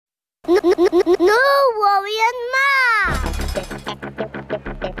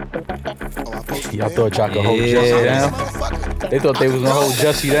Y'all thought y'all could hold Jesse down? They thought they was gonna hold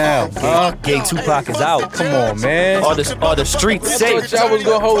Jesse down. Huh? Gay Tupac is out. Come on, man. All the streets safe. Thought y'all was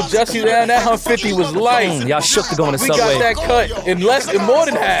gonna hold Jesse down. That 150 was light. Y'all shook to go in the We subway. got that cut in more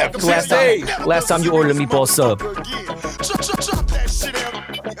than half. 6 days. Last time you ordered a meatball sub.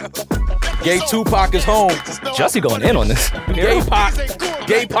 Gay Tupac is home. Jesse going in on this. Gay Pac.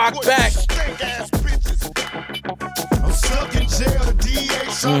 Gay Pac back.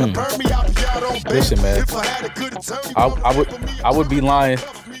 Listen, man. I would be lying.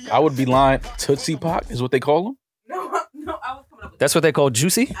 I would be lying. Tootsie Pac is what they call him? No, I was coming up with That's what they call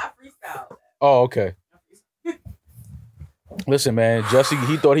Juicy? I freestyle. Oh, okay. Listen, man. Jesse,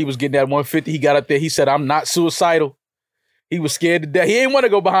 he thought he was getting that 150. He got up there. He said, I'm not suicidal. He was scared to death. He didn't want to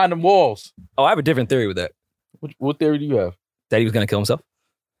go behind them walls. Oh, I have a different theory with that. What theory do you have? That he was going to kill himself?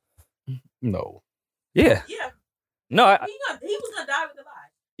 No. Yeah. Yeah, No, he was gonna die with the lie.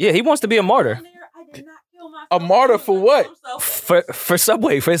 yeah, he wants to be a martyr. I did not kill myself. A martyr for what? For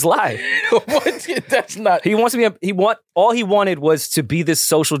Subway, for his lie. What? That's not. He wants to be all he wanted was to be this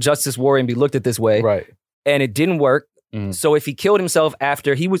social justice warrior and be looked at this way. Right. And it didn't work. Mm. So if he killed himself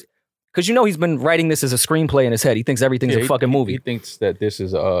after he was, because he's been writing this as a screenplay in his head. He thinks everything's a fucking movie. He thinks that this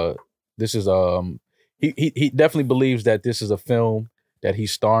is he definitely believes that this is a film that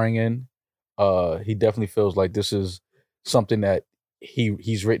he's starring in. He definitely feels like this is something that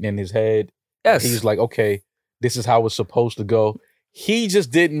he's written in his head. Yes. He's like, okay, this is how it's supposed to go. He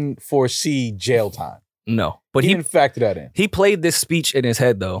just didn't foresee jail time. No, but He he didn't factor that in. he played this speech in his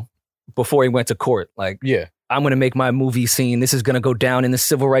head though before he went to court. Like, Yeah. I'm going to make my movie scene. This is going to go down in the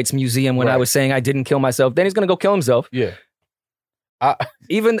Civil Rights Museum when I Right. was saying I didn't kill myself. Then he's going to go kill himself. Yeah.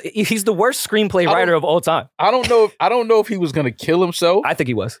 He's the worst screenplay I writer of all time. I don't know if he was gonna kill himself. I think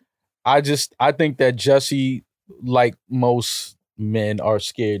he was. I think that Jesse, like most men, are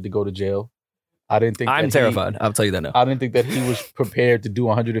scared to go to jail. I didn't think I'm that terrified. I'll tell you that now. I didn't think that he was prepared to do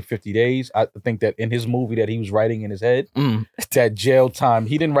 150 days. I think that in his movie that he was writing in his head, that jail time,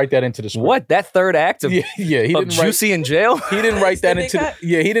 he didn't write that into the script. What? That third act of, Yeah, he of didn't write. Juicy in jail? He didn't write that into.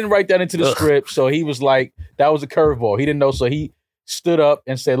 He didn't write that into the Ugh. script. So he was like, that was a curveball. He didn't know. So he stood up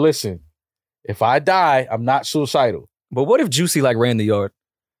and said, "Listen, if I die, I'm not suicidal." But what if Juicy like ran the yard?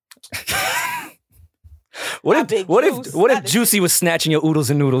 What if Juicy was snatching your oodles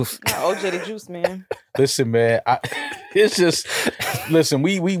and noodles? OJ the Juice Man. Listen, man, it's just listen.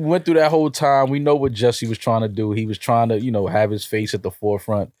 We went through that whole time. We know what Jesse was trying to do. He was trying to, have his face at the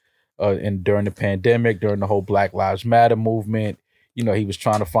forefront, and during the pandemic, during the whole Black Lives Matter movement, he was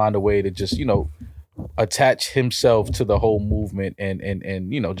trying to find a way to just, attach himself to the whole movement and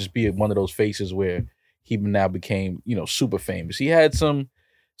just be one of those faces where he now became, super famous. He had some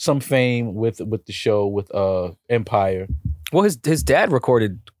fame with the show with Empire. Well, his dad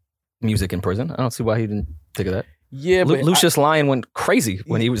recorded music in prison. I don't see why he didn't think of that. Yeah, but Lucius Lyon went crazy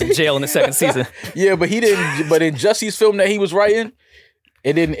when he was in jail in the second season. Yeah, but he didn't. But in Jesse's film that he was writing,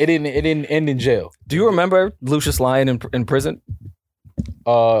 it didn't end in jail. Do you remember Lucius Lyon in prison?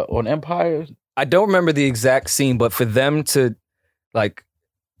 On Empire, I don't remember the exact scene, but for them to,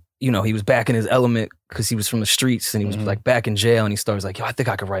 he was back in his element because he was from the streets and he was back in jail, and he starts like, yo, I think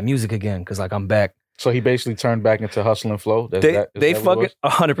I could write music again because I'm back. So he basically turned back into Hustle and Flow. They fucking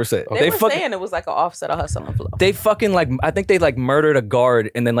 100%. They were saying it was like an offset of Hustle and Flow. They fucking I think they murdered a guard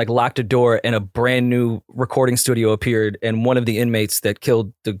and then locked a door, and a brand new recording studio appeared, and one of the inmates that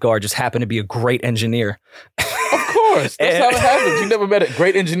killed the guard just happened to be a great engineer. Of course, that's how it happens. You never met a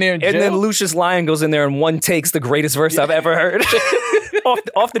great engineer in jail. And then Lucius Lyon goes in there and one takes the greatest verse I've ever heard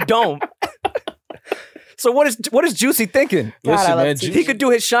off the dome. So what is Juicy thinking? Listen, man, he could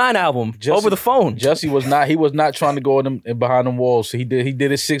do his Shine album over the phone. Jesse was not trying to go behind them walls. So he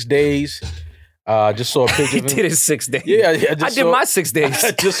did his 6 days. Just saw a picture of him. He did his 6 days. Yeah, I did my 6 days.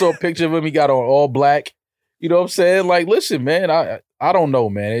 I just saw a picture of him. He got on all black. You know what I'm saying? Like, listen, man, I don't know,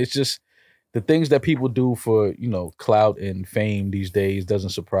 man. It's just the things that people do for, clout and fame these days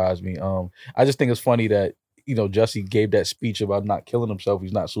doesn't surprise me. I just think it's funny that, Jesse gave that speech about not killing himself.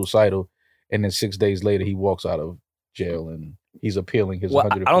 He's not suicidal. And then 6 days later, he walks out of jail and he's appealing his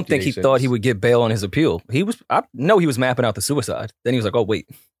 150 I don't think he sentence. thought he would get bail on his appeal. I know he was mapping out the suicide. Then he was like, oh, wait,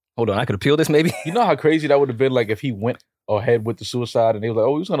 hold on. I could appeal this maybe. You know how crazy that would have been, like, if he went ahead with the suicide and they was like,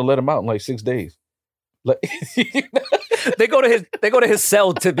 oh, he was going to let him out in like 6 days. Like, they go to his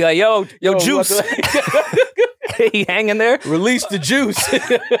cell to be like, yo, Juice. He hanging there. Release the juice.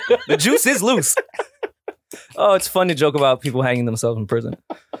 The juice is loose. Oh, it's fun to joke about people hanging themselves in prison.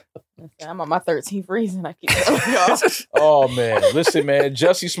 I'm on my 13th reason. I keep telling y'all. Oh man, listen, man,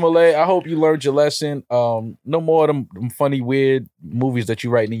 Jussie Smollett. I hope you learned your lesson. No more of them funny, weird movies that you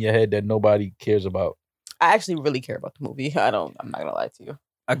writing in your head that nobody cares about. I actually really care about the movie. I'm not gonna lie to you.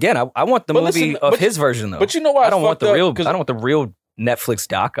 Again, I want the But movie listen, of but- his version though. But you know why I don't want the real. I Because don't want the real Netflix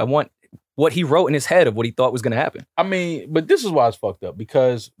doc. I want what he wrote in his head of what he thought was going to happen. I mean, but this is why it's fucked up.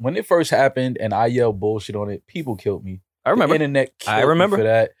 Because when it first happened and I yelled bullshit on it, people killed me. I remember. The internet killed I remember. me for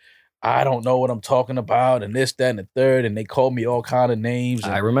that. I don't know what I'm talking about, and this, that, and the third, and they called me all kind of names.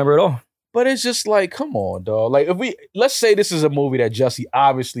 I remember it all. But it's just like, come on, dog. Like, let's say this is a movie that Jussie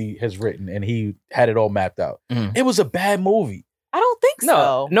obviously has written and he had it all mapped out. Mhm. It was a bad movie. I don't think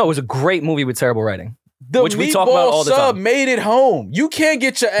so. No, it was a great movie with terrible writing. The Which we talk about all the sub time. made it home. You can't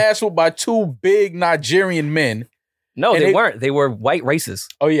get your ass whooped by two big Nigerian men. No, And they they- weren't. They were white racists.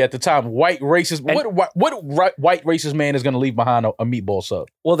 Oh yeah, at the time, white racist. And- What white racist man is going to leave behind a meatball sub?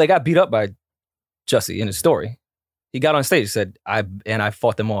 Well, they got beat up by Jussie in his story. He got on stage, said, I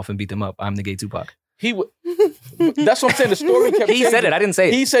fought them off and beat them up. I'm the gay Tupac. That's what I'm saying. The story kept. He said it. I didn't say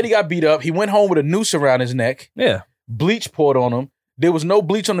it. He said he got beat up. He went home with a noose around his neck. Yeah. Bleach poured on him. There was no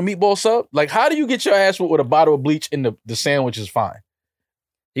bleach on the meatball sub. Like, how do you get your ass with a bottle of bleach and the sandwich is fine?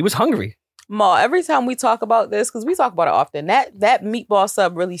 He was hungry. Ma, every time we talk about this, because we talk about it often, that meatball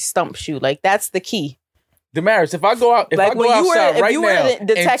sub really stumps you. Like, that's the key. Damaris, if I go out, Like, I go when you were- outside if right you were now, the and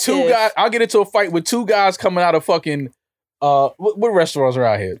detective- two guys, I'll get into a fight with two guys coming out of fucking what restaurants are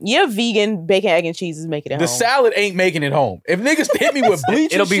out here? Your vegan bacon, egg, and cheese is making it The home. salad ain't making it home. If niggas hit me with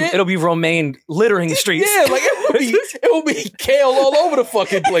bleach, It'll and be shit, it'll be Romaine littering the streets. yeah, like it would be kale all over the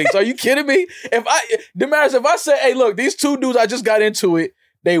fucking place. Are you kidding me? Damaris, if I say, hey, look, these two dudes, I just got into it.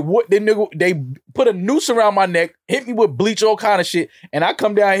 They put a noose around my neck, hit me with bleach, all kind of shit, and I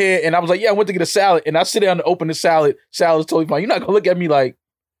come down here and I was like, yeah, I went to get a salad, and I sit down to open the salad. Salad's totally fine. You're not gonna look at me like,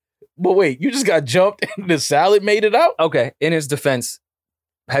 but wait, you just got jumped and the salad made it out? Okay, in his defense,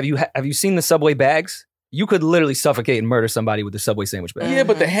 have you seen the Subway bags? You could literally suffocate and murder somebody with the Subway sandwich bag. Yeah,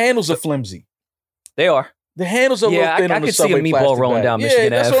 but the handles are flimsy. They are. The handles are a Yeah, little thin I on the could see a Subway meatball plastic rolling bag. down Yeah, Michigan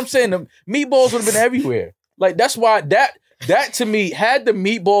that's Ave. what I'm saying. The meatballs would have been everywhere. Like, that's why that to me, had the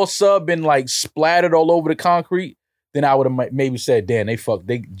meatball sub been like splattered all over the concrete, then I would have maybe said, damn,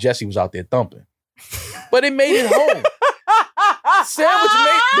 Jussie was out there thumping. But it made it home.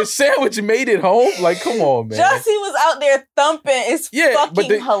 The sandwich made it home. Like, come on, man. Jussie was out there thumping. It's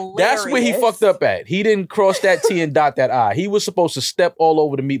fucking hilarious. That's where he fucked up at. He didn't cross that T and dot that I. He was supposed to step all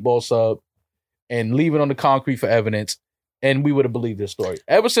over the meatball sub and leave it on the concrete for evidence, and we would have believed this story.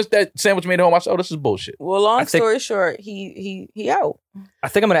 Ever since that sandwich made it home, I said, oh, this is bullshit. Well, long I think- story short, he out. I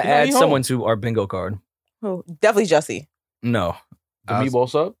think I'm gonna You know, add he someone to our bingo card. Oh, definitely Jussie. No. The meatball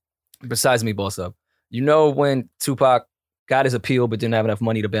sub? Besides Meatball Sub. You know when Tupac got his appeal but didn't have enough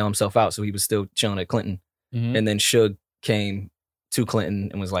money to bail himself out, so he was still chilling at Clinton. Mhm. And then Suge came to Clinton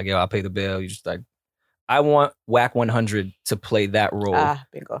and was like, yo, I'll pay the bail. You just like, I want Whack 100 to play that role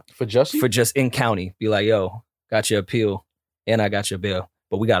Bingo. For Jussie? for just in county. Be like, yo, got your appeal and I got your bail.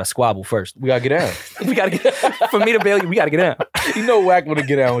 But we gotta squabble first. We gotta get down. We gotta get for me to bail you, we gotta get down. You know Wack want to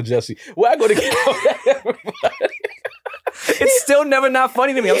get down with Jussie. Wack want to get down with everybody. It's still never not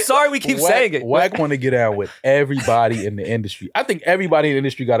funny to me. I'm sorry we keep saying it. Wack want to get down with everybody in the industry. I think everybody in the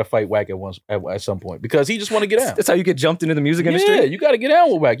industry got to fight Wack at some point because he just want to get down. That's how you get jumped into the music industry. Yeah, you got to get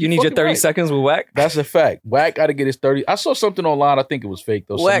down with Wack. You need your fucking 30 right. seconds with Whack. That's a fact. Wack got to get his 30. I saw something online. I think it was fake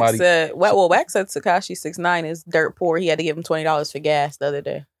though. Wax said Tekashi 6ix9ine is dirt poor. He had to give him $20 for gas the other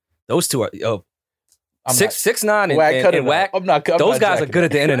day. Those two are I'm 6ix9ine and, Wack, cut and it Whack. out. I'm not. I'm Those not guys are jacking good it.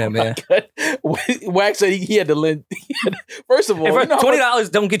 at the internet, man. Wack said he had to lend. First of all, And you know how much-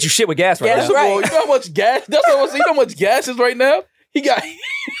 $20 don't get you shit with gas right Yeah, now. First of all, you know how much gas? That's what I was saying. You know how much gas is right now? He got.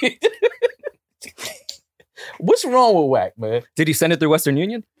 What's wrong with Wack, man? Did he send it through Western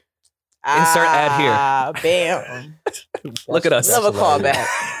Union? Insert ad here. Bam. Look at us. Love a callback.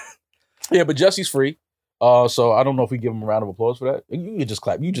 Yeah, but Jussie's free. So I don't know if we give him a round of applause for that. You can just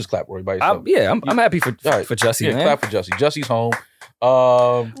clap. You just clap, Roy, by yourself. I'm happy for All right. Jussie, Yeah, man. clap for Jussie. Jussie's home.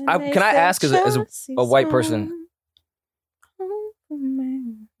 Can I ask as a white person,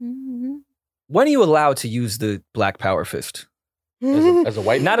 when are you allowed to use the black power fist? as a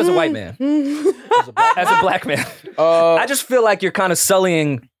white Not as a white man, as a black as a black man. I just feel like you're kind of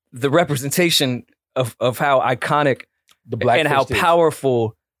sullying the representation of how iconic the black and how fist is.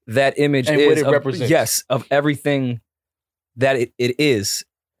 powerful that image And is. what it of, represents. yes, of everything that it is.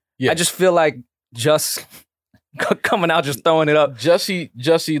 Yeah. I just feel like just coming out, just throwing it up. Jussie,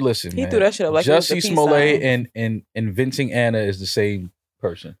 listen, He man. threw that shit up like it was the Jussie peace Smollett sign. and Vincent Anna is the same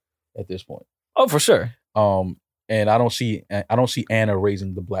person at this point. Oh, for sure. And and I don't see Anna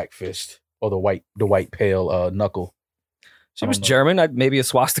raising the black fist or the white pale knuckle. She was German, maybe a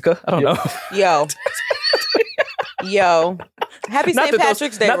swastika. I don't know. Yo. Happy St.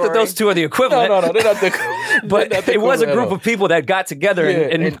 Patrick's Day, Not that those two are the equivalent. No, they're not the But they're not the it was a equivalent group of people that got together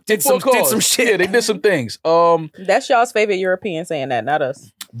and did some shit. Yeah, they did some things. That's y'all's favorite European saying that, not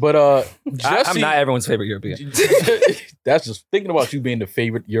us. But Jesse, I'm not everyone's favorite European. That's just thinking about you being the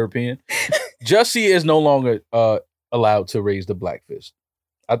favorite European. Jesse is no longer allowed to raise the black fist.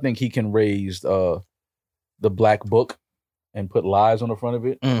 I think he can raise the black book and put lies on the front of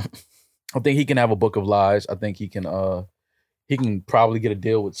it. I think he can have a book of lies. I think he can probably get a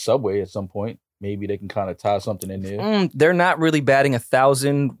deal with Subway at some point. Maybe they can kind of tie something in there. They're not really batting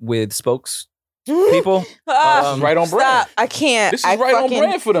 1,000 with spokes people. This is right on brand. I can't. This is right on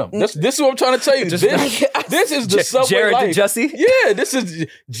brand for them. This is what I'm trying to tell you. This is the Subway Jared life. to Jussie? Yeah, this is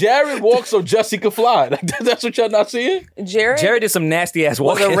Jared walks so Jussie could fly. That's what y'all not seeing? Jared did some nasty ass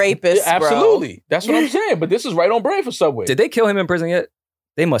was walking. a rapist, Yeah, absolutely. That's what I'm saying. But this is right on brand for Subway. Did they kill him in prison yet?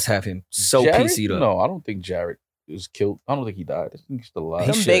 They must have him so Jared? PC'd up. No, I don't think Jared was killed. I don't think he died. I think he's still alive.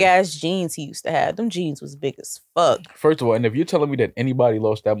 Them should. big ass jeans he used to have. Them jeans was big as fuck. First of all, and if you're telling me that anybody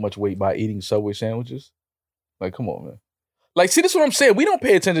lost that much weight by eating Subway sandwiches, like, come on, man. Like, see, this is what I'm saying. We don't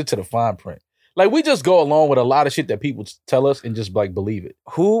pay attention to the fine print. Like, we just go along with a lot of shit that people tell us and just, like, believe it.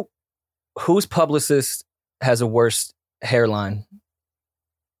 Whose publicist has a worse hairline?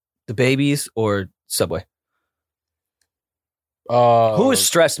 The Babies or Subway? Who is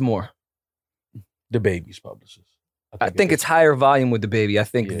stressed more? The Baby's publicist. I think it's higher volume with the Baby. I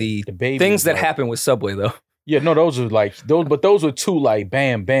think the Baby things that like, happen with Subway though. Yeah, no, those were two like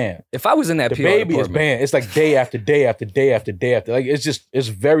bam, bam. If I was in that The PR Baby is department, bam. It's like day after day after day after day after. Like it's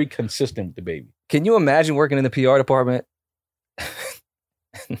very consistent with the Baby. can you imagine working in the PR department?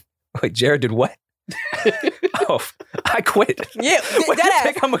 Wait, Jared did what? Oh, I quit. Yeah, What, dead you ass.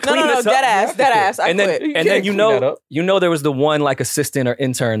 think I'ma clean No, this up? dead ass. I and quit. then can't you clean that up. know there was the one like assistant or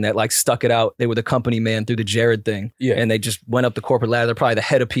intern that like stuck it out. They were the company man through the Jared thing. Yeah. And they just went up the corporate ladder. They're probably the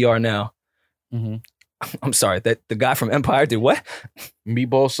head of PR now. Mm-hmm. I'm sorry, that the guy from Empire did what?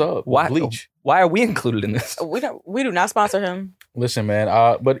 Meatball sub. Why? Bleach. Why are we included in this? We do not sponsor him. Listen, man.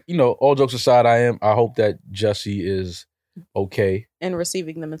 But you know, all jokes aside, I hope that Jesse is okay. And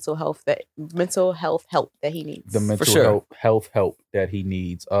receiving the mental health help that he needs. The mental For sure. health help that he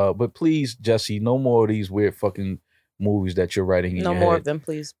needs. But please, Jesse, no more of these weird fucking movies that you're writing in No your more head. of them,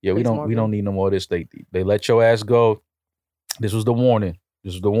 please. Yeah, we Please, more of don't them. need no more of this. They let your ass go. This was the warning.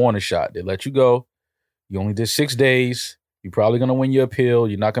 This was the warning shot. They let you go. You only did 6 days. You're probably gonna win your appeal.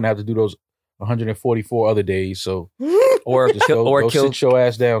 You're not gonna have to do those 144 other days. So Or just go sit your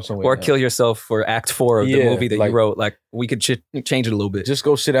ass down somewhere. or man. kill yourself for Act 4 of the Yeah, movie that like- you wrote. Like we could change it a little bit. Just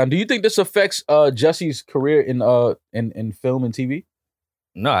go sit down. Do you think this affects Jesse's career in film and TV?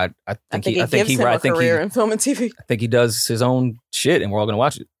 No, I I think think it gives him a career in film and TV. I think he does his own shit, and we're all gonna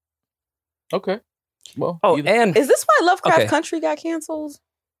watch it. Okay. Well, Oh, either- and Is this why Lovecraft Okay. Country got canceled?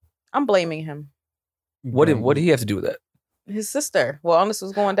 I'm blaming him. what did he have to do with that? His sister. Well, all this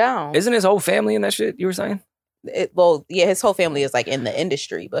was going down. Isn't his whole family in that shit? You were saying? His whole family is like in the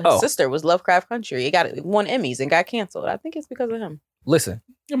industry, but his Oh. sister was Lovecraft Country. It won Emmys and got canceled. I think it's because of him. Listen,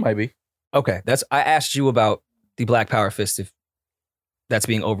 It might be. okay, I asked you about the Black Power fist if that's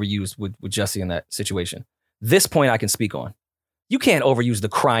being overused with Jesse in that situation. This point I can speak on. You can't overuse the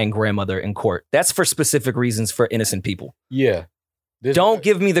crying grandmother in court. That's for specific reasons for innocent people. Yeah. Don't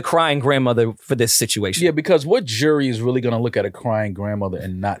give me the crying grandmother for this situation. Yeah, because what jury is really going to look at a crying grandmother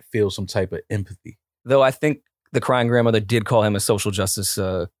and not feel some type of empathy? Though I think the crying grandmother did call him a social justice.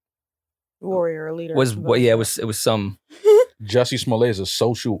 Warrior or leader. It was some Jussie Smollett is a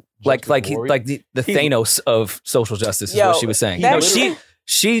social like justice warrior. the Thanos of social justice is Yo, what she was saying. that-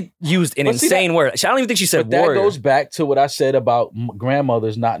 She used an But see, insane word. I don't even think she said But that warrior. goes back to what I said about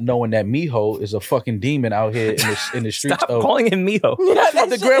grandmothers not knowing that Miho is a fucking demon out here in the streets. Stop of calling him Miho. That's what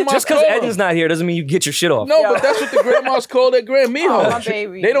the grandmas Just because call him. Eden's not here doesn't mean you get your shit off. No, Yo. but that's what the grandmas call their grand Miho. Oh, my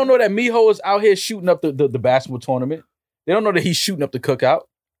baby. They don't know that Miho is out here shooting up the basketball tournament. They don't know that he's shooting up the cookout.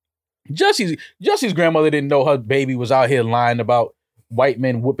 Jesse's grandmother didn't know her baby was out here lying about white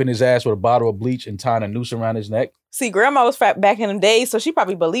men whooping his ass with a bottle of bleach and tying a noose around his neck. See, grandma was fat back in them days, so she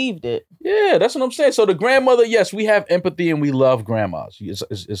probably believed it. Yeah, that's what I'm saying. So the grandmother, yes, we have empathy and we love grandmas.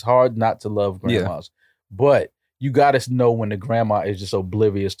 It's hard not to love grandmas. But you got to know when the grandma is just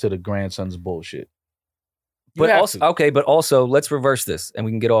oblivious to the grandson's bullshit. You But have also, to. okay, but also let's reverse this and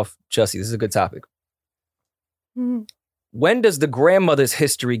we can get off Jussie. This is a good topic. Mhm. When does the grandmother's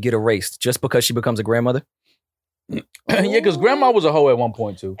history get erased? Just because she becomes a grandmother? Yeah, because grandma was a hoe at one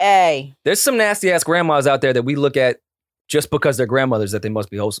point too. Hey, There's some nasty ass grandmas out there that we look at just because they're grandmothers that they must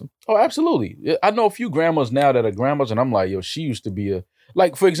be wholesome. Oh, absolutely. Yeah, I know a few grandmas now that are grandmas, and I'm like, yo, she used to be a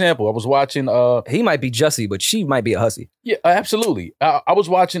like. For example, I was watching. He might be Jussie, but she might be a hussy. Yeah, absolutely. I was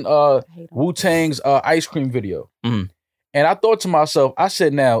watching I hate 'em. Wu-Tang's ice cream video, Mhm. and I thought to myself, I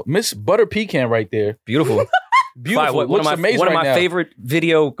said, now Miss Butter Pecan right there, Beautiful. beautiful, One looks of my, amazing one of right my now. favorite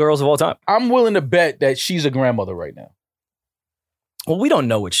video girls of all time. I'm willing to bet that she's a grandmother right now. Well, we don't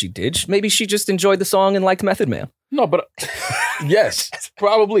know what she did. Maybe she just enjoyed the song and liked Method Man. No, but yes,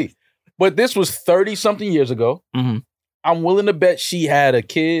 probably. But this was 30 something years ago. Mhm. I'm willing to bet she had a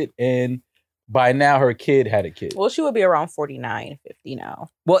kid, and by now her kid had a kid. well, she would be around 49, 50 now.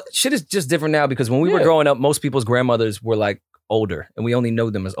 Well, shit is just different now because when we were Yeah. growing up, most people's grandmothers were like older and we only know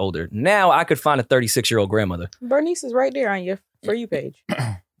them as older. Now I could find a 36-year-old grandmother. Bernice is right there on your For You page.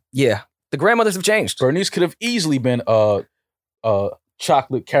 Yeah. The grandmothers have changed. Bernice could have easily been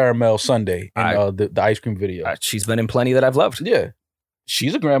chocolate caramel sundae in the ice cream video. She's been in plenty that I've loved. Yeah,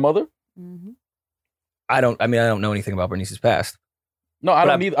 she's a grandmother. Mhm. I don't know anything about Bernice's past, No, I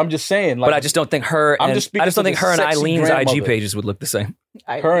But don't either. I'm just saying. Like, but I just don't think her. I'm And, just speaking I just don't to think the her and sexy Eileen's grandmother. IG pages would look the same.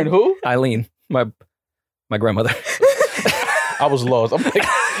 her and who? Eileen, my grandmother. I was lost. I'm like,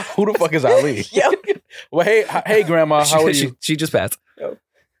 who the fuck is Eileen? Yo. Well, hey, grandma, how are you? She just passed.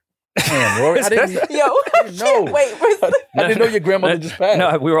 Damn, Rory, I didn't Yo, know. wait, where's I didn't know your grandmother just passed.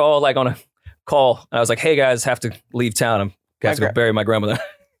 No, we were all like on a call, and I was like, "Hey guys, have to leave town. I'm got to go bury my grandmother."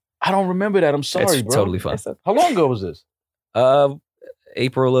 I don't remember that. I'm sorry, It's bro. totally fine. How long ago was this?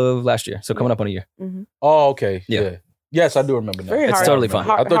 April of last year, so coming up on a year. Oh, okay. Yeah. Yeah. Yes, I do remember now. Very It's hard. totally fine.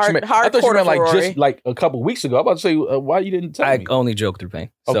 I thought you meant, I thought you quarter meant like for just Rory. like a couple weeks ago. I'm about to say why you didn't tell I me. only joke through pain.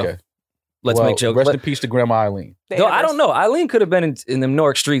 So Okay. let's Well, make jokes. Rest in peace to Grandma Eileen. Though I don't know. Eileen could have been in them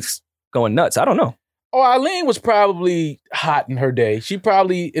Newark streets going nuts. I don't know. Oh, Eileen was probably hot in her day. She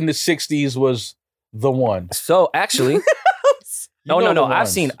probably in the 60s was the one. So actually, You no. know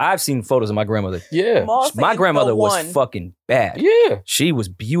the I've seen photos of my grandmother. Yeah. My grandmother was fucking bad. Yeah. She was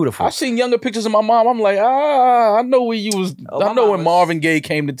beautiful. I've seen younger pictures of my mom. I'm like, I know where you was. Oh, I my know mom when was- Marvin Gaye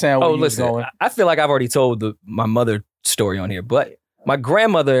came to town. Where Oh, you was listen, going. I feel like I've already told my mother story on here, but my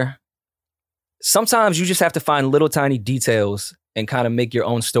grandmother, sometimes you just have to find little tiny details and kind of make your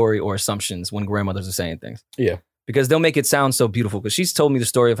own story or assumptions when grandmothers are saying things. Yeah. Because they'll make it sound so beautiful. Because she's told me the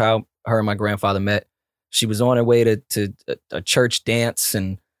story of how her and my grandfather met. She was on her way to a church dance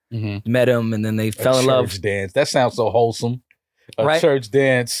and met him, and then they fell in love. Church dance. That sounds so wholesome. A Right? church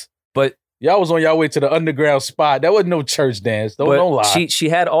dance. But Y'all was on y'all way to the underground spot. That wasn't no church dance. Don't lie. she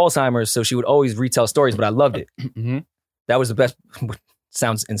had Alzheimer's, so she would always retell stories, but I loved it. Mhm. That was the best.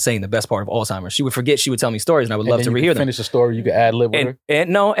 Sounds insane. The best part of Alzheimer's. She would forget. She would tell me stories, and I would And love then to you rehear could them. finish the story. You could ad lib with her.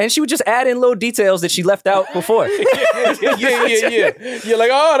 And she would just add in little details that she left out before. yeah. You're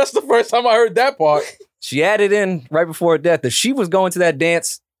like, oh, that's the first time I heard that part. She added in right before her death that she was going to that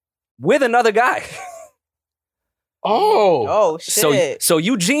dance with another guy. Oh. Oh shit. So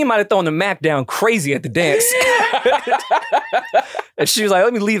Eugene might have thrown the Mac down crazy at the dance. And she was like,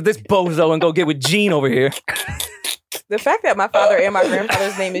 let me leave this bozo and go get with Gene over here. The fact that my father and my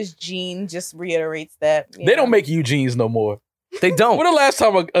grandfather's name is Gene just reiterates that. you They know. don't make Eugenes no more. They don't. When the last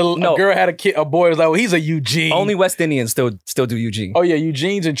time a No. girl had a boy was like, well, he's a Eugene. Only West Indians still do Eugene. Oh yeah,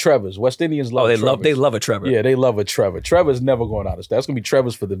 Eugenes and Trevors. West Indians love. they Trevors. love a Trevor. Yeah, they love a Trevor. Trevor's never going out of style. That's gonna be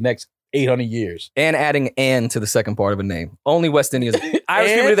Trevor's for the next 800 years. And adding "and" to the second part of a name. Only West Indians.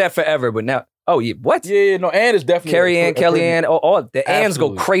 Irish And? people do that forever, but now, what? Yeah, no, Ann is definitely Carrie Ann, Kelly Ann, all the Anns go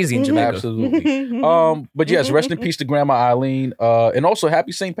Absolutely. crazy in Jamaica. Absolutely. But yes, rest in peace to Grandma Eileen. And also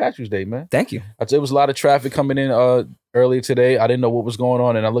happy St. Patrick's Day, man. Thank you. I'd say it was a lot of traffic coming in earlier today. I didn't know what was going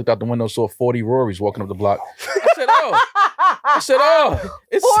on, and I looked out the window, saw 40 Rorys walking up the block. I said,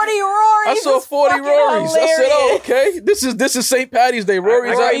 it's 40 Rory's. I saw is 40 fucking Rorys. I said, oh, hilarious. okay. This is St. Patty's Day.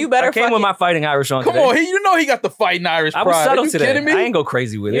 Rory's Rory, out. you better I came with my fighting Irish on Come today. on, you know he got the fighting Irish I pride. was subtle Are you today. kidding me? I ain't go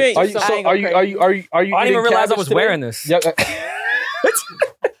crazy with You it. ain't- Are you, I ain't are gonna you crazy. I I didn't even eating realize I cabbage was today? wearing this. Yeah,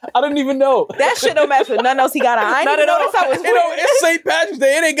 I didn't even know. That shit don't match with nothing else he got on. I ain't Not even at all. notice I was You know, wearing it's St. Patrick's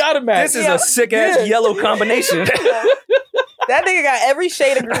Day. It ain't got to match. This is a sick ass yellow combination. That nigga got every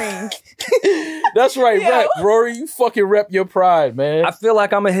shade of green. That's right, Yo. rep. Rory, you fucking rep your pride, man. I feel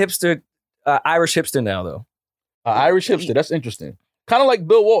like I'm a hipster, Irish hipster now, though. Irish hipster. That's interesting. Kind of like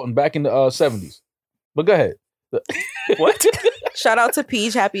Bill Walton back in the 70s. But go ahead. What? Shout out to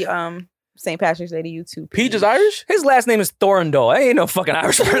Peach. Happy St. Patrick's Day to you too. Peach is Irish? His last name is Thorndal. I ain't no fucking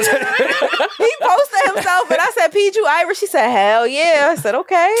Irish person. He posted himself, and I said, Peach, you Irish? He said, hell yeah. I said,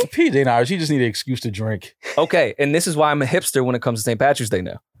 okay. Peach ain't Irish. He just need an excuse to drink. Okay, and this is why I'm a hipster when it comes to St. Patrick's Day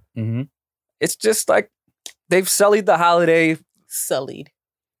now. Mm-hmm. It's just like they've sullied the holiday. Sullied.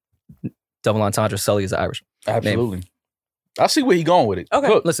 Double entendre. Sully is Irish. Absolutely. I see where he going with it. Okay.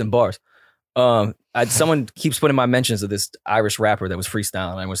 Cook. Listen, bars. Someone keeps putting my mentions of this Irish rapper that was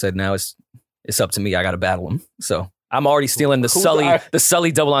freestyling. I said, now it's up to me. I got to battle him. So I'm already stealing the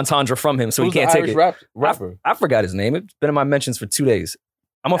Sully double entendre from him, so he can't take it. Rapper? I forgot his name. It's been in my mentions for 2 days.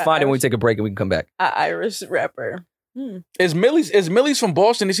 I'm gonna find it when we take a break and we can come back. Irish rapper. Is Millie's from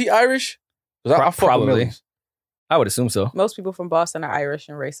Boston? Is he Irish? I fuck with Probably. Millie's. I would assume so. Most people from Boston are Irish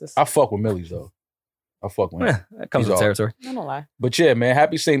and racist. I fuck with Millie's though. I fuck with him. That comes He's with all- territory. I don't lie. But yeah, man,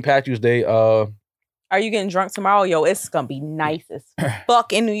 happy St. Patrick's Day. Are you getting drunk tomorrow? Yo, it's gonna be nice as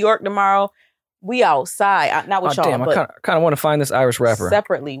fuck in New York tomorrow. We outside. Not with y'all, Damn, I but kind of want to find this Irish rapper.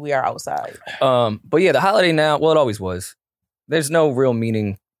 separately, we are outside. But yeah, the holiday now, well, it always was. There's no real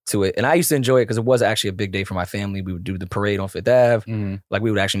meaning to it. And I used to enjoy it because it was actually a big day for my family. We would do the parade on Fifth Ave. Mm-hmm. Like,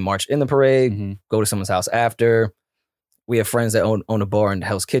 we would actually march in the parade, go to someone's house after. We have friends that own a bar in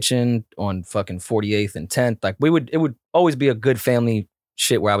Hell's Kitchen on fucking 48th and 10th. Like, it would always be a good family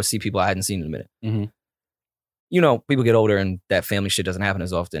shit where I would see people I hadn't seen in a minute. Mm-hmm. You know, people get older and that family shit doesn't happen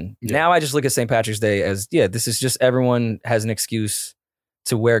as often. Yeah. Now I just look at St. Patrick's Day as, this is just everyone has an excuse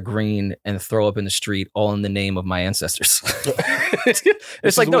to wear green and throw up in the street, all in the name of my ancestors.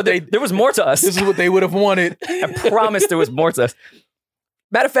 It's like, no, there was more to us. This is what they would have wanted. I promise there was more to us.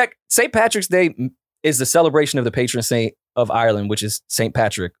 Matter of fact, St. Patrick's Day is the celebration of the patron saint of Ireland, which is St.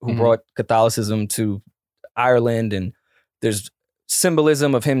 Patrick, who brought Catholicism to Ireland. And there's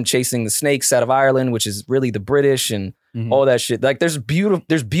symbolism of him chasing the snakes out of Ireland, which is really the British and all that shit. Like, there's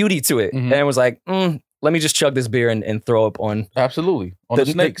beauty to it. And it was like, let me just chug this beer and throw up on Absolutely. On the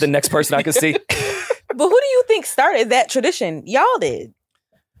snakes. the next person I can see. But who do you think started that tradition? Y'all did.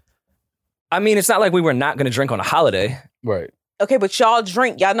 I mean, it's not like we were not going to drink on a holiday. Right. Okay, but y'all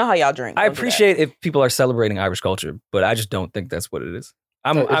drink. Y'all know how y'all drink. I Don't do that. appreciate if people are celebrating Irish culture, but I just don't think that's what it is.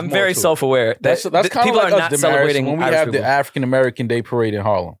 I'm It's more very to it. self-aware That's that kind of people like are us, not Damaris, celebrating when we Irish have people. the African American Day Parade in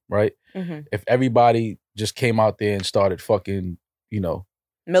Harlem, right? Mhm. If everybody just came out there and started fucking,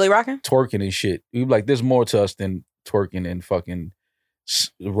 Millie rocking? twerking and shit, we'd be like, there's more to us than twerking and fucking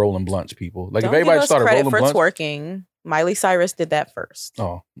rolling blunts, people. Like, Don't if everybody give us started credit rolling for blunts. twerking. Miley Cyrus did that first.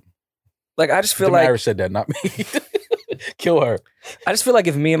 Oh, Like, I just feel Damaris said that, not me. Kill her. like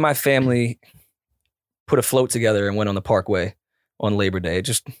if me and my family put a float together and went on the Parkway on Labor Day, it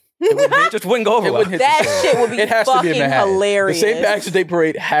just wouldn't go over It well. wouldn't hit That the same. shit would be It has to be in fucking Manhattan. hilarious. The St. Patrick's Day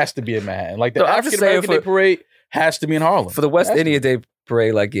Parade has to be in Manhattan. Like, the No, I'm just African American saying Day Parade has to be in Harlem. For the West Has to India Day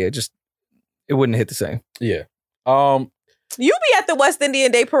Parade, like, it wouldn't hit the same. Yeah. You be at the West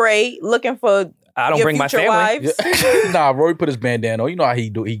Indian Day Parade looking for I don't your bring my future family. wives. Nah, Roy put his bandana on. You know how he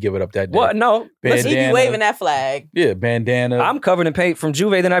give it up that day. What? No. Listen, he be waving that flag. Yeah, bandana. I'm covered in paint from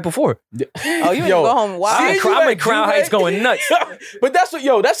Juve the night before. Oh, you need to go home and watch. I'm See, in Crown Heights going nuts. But this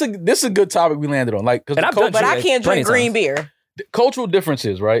is a good topic we landed on. Like, because And I've done But I Juve can't plenty drink green times. beer. cultural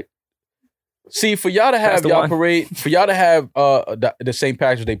differences, right? See, for y'all to Pass have the y'all wine. parade, for y'all to have the St.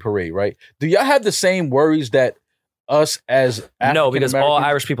 Patrick's Day parade, right? Do y'all have the same worries that us as No, because all African-Americans-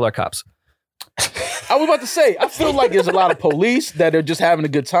 Irish people are cops. I was about to say, I feel like there's a lot of police that are just having a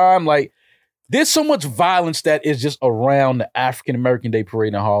good time. Like, there's so much violence that is just around the African American Day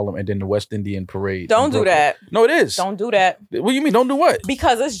Parade in Harlem and then the West Indian Parade. in Don't do Brooklyn. that. No, it is. Don't do that. What do you mean? Don't do what?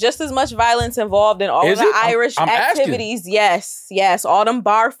 Because it's just as much violence involved in all Is of the it? Irish I'm asking. activities. Yes. All them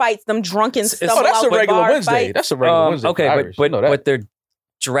bar fights, them drunken stuff. Oh, that's a regular Wednesday. That's a regular Wednesday. Okay, for Irish. You know that. but they're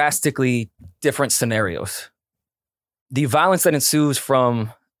drastically different scenarios. The violence that ensues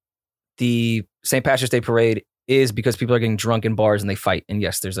from the St. Patrick's Day Parade is because people are getting drunk in bars and they fight. And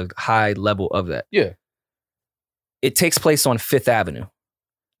yes, there's a high level of that. Yeah. It takes place on Fifth Avenue.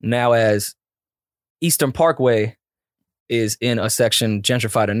 Now, as Eastern Parkway is in a section,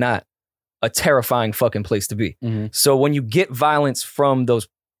 gentrified or not, a terrifying fucking place to be. Mm-hmm. So when you get violence from those,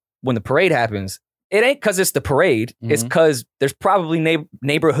 when the parade happens, it ain't because it's the parade. It's Mhm. because there's probably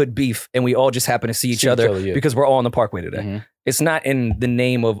neighborhood beef and we all just happen to see each other yeah. because we're all on the Parkway today. Mhm. It's not in the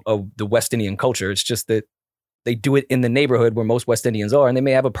name of the West Indian culture. It's just that they do it in the neighborhood where most West Indians are and they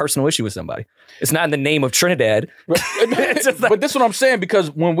may have a personal issue with somebody. It's not in the name of Trinidad. It's just like- But this is what I'm saying, because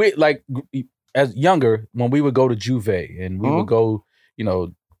when we, like, as younger, when we would go to Juve and we would go,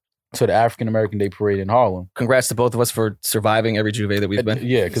 to the African American Day Parade in Harlem. Congrats to both of us for surviving every Juve that we've been.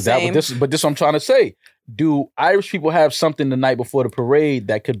 Yeah, because Same. this is what I'm trying to say. Do Irish people have something the night before the parade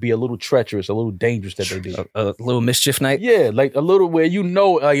that could be a little treacherous, a little dangerous that they do? A little mischief night. Yeah, like a little where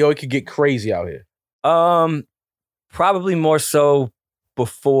it could get crazy out here. Probably more so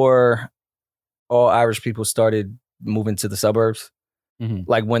before all Irish people started moving to the suburbs. Mhm.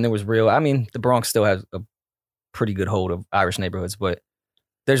 Like when there was real, I mean, the Bronx still has a pretty good hold of Irish neighborhoods, but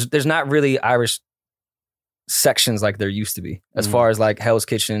there's not really Irish sections like there used to be. As far as like Hell's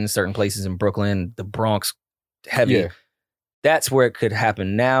Kitchen, certain places in Brooklyn, the Bronx, heavy. Yeah. That's where it could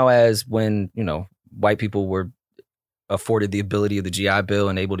happen now, as when, you know, white people were afforded the ability of the GI Bill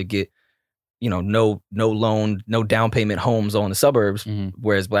and able to get, you know, no loan, no down payment homes on the suburbs,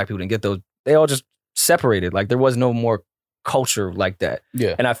 whereas black people didn't get those. They all just separated. Like there was no more culture like that.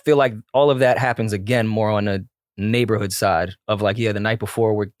 Yeah. And I feel like all of that happens again more on a neighborhood side of like, yeah, the night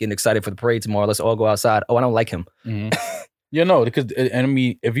before we're getting excited for the parade tomorrow. Let's all go outside. Oh, I don't like him. You know, because, and I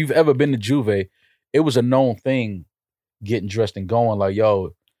mean, if you've ever been to Juve, it was a known thing getting dressed and going like,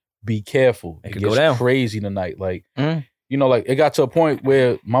 yo, be careful. It It could gets go down. crazy tonight. Like, you know, like it got to a point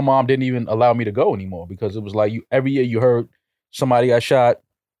where my mom didn't even allow me to go anymore because it was like every year you heard somebody got shot,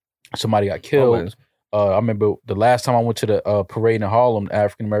 somebody got killed. Always. I remember the last time I went to the parade in Harlem, the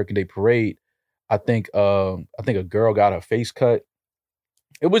African American Day Parade. I think a girl got her face cut.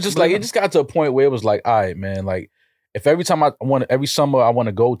 It was just like it just got to a point where it was like, all right, man, like if every summer I want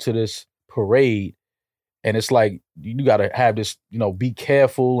to go to this parade, and it's like you got to have this, you know, be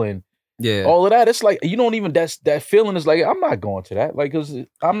careful and all of that. It's like you don't even that feeling is like I'm not going to that, like because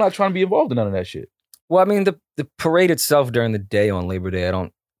I'm not trying to be involved in none of that shit. Well, I mean, the parade itself during the day on Labor Day, I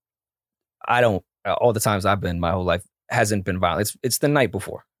don't. All the times I've been my whole life hasn't been violent. It's the night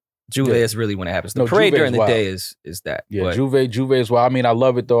before. Juve is really when it happens. The parade Juve during is the wild. day is that. Yeah, But Juve is well. I mean, I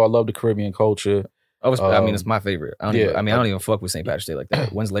love it though. I love the Caribbean culture. I mean, it's my favorite. I don't even fuck with St. Patrick's Day like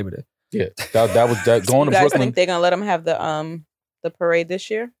that. When's Labor Day? Yeah, that was that going You to guys Brooklyn. think they're gonna let them have the parade this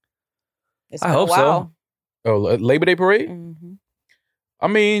year? It's I been a hope so. while. Oh, Labor Day parade. Mhm. I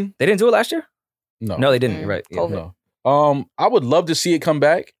mean, They didn't do it last year? no, they didn't. You're right. Yeah. COVID. no. I would love to see it come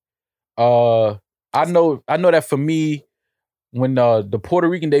back. I know that for me, when the Puerto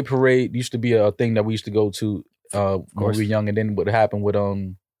Rican Day Parade used to be a thing that we used to go to when we were young, and then what happened with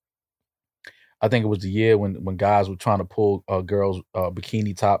I think it was the year when guys were trying to pull girls'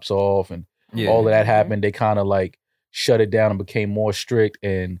 bikini tops off, and all of that happened. They kind of like shut it down and became more strict,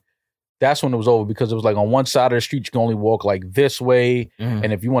 and that's when it was over because it was like on one side of the street you can only walk like this way,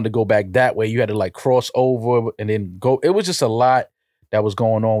 and if you wanted to go back that way, you had to like cross over and then go. It was just a lot that was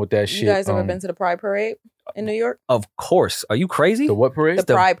going on with that shit. You guys ever been to the Pride Parade in New York? Of course. Are you crazy? The what parade?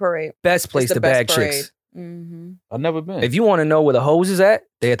 The Pride Parade. Best place It's the to bag best parade. chicks. Mm-hmm. I've never been. If you want to know where the hose is at,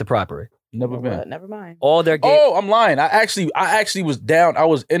 they at the Pride Parade. Never been. Never mind. All their gay. Oh, I'm lying. I actually was down. I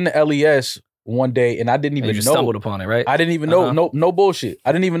was in the LES one day and I didn't You even just know. stumbled upon it, right? I didn't even know. No bullshit.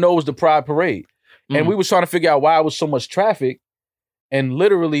 I didn't even know it was the Pride Parade. And we was trying to figure out why it was so much traffic. And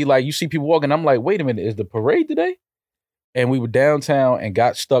literally, like, you see people walking. I'm like, wait a minute, is the parade today? And we were downtown and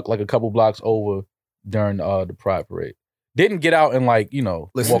got stuck like a couple blocks over during the Pride Parade. Didn't get out and like, you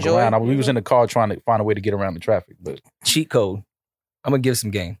know, Listen, walk around. We was in the car trying to find a way to get around the traffic. But Cheat code. I'm going to give some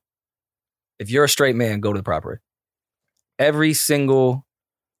game. If you're a straight man, go to the Pride Parade. Every single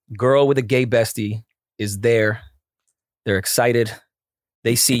girl with a gay bestie is there. They're excited.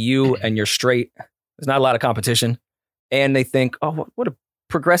 They see you and you're straight. There's not a lot of competition. And they think, oh, what a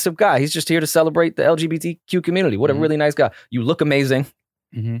progressive guy. He's just here to celebrate the LGBTQ community. What a really nice guy. You look amazing.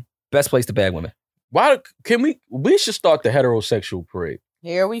 Best place to bag women. why can we should start the heterosexual parade.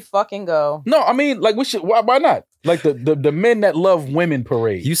 Here we fucking go. No, I mean, like we should. Why not? Like the men that love women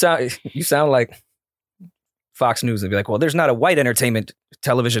parade. You sound like Fox News and be like, well, there's not a white entertainment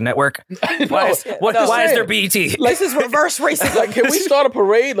television network. Why is there BET? Like, this is reverse racism. Like, can we start a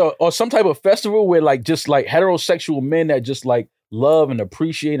parade or some type of festival where like just like heterosexual men that just like love and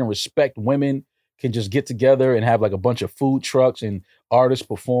appreciate and respect women can just get together and have like a bunch of food trucks and artists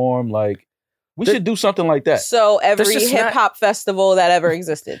perform? Like, we should do something like that. So every hip hop festival that ever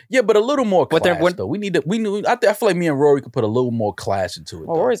existed. Yeah, but a little more class But though. I feel like me and Rory could put a little more class into it.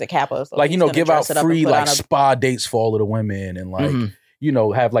 Well, Rory's a capo. So like, you know, give out free like spa dates for all of the women and like, you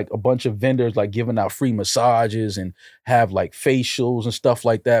know, have like a bunch of vendors like giving out free massages and have like facials and stuff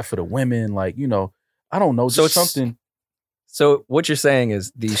like that for the women. Like, you know, I don't know, just something. So what you're saying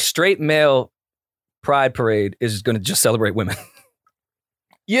is the straight male pride parade is going to just celebrate women.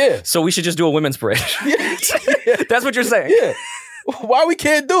 Yeah. So we should just do a women's parade. Yeah. That's what you're saying. Yeah. Why we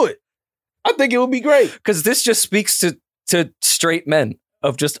can't do it? I think it would be great. Because this just speaks to straight men.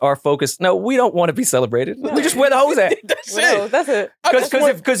 of just our focus. No, we don't want to be celebrated. We just wear the hose at. That's Well, it. that's it.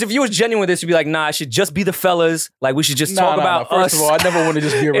 Because if you was genuine with this, you'd be like, nah, it should just be the fellas. Like, we should just talk about First us. of all, I never want to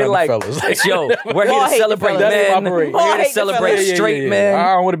just be around like, the fellas. Like, yo, we're Y'all here to hate the celebrate fellas. That ain't my men. parade. We're here Y'all to hate the celebrate fellas. straight men.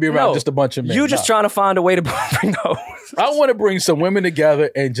 I don't want to be around No. just a bunch of men. You just Nah. trying to find a way to bring those. I want to bring some women together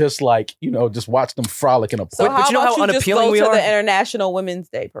and just like, just watch them frolic in a So park. But how you know about how you just unappealing go we to are? the International Women's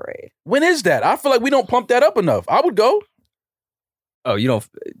Day Parade? When is that? I feel like we don't pump that up enough. I would go. Oh, you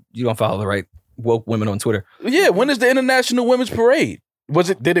don't follow the right woke women on Twitter. Yeah, when is the International Women's Parade?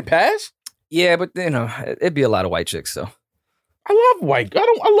 Did it pass? Yeah, but it'd be a lot of white chicks. So I love white.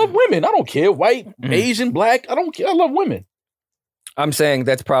 I love women. I don't care. White, Asian, black. I don't care. I love women. I'm saying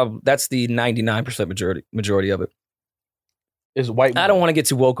that's the 99% majority of it. It's white. I don't want to get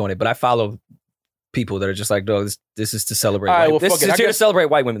too woke on it, but I follow people that are just like, no, this is to celebrate. All right, white. well, This fuck it. is I here to guess- celebrate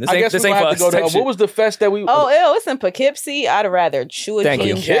white women. This I ain't guess this we ain't might for have us. to go type to. shit. What was the fest that we? Oh, ew, it's in Poughkeepsie. I'd rather chew a Thank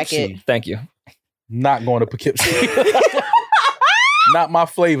you. jean jacket. Poughkeepsie. Thank you. Not going to Poughkeepsie. Not my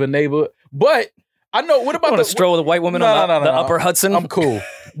flavor, neighbor. But I know. What I about want to stroll with a white woman No, on no, no, the no. Upper Hudson. I'm cool.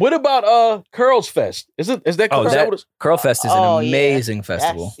 What about Curls Fest? Is that Oh, is that what it's- Curl Fest is Oh, an yeah. amazing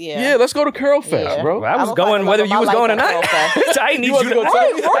festival. Yeah, let's go to Curl Fest, Yeah. bro. Well, I was I'm going gonna whether live you was my going or life not. at Curl Fest. I didn't need You you wasn't to gonna go.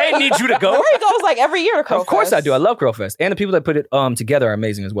 tell me? I didn't need you to go. Rory goes like every year to Curl Of course Fest. I do. I love Curl Fest, and the people that put it together are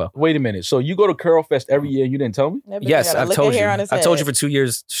amazing as well. Wait a minute. So you go to Curl Fest every year and you didn't tell me? That bitch Yes, got a I've lick of told you. hair on his I've told you head. for 2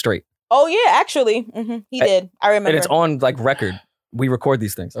 years straight, Oh yeah, actually, he did. I remember. and it's on like record. We record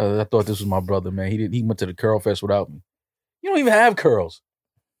these things. I thought this was my brother, man. He went to the Curl Fest without me. You don't even have curls.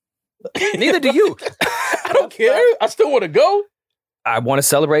 Neither do you. I don't care. I still want to go. I want to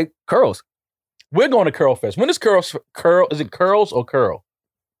celebrate curls. We're going to Curl Fest. When is Curl? Is it Curls or Curl?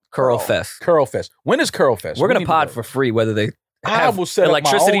 Curl Fest. Curl Fest. When is Curl Fest? We're We gonna need to pod go. for free, whether they I have will set up my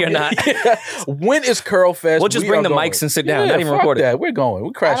electricity own- or not. Yeah. When is Curl Fest? We'll just We bring are the going. mics and sit down, Yeah, not even fuck record it. that. We're going.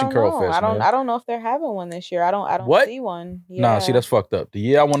 We're crashing I don't Curl know. Fest. man. I don't know if they're having one this year. I don't What? see one. Nah, see, that's fucked up. The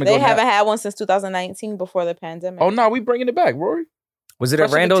year I want to go. They now- haven't had one since 2019 before the pandemic. Oh no, we bringing it back, Rory. Was it Press at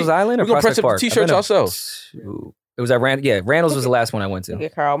up the Randall's Island or we're gonna press Prospect up the Park? t-shirts I've been ourselves. It was at Randall's was the last one I went Look to.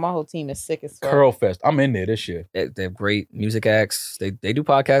 at Carl. My whole team is sick as fuck. Curl Fest. I'm in there this year. They have great music acts. They do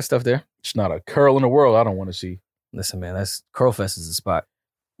podcast stuff there. It's not a curl in the world I don't want to see. Listen, man, that's Curl Fest is the spot.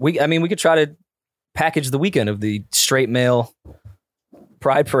 We could try to package the weekend of the straight male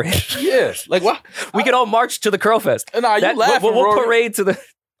pride parade. Yes, like what? We could all march to the Curl Fest. Nah, you That- laughing, we'll Rory. parade to the.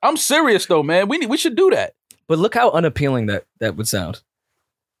 I'm serious though, man. We should do that. But look how unappealing that would sound.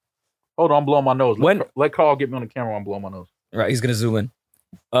 Hold on, I'm blowing my nose. When- Let Carl get me on the camera while I'm blowing my nose. Right, he's gonna zoom in.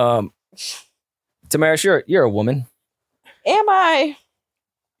 Tamaris, you're a woman. Am I?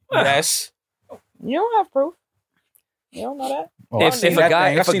 Yes. You don't have proof. You don't know that? Oh, If- I seen if a that guy-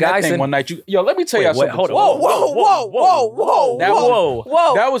 thing. I if a seen guy that thing said- one night. Yo, let me tell you Wait, something. hold on. Whoa, whoa, whoa, whoa, whoa, That was- whoa,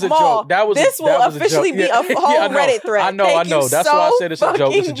 whoa. That was a Maul, joke. That was this that will was a officially joke. be Yeah. a whole Yeah, I know. Reddit thread. I know. Thank you That's why I said it's a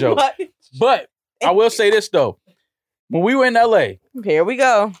joke. It's a fucking joke. much. But I will say this though. When we were in LA, Here we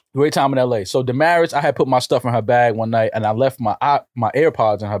go. great time in LA. So Damaris, I had put my stuff in her bag one night and I left my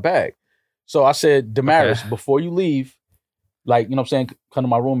AirPods in her bag. So I said, Damaris, before you leave, like, you know what I'm saying, come to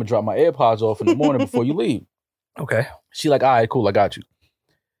my room and drop my AirPods off in the morning before you leave. Okay. She like, all right, cool, I got you.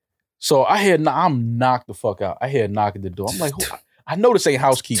 So I'm knocked the fuck out. I hear a knock at the door. I'm like, I know this ain't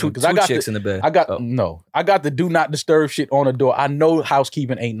housekeeping Two because I got chicks in the bed. I got Oh. no. I got the do not disturb shit on the door. I know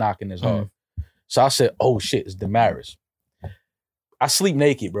housekeeping ain't knocking this hard. So I said, oh shit, it's Damaris. I sleep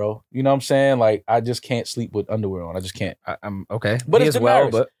naked, bro. You know what I'm saying? Like I just can't sleep with underwear on. I just can't. I'm okay. But Me it's as well,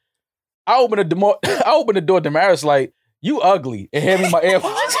 Damaris. but I open the door. Damaris like, you ugly, and hand me my AirPods.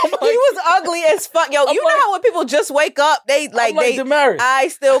 I'm He was ugly as fuck. Yo, I'm you know like- how when people just wake up, they I'm like Damaris.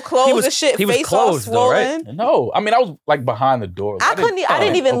 eyes still closed and shit, he was face closed, all though, right? swollen. No, I mean I was like behind the door. I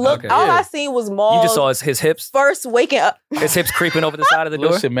didn't even look. okay. All Yeah. I seen was Maul. you just saw his hips. first waking up, His hips creeping over the side of the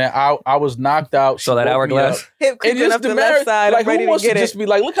door. Listen, man, I was knocked out. She Saw that woke me up. hourglass. hip And creeping just up the Damaris, left side. like I'm ready who to wants to get just it. be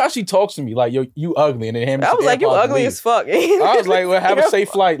like, look how she talks to me, like you ugly, and then hand me. I some was like, you AirPods and ugly leave. as fuck. I was like, well, have a safe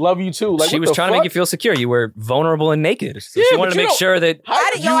flight. Love you too. Like She what was the trying to fuck? make you feel secure. You were vulnerable and naked. So Yeah, she but wanted to you make know- sure that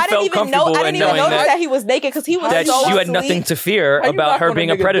I you didn't felt even comfortable know. I in didn't even knowing notice that, that he was naked because he was that so you had asleep. nothing to fear How you about knock her on a being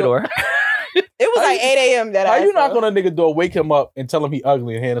a nigga predator. It was How like you- 8 a.m. that How I you knock saw. on a nigga door, wake him up, and tell him he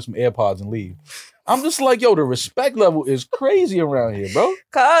ugly, and hand him some AirPods and leave? I'm just like, yo, the respect level is crazy around here, bro.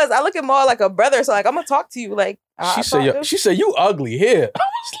 Cause I look at Maul like a brother, so like I'm gonna talk to you. Like She said, you ugly here. I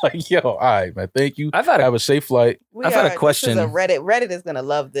was like, yo, all right, man, thank you. I've had Have a safe flight. I've had a question. This is a Reddit. Reddit is gonna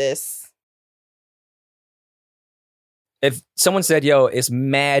love this. if someone said, yo, it's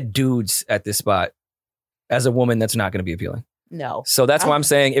mad dudes at this spot, as a woman, that's not going to be appealing. No. So that's why I'm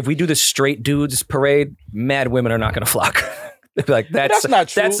saying if we do the straight dudes parade, mad women are not going to flock. Like That's not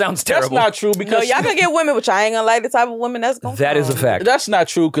true. That sounds terrible. That's not true because No, y'all can get women, but y'all ain't gonna like the type of women that's gonna That is a come. fact. That's not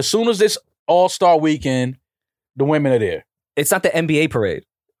true because soon as this All-Star weekend, the women are there. It's not the NBA parade.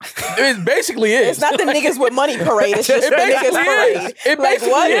 It basically is. It's not the niggas with money parade. It's just It the niggas basically parade. is. It Like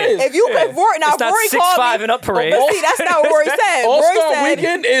basically what? is. If you Yeah. could Rory, now It's not Rory 6'5" called me. and up parade. But see, that's not what Rory said. All-Star Rory said,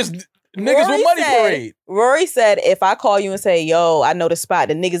 weekend is niggas Rory with money said- parade. Rory said, if I call you and say, yo, I know the spot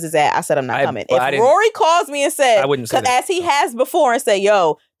the niggas is at, I said I'm not coming. well, I If didn't- Rory calls me and said, I wouldn't say that. as he has before, and say,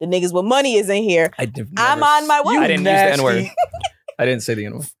 yo, the niggas with money is in here, I'm on my way. I didn't use the nasty- N-word. I didn't say the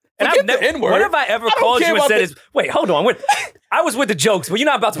N-word. And Forget I've never, the N-word. when have I ever I don't called care you and about said the- is wait, hold on. I was with the jokes, but you're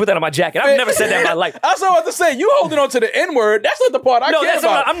not about to put that on my jacket. I've never said that in my life. That's what I was about to say. You holding on to the N-word. That's not the part I No, care that's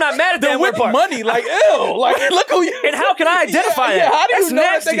about. not, I'm not mad at the The N-word with part. money, like, ew. Like, look who you... And how can I identify yeah, that? how do you That's know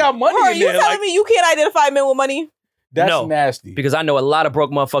that nasty. they got money Rory, in you there? telling Like, me you can't identify men with money? that's No. nasty. Because I know a lot of broke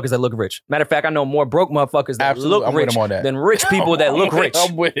motherfuckers that look rich. Matter of fact, I know more broke motherfuckers that Absolutely. look I'm with rich him on that. than rich people that look rich.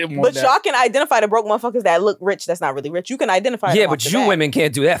 I'm with him on But that. y'all can identify the broke motherfuckers that look rich that's not really rich. You can identify Yeah, them but off the you bat. women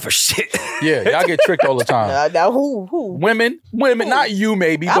can't do that for shit. Yeah, y'all get tricked all the time. Now who? Women, not you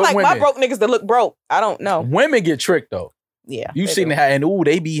maybe, I but like women. my broke niggas that look broke. I don't know. Women get tricked though. Yeah. You they seen do. that and ooh,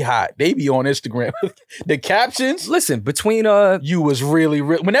 they be hot. They be on Instagram. The captions, Listen, between you was really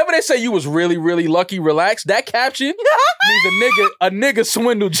whenever they say you was really, really lucky, relax, that caption means a nigga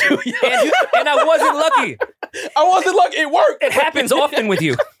swindled you. and I wasn't lucky. I wasn't lucky. It worked. It happens often with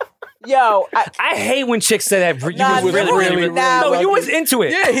you. Yo, I hate when chicks say that you Nah, was really, you really, was not no, you lucky. was into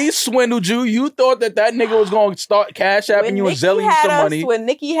it. Yeah, he swindled you. You thought that nigga was going to start cash apping you and selling you some money. When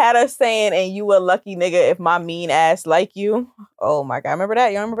Nikki had us saying, and you a lucky nigga if my mean ass like you. Oh my God. Remember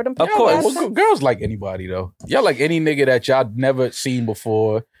that? Y'all remember them? Of Y'all course. like- well, girls like anybody though. Y'all like any nigga that y'all never seen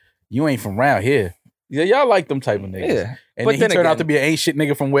before. You ain't from around here. Yeah, y'all like them type of niggas. Yeah. And But then he then turned out again- to be an ain't shit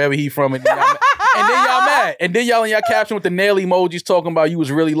nigga from wherever he from. And then y'all mad. And then y'all in y'all caption with the nail emojis talking about you was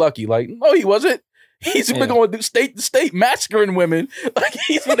really lucky. Like, no, he wasn't. He's been going to state to state massacring women. Like,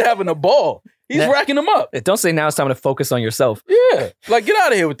 he's been having a ball. He's That- racking them up. Don't say now it's time to focus on yourself. Yeah. Like, get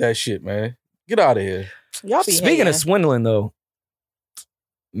out of here with that shit, man. Get out of here. Y'all be Speaking hating. of swindling, though,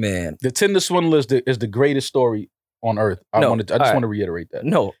 man, The Tinder swindler is the greatest story on earth. I No, just all right. want to reiterate that.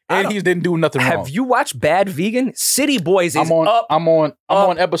 no. I And don't- he didn't do nothing wrong. have you watched Bad Vegan? City Boys is I'm on up. I'm on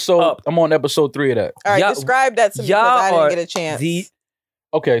up, episode up. I'm on episode 3 of that. All right, y'all- describe that to me because y'all I are didn't get a chance.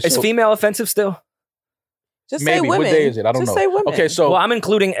 Okay, Is so female offensive still? Just say maybe. What women. day is it? I don't Just know. say women. Okay, so Well, I'm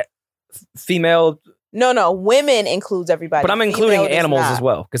including female, No, women includes everybody. but I'm Female including does animals not. as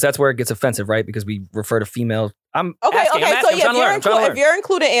well because that's where it gets offensive, right? Because we refer to female. I'm Okay, asking, okay. I'm So asking, yeah, I'm trying to learn. if you're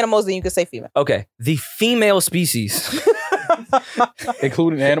including animals, then you can say female. Okay, the female species.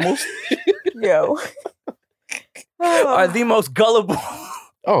 including animals. Yo. Are the most gullible.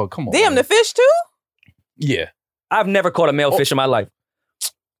 Oh, come on. Damn, man. the fish too? Yeah. I've never caught a male fish in my life.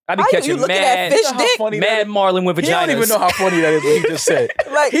 I be How you catching looking at mad, fish You know how dick? funny that mad is? marlin with vaginas. He don't even know how funny that is what he just said.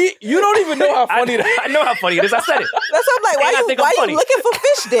 Like You don't even know how funny that I know how funny it is. I said it. that's what I'm like. And I think I'm Why funny. you looking for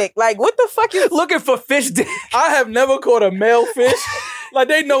fish dick? Like what the fuck is Looking for fish dick. I have never caught a male fish. Like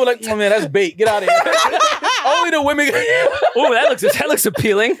they know, like, oh man, that's bait. Get out of here. Only the women. Ooh, that looks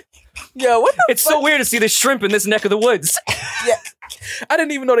appealing. yo, what the It's so weird to see the shrimp in this neck of the woods. I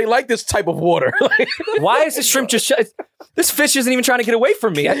didn't even know they like this type of water. Like, Why is the shrimp just this fish isn't even trying to get away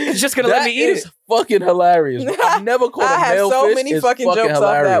from me. It's just gonna let that me eat is it. fucking hilarious. I've never caught I a have male so fish. many It's fucking jokes off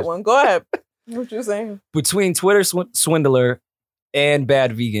hilarious. that one. Go ahead. What you saying? Between Twitter swindler and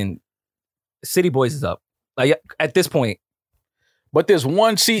Bad Vegan, City Boys is up. Like at this point, But there's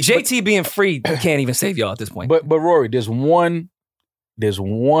one JT being free can't even save y'all at this point. But Rory, there's one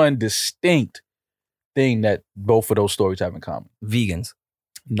distinct thing that both of those stories have in common. Vegans.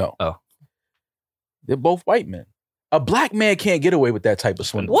 No. Oh. They're both white men. A black man can't get away with that type of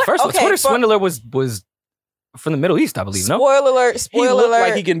swindle. What? First of all, Okay, Twitter but- swindler was from the Middle East, I believe. No, Spoiler alert! He Spoiler looked alert!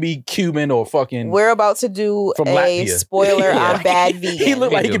 like he can be Cuban or fucking We're about to do from a Latvia. spoiler Yeah. on Bad Vegan. He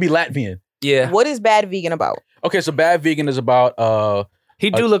looked like he do. could be Latvian. yeah, What is Bad Vegan about? Okay, so Bad Vegan is about he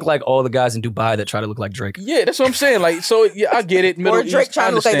do look like all the guys in Dubai that try to look like Drake. yeah, that's what I'm saying. Like, so yeah, I get it. Middle Or Drake East, I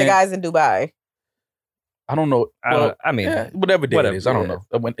trying to look like the understand. guys in Dubai. I don't know. Well, I mean, yeah, whatever day whatever, it is, I don't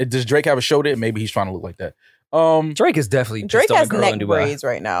yeah. know. Does Drake have a show there? Maybe he's trying to look like that. Drake is definitely Drake pissed on has a girl neck in Dubai. braids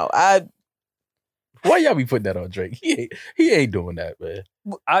right now. Why y'all be putting that on Drake? He ain't doing that, man.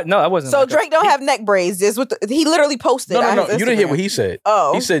 No, I wasn't. So like Drake don't have neck braids. This what he literally posted. No. on his You didn't hear Instagram. what he said.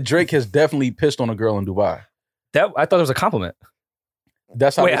 Oh, He said Drake has definitely pissed on a girl in Dubai. that. I thought it was a compliment.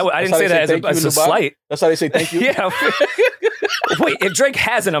 That's how. Wait, I didn't say that thank as you a in Dubai? slight. That's how they say thank you. Yeah. Wait, if Drake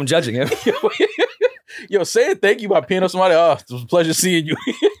hasn't, I'm judging him. Yo, saying thank you by peeing on somebody. Oh, it was a pleasure seeing you.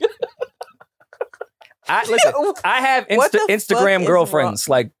 I have What the fuck Instagram is girlfriends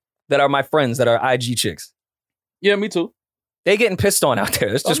like that are my friends that are IG chicks. Yeah, me too. They getting pissed on out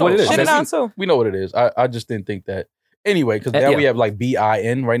there. That's just what it is. Shit it That's- on too. We know what it is. I just didn't think that. Anyway, because now Yeah. we have like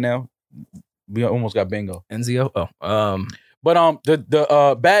BIN right now. We almost got bingo. NZO. But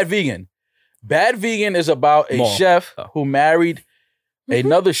the Bad Vegan. Bad Vegan is about a Mom. chef Oh. who married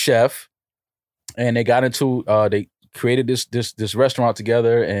another chef, and they got into they created this restaurant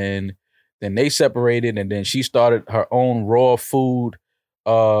together, and then they separated, and then she started her own raw food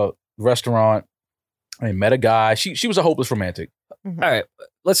restaurant and met a guy. She was a hopeless romantic. all right,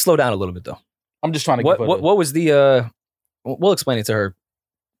 let's slow down a little bit though. I'm just trying to What give her what was the we'll explain it to her.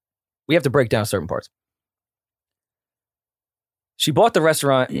 We have to break down certain parts. She bought the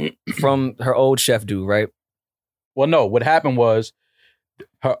restaurant from her old chef dude, right? Well, no, what happened was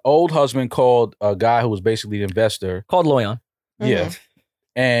her old husband called a guy who was basically the investor. Called Loyan. Yeah.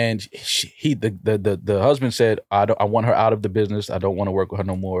 And the husband said, I want her out of the business. I don't want to work with her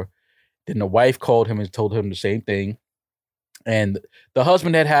no more. Then the wife called him and told him the same thing. And the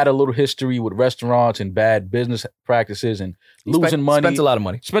husband had a little history with restaurants and bad business practices and losing money. Spent a lot of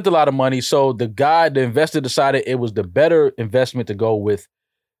money. Spent a lot of money. So the investor decided it was the better investment to go with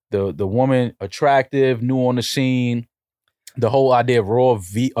the woman, attractive, new on the scene. The whole idea of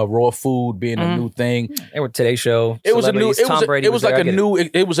raw food being a new thing. They were Today Show. It was a new. celebrities, Tom Brady It was there, like I get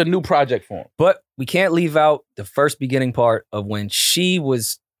it. It was a new project for him. But we can't leave out the first beginning part of when she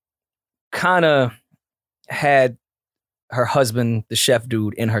was kind of had her husband, the chef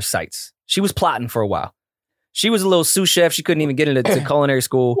dude, in her sights. She was plotting for a while. She was a little sous chef. She couldn't even get into culinary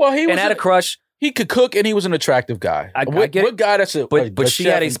school. Well, he was and had a crush. He could cook, and he was an attractive guy. I What get it. guy that's a But she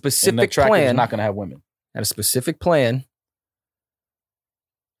chef had a and specific attractive is plan. not going to have women. Had a specific plan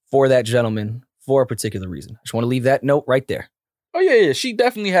for that gentleman for a particular reason. I just want to leave that note right there. Oh yeah. She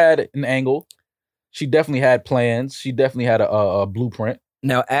definitely had an angle. She definitely had plans. She definitely had a blueprint.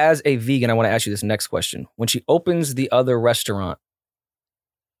 Now, as a vegan, I want to ask you this next question. When she opens the other restaurant,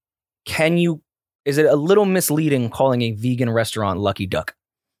 is it a little misleading calling a vegan restaurant Lucky Duck?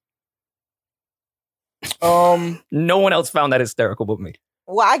 No one else found that hysterical but me.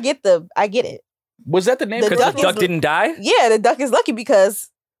 Well, I get it. Was that the name? The Because duck the duck is- didn't die? Yeah, the duck is lucky because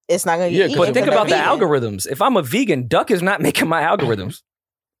it's not gonna Yeah, get eaten. But think because about the they're vegan. algorithms. If I'm a vegan, duck is not making my algorithms.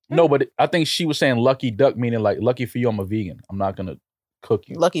 No, but I think she was saying lucky duck, meaning like lucky for you, I'm a vegan. I'm not gonna cook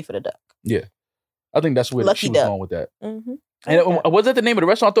you. Lucky for the duck. I think that's where Lucky she was duck. going with that. Mm-hmm. And was that the name of the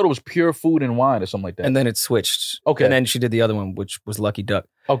restaurant? I thought it was Pure Food and Wine or something like that. And then it switched. Okay. And then she did the other one, which was Lucky Duck.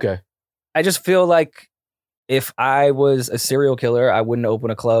 Okay. I just feel like if I was a serial killer, I wouldn't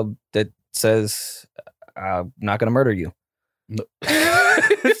open a club that says, I'm not going to murder you. No.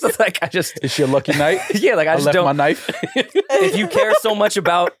 It's like, I just, It's your lucky night. yeah, like I just left don't. my knife. If you care so much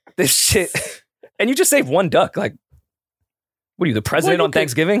about this shit and you just saved one duck, like, what are you, the president you on can-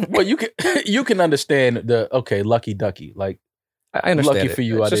 Thanksgiving? Well, you can understand the lucky ducky. Like I understand. lucky it. for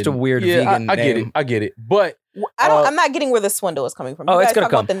you. It's I just a didn't. weird Yeah, vegan I get it. name. I get it. But I'm not getting where the swindle is coming from. Oh, You it's guys gonna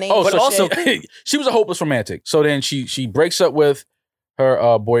talk about come. the name. so but also- she was a hopeless romantic. So then she breaks up with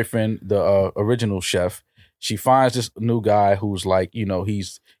her boyfriend, the original chef. She finds this new guy who's like,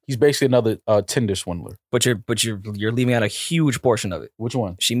 he's basically another Tinder swindler. But you're leaving out a huge portion of it. Which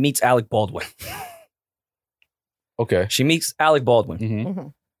one? She meets Alec Baldwin. Okay. She meets Alec Baldwin. Mm-hmm.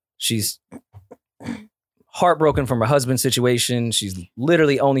 She's heartbroken from her husband's situation. She's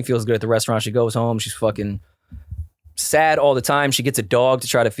literally only feels good at the restaurant. She goes home. She's fucking sad all the time. She gets a dog to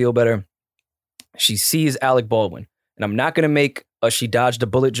try to feel better. She sees Alec Baldwin. And I'm not going to make a she dodged a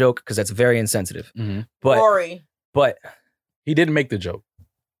bullet joke because that's very insensitive. Mm-hmm. Rory. But He didn't make the joke.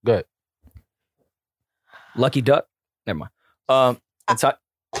 Go ahead. Lucky Duck? Never mind. It's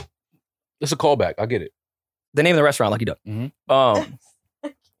It's a callback. I get it. the name of the restaurant, Lucky Duck. Mhm.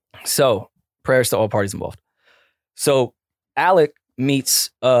 So prayers to all parties involved. So Alec meets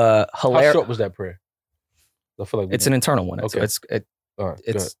How hilarious. short was that prayer? I feel like It's an internal one. Okay. It's all right. Go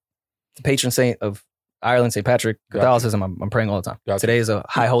it's ahead. the patron saint of Ireland, St. Patrick, Gotcha. Catholicism. I'm praying all the time. Gotcha. Today is a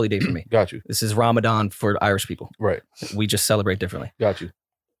high holy day for me. Got you. This is Ramadan for Irish people. Right. We just celebrate differently. Got you.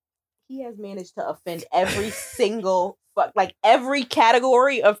 He has managed to offend every single every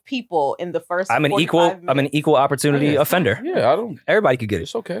category of people in the first. I'm an 45 minutes. equal opportunity Yeah. offender. Yeah, I don't. Everybody could get it.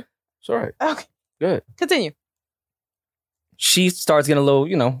 It's okay. It's all right. Okay, Good. continue. She starts getting a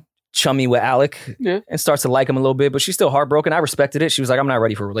little, chummy with Alec Yeah. and starts to like him a little bit, but she's still heartbroken. I respected it. She was like, I'm not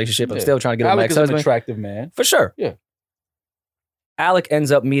ready for a relationship. I'm Yeah. still trying to get with my Alec is an ex-husband. attractive man. For sure. Yeah. Alec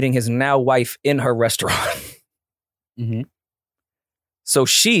ends up meeting his now wife in her restaurant. Mm-hmm. So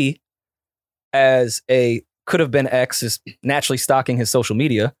she, as a could have been X is naturally stalking his social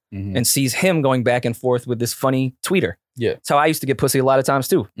media and sees him going back and forth with this funny tweeter. Yeah. That's how I used to get pussy a lot of times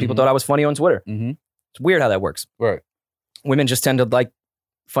too. People thought I was funny on Twitter. It's weird how that works. Right. Women just tend to like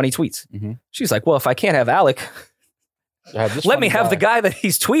funny tweets. She's like, well, if I can't have Alec, let me have the guy that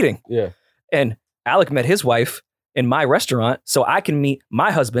he's tweeting. Yeah. And Alec met his wife in my restaurant, so I can meet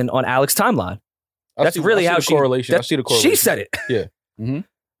my husband on Alec's timeline. That's really how she. Correlation. I see the correlation. She said it. Yeah.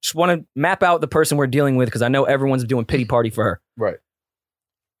 Just want to map out the person we're dealing with because I know everyone's doing pity party for her. Right.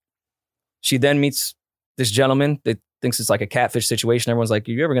 She then meets this gentleman that thinks it's like a catfish situation. Everyone's like,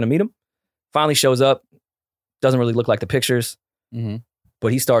 you ever going to meet him? Finally shows up. Doesn't really look like the pictures.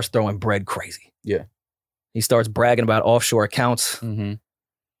 But he starts throwing bread crazy. Yeah. He starts bragging about offshore accounts. The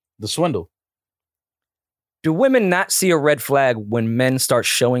swindle. Do women not see a red flag when men start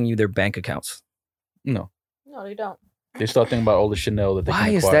showing you their bank accounts? No. No, they don't. They start thinking about all the Chanel that they Why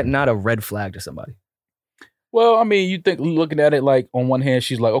can is acquire. that not a red flag to somebody? Well, I mean, you think looking at it like on one hand,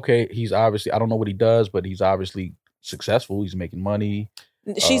 she's like, okay, he's obviously, I don't know what he does, but he's obviously successful. He's making money.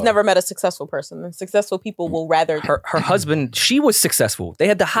 She's never met a successful person. And successful people will rather. Her husband, she was successful. They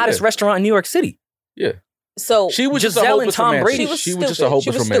had the hottest restaurant in New York City. Yeah. So she was just a Giselle and hopeless Tom romantic. Brady. She was just a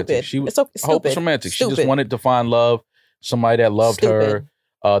hopeless romantic. She was a hopeless romantic. She just wanted to find love, somebody that loved her.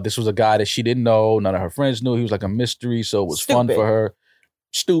 This was a guy that she didn't know. None of her friends knew. He was like a mystery, so it was fun for her.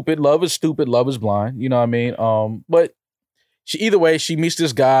 Stupid. Love is stupid. Love is blind. You know what I mean? But she, either way, she meets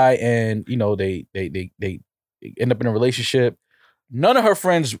this guy, and you know they end up in a relationship. None of her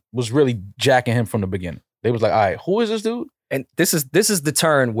friends was really jacking him from the beginning. They was like, all right, who is this dude? And this is the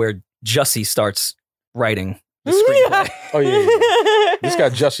turn where Jussie starts writing the screenplay. Oh yeah. This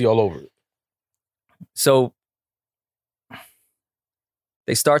got Jussie all over it. So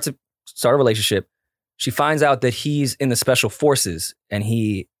they start a relationship. She finds out that he's in the special forces and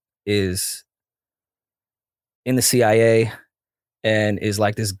he is in the CIA and is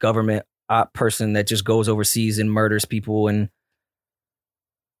like this government op person that just goes overseas and murders people and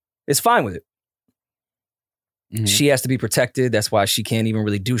is fine with it. She has to be protected. That's why she can't even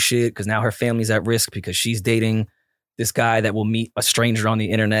really do shit because now her family's at risk because she's dating this guy that will meet a stranger on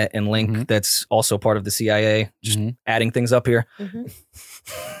the internet and link that's also part of the CIA. Just adding things up here. Yep.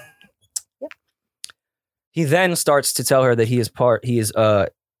 He then starts to tell her that he is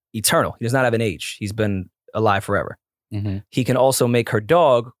eternal. He does not have an age. He's been alive forever. He can also make her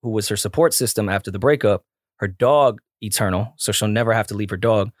dog, who was her support system after the breakup, her dog eternal, so she'll never have to leave her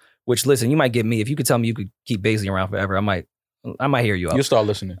dog. Which, listen, you might get me if you could tell me you could keep Baisley around forever. I might hear you out. You'll start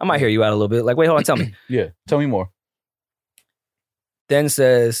listening. I might hear you out a little bit. Like, wait, hold on, tell me. Yeah, tell me more. Then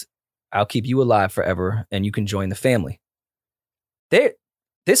says, "I'll keep you alive forever, and you can join the family."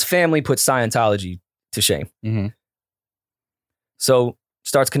 This family puts Scientology to shame. So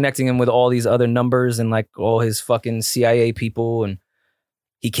starts connecting him with all these other numbers and like all his fucking CIA people, and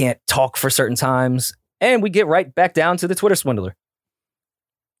he can't talk for certain times. And we get right back down to the Twitter swindler.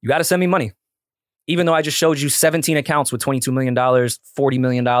 You got to send me money. Even though I just showed you 17 accounts with $22 million, $40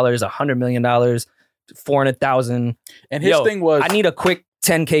 million, $100 million, 400,000. And his thing was, I need a quick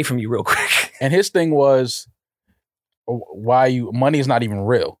 10K from you real quick. And his thing was, money is not even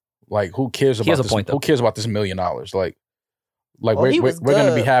real. Like, who cares about this? Who cares about this $1 million? Like we're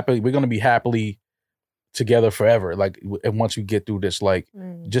gonna be happy. We're gonna be happily together forever. Like, and once we get through this, like,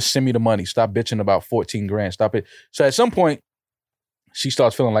 just send me the money. Stop bitching about 14 grand. Stop it. So at some point, she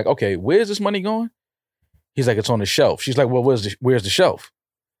starts feeling like, okay, where's this money going? He's like, it's on the shelf. She's like, well, where's the shelf?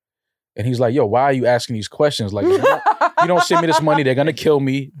 And he's like, yo, why are you asking these questions? Like, you don't send me this money, they're gonna kill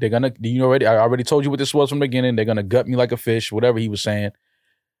me. I already told you what this was from the beginning. They're gonna gut me like a fish, whatever he was saying.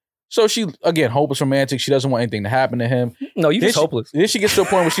 So she, again, hopeless romantic. She doesn't want anything to happen to him. No, you just hopeless. Then she gets to a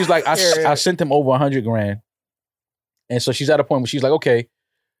point where she's like, I sent him over 100 grand. And so she's at a point where she's like, okay,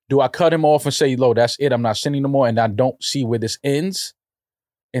 do I cut him off and say, "Lo, that's it. I'm not sending no more," and I don't see where this ends,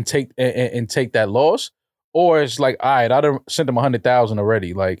 and take that loss, or it's like, all right, I done sent him 100,000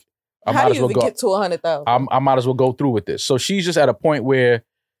 already. Like, I might as well go. Get to 100,000? I might as well go through with this. So she's just at a point where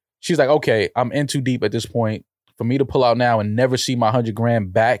she's like, okay, I'm in too deep at this point. For me to pull out now and never see my 100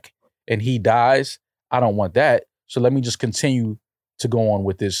 grand back, and he dies, I don't want that. So let me just continue to go on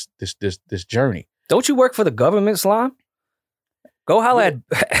with this journey. Don't you work for the government, Slime? Go holla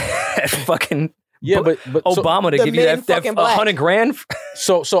at fucking but Obama to give you that 100 grand.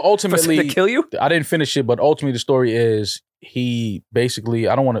 So ultimately, to kill you. I didn't finish it, but ultimately the story is he basically.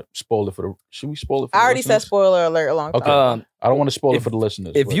 I don't want to spoil it for the. Should we spoil it? I already said spoiler alert a long time. Okay. I don't want to spoil it for the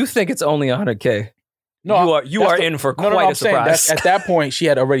listeners. If you think it's only 100K, you are in for quite a surprise. At that point, she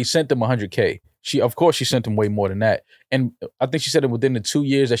had already sent him 100K. She sent him way more than that. And I think she said that within the 2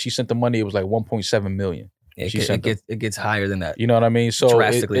 years that she sent the money, it was like 1.7 million. It gets higher than that. You know what I mean? So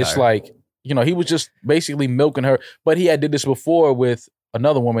Drastically it's higher. like, you know, he was just basically milking her. But he did this before with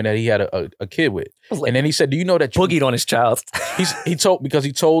another woman that he had a kid with. And then he said, do you know that you boogied on his child? he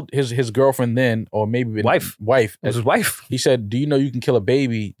told his girlfriend then, or maybe Wife. It was his wife. He said, do you know you can kill a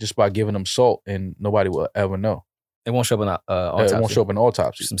baby just by giving them salt and nobody will ever know? It won't show up in autopsy. It won't show up in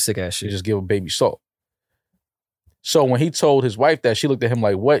autopsy. Some sick ass You shit. just give a baby salt. So when he told his wife that, she looked at him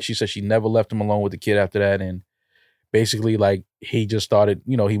like, what? She said she never left him alone with the kid after that. And basically, like, he just started,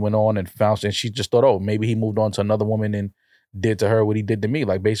 you know, he went on and found, and she just thought, oh, maybe he moved on to another woman and did to her what he did to me.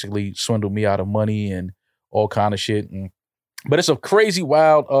 Like, basically swindled me out of money and all kind of shit. But it's a crazy,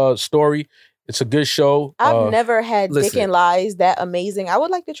 wild story. It's a good show. I've never had listen. Dick and Lies that amazing. I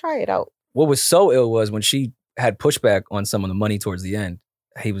would like to try it out. What was so ill was when she had pushback on some of the money towards the end.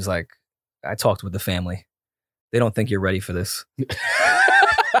 He was like, I talked with the family. They don't think you're ready for this.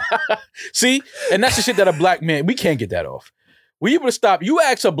 See? And that's the shit that a black man, we can't get that off. We able to stop. You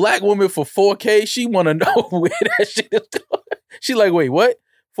ask a black woman for $4,000, she want to know where that shit is going. She like, wait, what?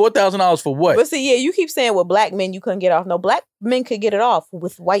 $4,000 for what? But see, yeah, you keep saying with black men you couldn't get off. No, black men could get it off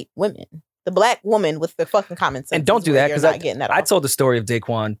with white women. The black woman with the fucking common sense. And don't do that because I I told the story of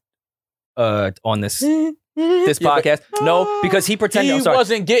Daquan on this podcast. No, because he pretended. He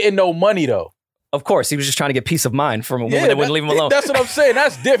wasn't getting no money though. Of course, he was just trying to get peace of mind from a woman that wouldn't leave him alone. That's what I'm saying.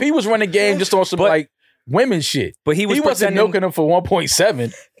 That's different. He was running game just on some like women shit. But he wasn't milking him for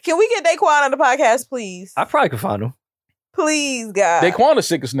 1.7. Can we get Daquan on the podcast, please? I probably could find him. Please, God. Daquan the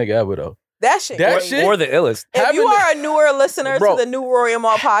sickest nigga ever though. That shit. Or the illest. If you are a newer listener to the New Royal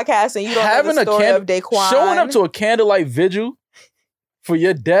Mall podcast and you don't know the story of Daquan. Showing up to a candlelight vigil for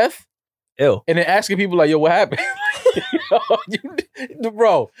your death. Ill. And then asking people like, yo, what happened?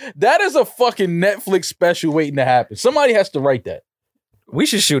 Bro, that is a fucking Netflix special waiting to happen. Somebody has to write that. We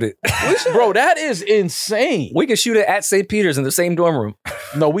should shoot it. Bro, that is insane. We could shoot it at St. Peter's in the same dorm room.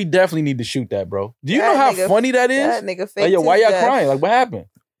 No, we definitely need to shoot that, bro. Do you know how funny that is? That nigga like, yo, why y'all crying? Like, what happened?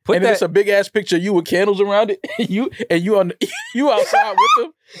 And that, it's a big ass picture of you with candles around it. you outside with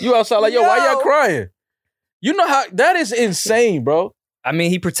them. You outside like, yo, why y'all crying? You know how that is insane, bro. I mean,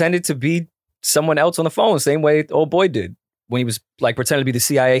 he pretended to be someone else on the phone, same way old boy did when he was like pretending to be the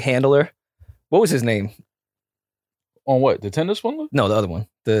CIA handler. What was his name? On what? The Tinder swindler? No, the other one.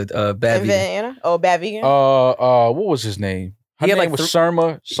 The bad vegan. Oh, bad vegan. What was his name? Her name was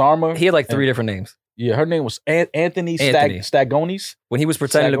Sarma. He had like 3 different names. Yeah, her name was Anthony. Stagonis. When he was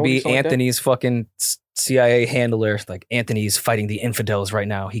pretending to be Anthony's like fucking CIA handler, like Anthony's fighting the infidels right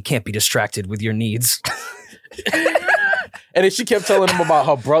now. He can't be distracted with your needs. And then she kept telling him about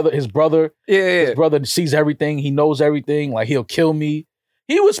her brother, his brother. Yeah. His brother sees everything. He knows everything. Like, he'll kill me.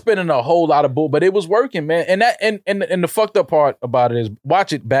 He was spinning a whole lot of bull, but it was working, man. And that and the fucked up part about it is,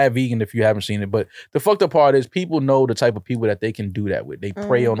 watch it, Bad Vegan, if you haven't seen it. But the fucked up part is, people know the type of people that they can do that with. They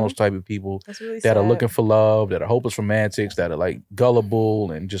prey on those type of people that are looking for love, that are hopeless romantics, that are like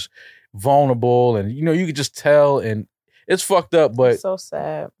gullible and just vulnerable. And, you know, you can just tell. And it's fucked up, but so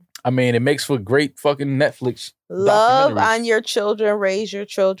sad. I mean, it makes for great fucking Netflix. Love on your children, raise your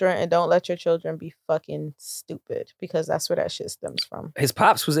children, and don't let your children be fucking stupid, because that's where that shit stems from. His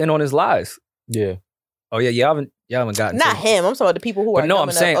pops was in on his lies. Yeah. Oh yeah, y'all haven't gotten not him. I'm talking about the people who are. No, I'm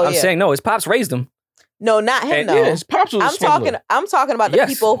saying no. His pops raised him. No, not him. No, yeah, his pops was. I'm talking about the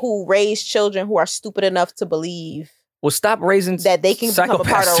people who raise children who are stupid enough to believe. Well, stop raising that they can become a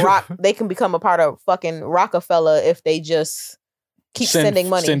part of They can become a part of fucking Rockefeller if they just keep sending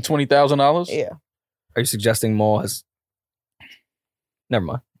money. Send $20,000. Yeah. Are you suggesting Maul has? Never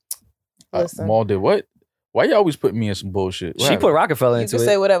mind. Maul did what? Why you always put me in some bullshit? She put Rockefeller into it. You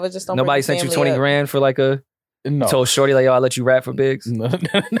say whatever. Just don't. Nobody sent you 20 grand for like a. No. You told Shorty like, yo, I'll let you rap for Biggs. No.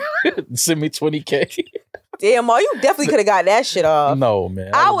 Send me 20K. Damn, Maul, you definitely could have got that shit off. No,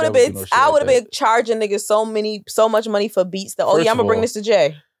 man. I would have been charging niggas so much money for beats that, I'm gonna bring this to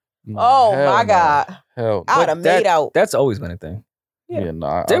Jay. No, my God. Hell, I would have made out. That's always been a thing. Yeah,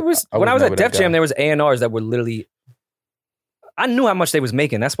 no. There was when I was at Def Jam, there was A&Rs that were literally. I knew how much they was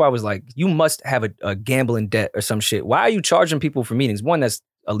making. That's why I was like, you must have a gambling debt or some shit. Why are you charging people for meetings? 1, that's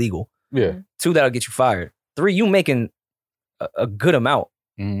illegal. Yeah. 2, that'll get you fired. 3, you making a good amount.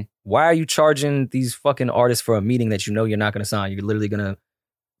 Mm-hmm. Why are you charging these fucking artists for a meeting that you know you're not going to sign? You're literally going to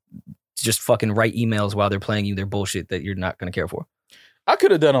just fucking write emails while they're playing you their bullshit that you're not going to care for. I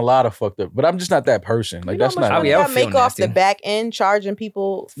could have done a lot of fucked up, but I'm just not that person. Like, that's not. I make off the back end charging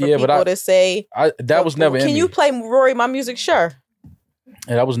people for people to say that was never. Can you play Rory my music? Sure.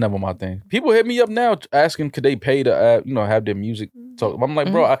 And that was never my thing. People hit me up now asking could they pay to have their music talk. I'm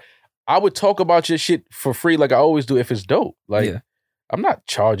like, bro, I would talk about your shit for free like I always do if it's dope. Like, I'm not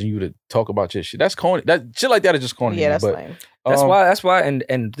charging you to talk about your shit. That's corny. That shit like that is just corny. Yeah, to me, that's lame. That's why,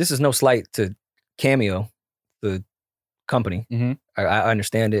 and this is no slight to Cameo, the company. Mhm. I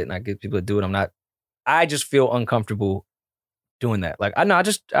understand it, and I get people to do it. I just feel uncomfortable doing that. Like,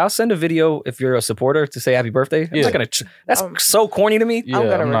 I'll send a video if you're a supporter to say happy birthday. I'm Yeah. not gonna. That's so corny to me. Yeah, I'm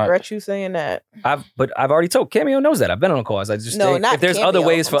gonna not- regret you saying that. But I've already told Cameo knows that. I've been on calls. I just No, think not if there's Cameo. other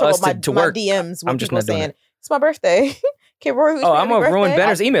ways I'm for talking us about to my work. DMs. I'm just people not doing saying it. it's my birthday. Can Rory wish Oh, me I'm happy gonna ruin birthday?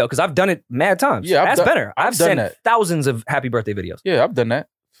 Benner's email because I've done it mad times. Yeah, I've Ask done- Benner. I've I've done sent that. thousands of happy birthday videos. Yeah, I've done that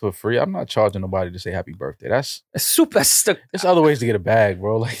for free. I'm not charging nobody to say happy birthday. That's It's super. there's other ways to get a bag,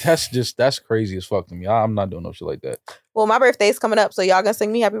 bro. Like that's crazy as fuck to me. I'm not doing no shit like that. Well, my birthday's coming up, so y'all gonna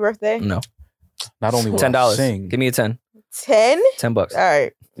sing me happy birthday? No, Not only will I $10. sing, Give me a 10. 10? $10. All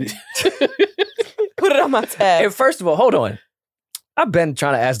right. Put it on my tab. And first of all, hold on. I've been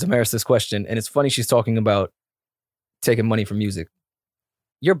trying to ask Damaris this question, and it's funny she's talking about taking money from music.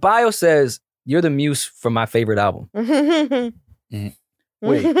 Your bio says you're the muse for my favorite album.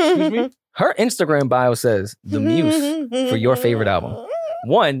 Wait, excuse me? Her Instagram bio says the muse for your favorite album.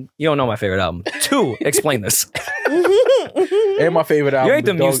 1, you don't know my favorite album. 2, explain this. And my favorite album. You ain't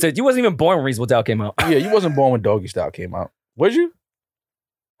the muse. Dog- You wasn't even born when Reasonable Doubt came out. Yeah, you wasn't born when Doggy Style came out. Was you?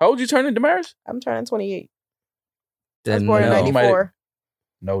 How old you turning, Damaris? I'm turning 28. I was Then born in no. 94.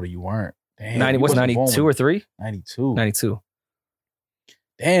 No, that you weren't. Damn, 90, you what's wasn't born 92 when- or 3? 92. 92.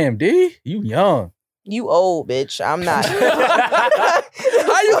 Damn, D, you young. You old, bitch. I'm not.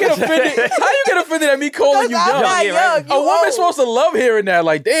 How you get offended? How you get offended at me calling you Because I'm young? not Yeah, right. young. You A woman's old. supposed to love hearing that.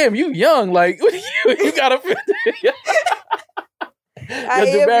 Like, damn, you young. Like, you got offended. I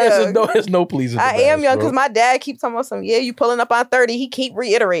am Damaris young. is no pleasing. I am young because my dad keeps talking about some. Yeah, you pulling up on 30. He keep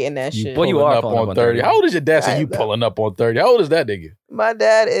reiterating that You shit. Boy, you pulling are up pulling up on on 30. 30. How old is your dad saying I you know. pulling up on 30? How old is that nigga? My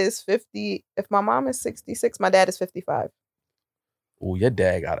dad is 50. If my mom is 66, my dad is 55. Oh, your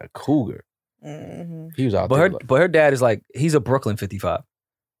dad got a cougar. Mm-hmm. He was out But there. her dad is like, he's a Brooklyn 55.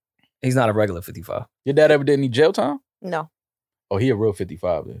 He's not a regular 55. Your dad ever did any jail time? No. Oh, he a real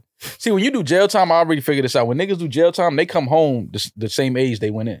 55 then. See, when you do jail time, I already figured this out. When niggas do jail time, they come home the same age they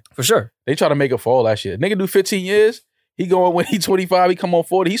went in. For sure. They try to make up for all that shit. Nigga do 15 years. He going when he 25. He come on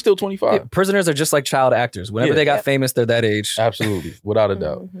 40. He's still 25. Yeah, prisoners are just like child actors. Whenever Yeah. they got Yep. famous, they're that age. Absolutely, without a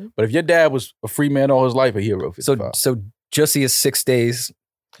doubt. Mhm. But if your dad was a free man all his life, a hero 55. So Jussie is 6 days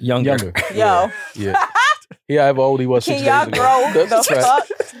younger. Yo. Yeah. He however old he was 6 Can days y'all ago. grow That's the a fact.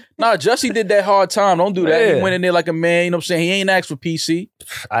 fuck? Nah, Jussie did that hard time. Don't do that. Yeah. He went in there like a man, you know what I'm saying? He ain't asked for PC.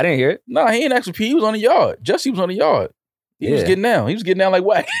 I didn't hear it. Nah, he ain't asked for PC. He was on the yard. Jussie was on the yard. He was Yeah. getting down. He was getting down like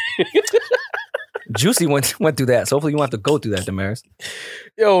whack. Juicy went through that. So hopefully you won't have to go through that, Damaris.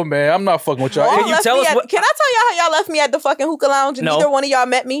 Yo, man, I'm not fucking with y'all. Y'all Can you left tell me us at- what- Can I tell y'all how y'all left me at the fucking hookah lounge and No. neither one of y'all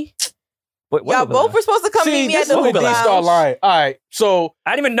met me? What Y'all hookah both lounge? were supposed to come See, meet me this at is the where hookah D start lounge. lying. All right, so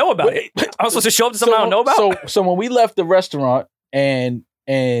I didn't even know about it. I was supposed to show up to something I don't know about. So when we left the restaurant and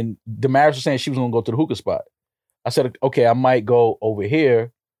Damaris was saying she was gonna go to the hookah spot, I said, okay, I might go over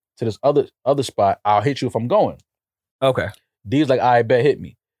here to this other spot. I'll hit you if I'm going. Okay. D's like, I bet hit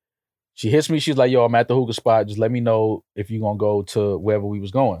me. She hits me. She's like, yo, I'm at the hookah spot. Just let me know if you're gonna go to wherever we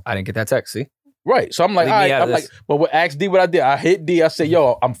was going. I didn't get that text. See? Right. So I'm like, Leave all me right. out of I'm like, this. but what asked D what I did? I hit D. I said,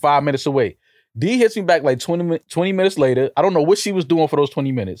 yo, I'm 5 minutes away. D hits me back like 20 minutes later. I don't know what she was doing for those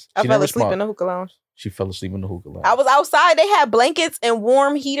 20 minutes. I She fell never asleep in responded. the hookah lounge. She fell asleep in the hookah lounge. I was outside. They had blankets and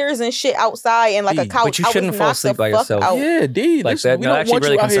warm heaters and shit outside and like a But couch. you I was shouldn't fall knocked asleep the by fuck yourself. out. Yeah, D. Like Listen, that- we that don't actually want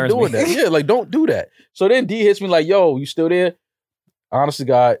really you out here concerns doing me. that. Yeah, like don't do that. So then D hits me like, yo, you still there? Honest to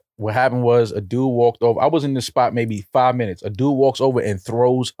God, what happened was a dude walked over. I was in this spot maybe 5 minutes. A dude walks over and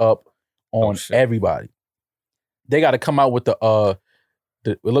throws up on shit. everybody. They got to come out with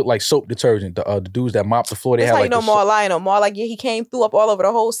it looked like soap detergent. The dudes that mop the floor, they That's had how like you know the Maul lying on Maul. Like, yeah, he came through up all over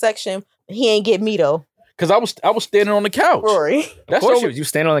the whole section. He ain't get me though. because I was standing on the couch. Rory. Of That's course over, you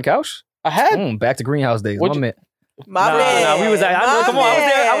standing on the couch? I had. Back to greenhouse days. What My you- man. My man. Nah, we was at, I know, My come on,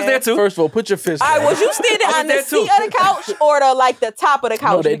 I was there man. too. First of all, put your fist. All right, down. was you standing I was on the there too. seat of the couch or the top of the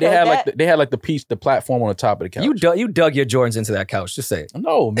couch? No, they Because had that- they had like the platform on the top of the couch. You dug your Jordans into that couch. Just say it.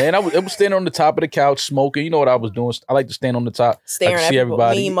 No, man, I was standing on the top of the couch smoking. You know what I was doing? I like to stand on the top. staring I at can see people,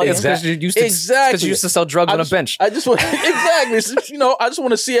 everybody. mean mugging. It's because you used to Exactly. because you used to sell drugs I on a just- bench. I just want exactly. It's, you know, I just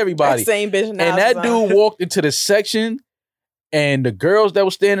want to see everybody. That same bitch. And that dude walked into the section, and the girls that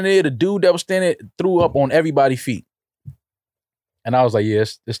was standing there, the dude that was standing there, threw up on everybody's feet. And I was like, yeah,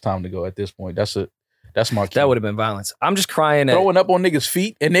 it's time to go at this point. That's my key. That would have been violence. I'm just crying at. Throwing up on niggas'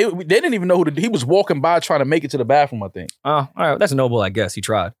 feet, and they didn't even know he was walking by trying to make it to the bathroom, I think. Oh, all right. That's noble, I guess. He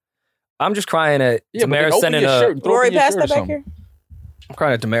tried. I'm just crying at Yeah, but then Damaris open sending your a. shirt and throw Rory, open your pass shirt or that back something. here. I'm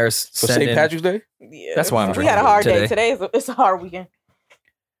crying at Damaris For sending. St. Patrick's Day? Yeah. That's why I'm We had a drinking hard today. day. Today it's a hard weekend.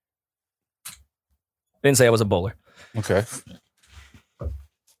 Didn't say I was a bowler. Okay.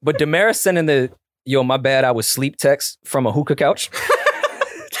 But Damaris sending the, yo, my bad, I was sleep text from a hookah couch.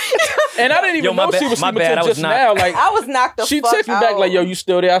 And I didn't even know she was my sleeping bad, until I was just not- now. Like, I was knocked the she fuck texted me back out. like, yo, you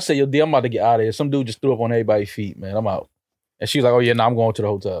still there? I said, yo, D, I'm about to get out of here. Some dude just threw up on everybody's feet, man. I'm out. And she was like, oh, yeah, no, I'm going to the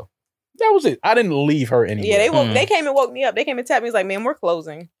hotel. That was it. I didn't leave her anywhere. Yeah, they came and woke me up. They came and tapped me. He was like, man, we're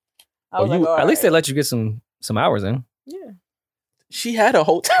closing. I was like, all At least right. they let you get some hours in. Yeah. She had a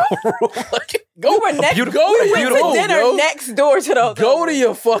hotel room. Like, go, We were next, go we to went your to room, dinner yo. next door to the hotel. Go to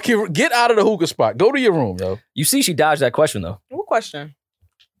your fucking, get out of the hookah spot. Go to your room, yo. You see, she dodged that question though. What question?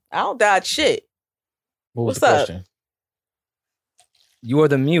 I don't dodge shit. What was What's the up? question? You are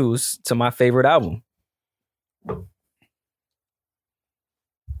the muse to my favorite album.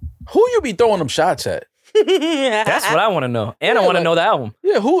 Who you be throwing them shots at? That's what I want to know, and I Yeah, want to like- know the album.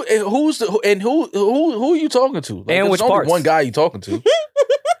 Yeah, who are you talking to? Like, And there's which only parts? one guy you talking to.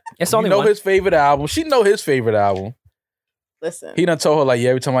 It's You only know one. his favorite album. She know his favorite album. Listen. He done told her like, yeah,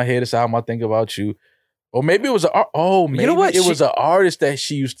 every time I hear this album, I think about you. Or maybe it was maybe You know what? it was an artist that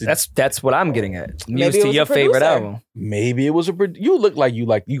she used to. That's what I'm getting at. Maybe Muse it to was your a favorite producer. album. Maybe it was you look like you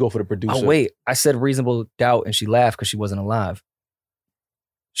go for the producer. Oh wait, I said Reasonable Doubt, and she laughed because she wasn't alive.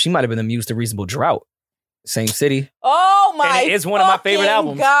 She might have been the muse to Reasonable Drought. Same city. Oh my! And it is one of my favorite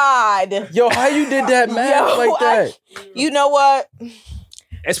fucking albums. God, Yo, how you did that math like that? you know what?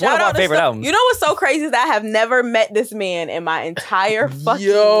 It's one Shout of out my to favorite so- albums. You know what's so crazy is that I have never met this man in my entire fucking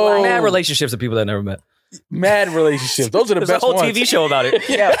Yo. life. Mad relationships with people that I never met. Mad relationships. Those are the There's best a whole ones. TV show about it.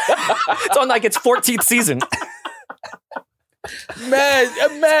 Yeah. It's on like its 14th season.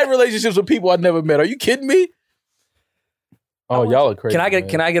 Mad relationships with people I never met. Are you kidding me? Oh, y'all are crazy.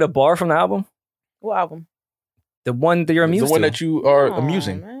 Can I get a bar from the album? What album? The one that you're the amused one to. that you are Come on,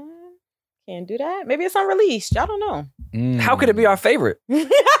 amusing? man. Can't do that. Maybe it's unreleased. Y'all don't know. How could it be our favorite?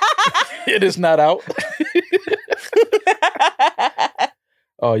 It is not out.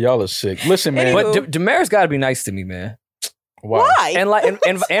 Oh, y'all are sick. Listen, man. Anywho. But Damaris got to be nice to me, man, Wow. Why? and like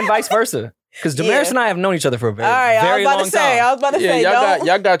and vice versa. Because Damaris Yeah. and I have known each other for a very, All right, very long I was about to Yeah, say,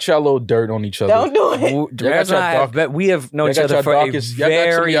 y'all got y'all little dirt on each other. don't do it. time. Damaris and I y'all we have known Y'all each got other y'all for darkest, a y'all got some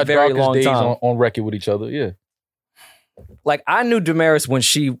of very, y'all very darkest long days time. on record with each other. Yeah. Like I knew Damaris when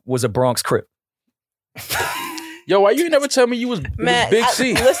she was a Bronx Crip. Yo, why you never tell me you was Man, Big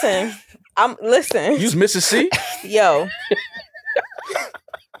C? Listen, listen. You was Mrs. C? Yo,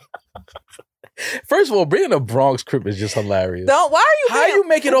 First of all, bringing a Bronx Crip is just hilarious. why are you? How you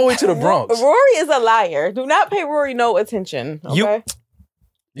make it all the way to the Bronx? Rory is a liar. Do not pay Rory no attention. Okay?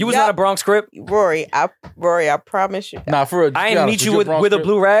 You was Yup. not a Bronx Crip. Rory, I promise you. Nah, for real. I ain't meet you with a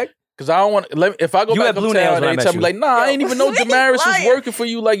blue rag. Because I don't want. If I go You back had blue uptown nails and when I they met tell me you. like, nah, I Yo, ain't even know he's Damaris was lying. working for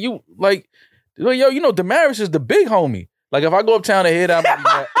you. Like you, like, yo, you know Damaris is the big homie. Like if I go uptown and hear that, I'm gonna be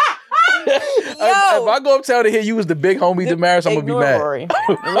mad. If I go uptown and hear you was the big homie Damaris, I'm gonna be Ignore mad. Rory.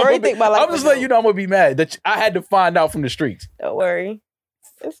 Rory think my life I'm just letting you know I'm gonna be mad that I had to find out from the streets. Don't worry.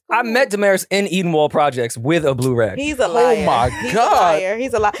 It's cool. I met Damaris in Edenwall Projects with a blue rag. He's a liar. my He's God. a liar.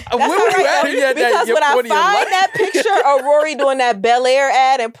 He's a liar. That's Where all were you right, at at that- because your when I point of your life? find that picture of Rory doing that Bel Air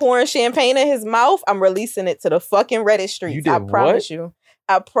ad and pouring champagne in his mouth, I'm releasing it to the fucking Reddit streets. You did I promise you.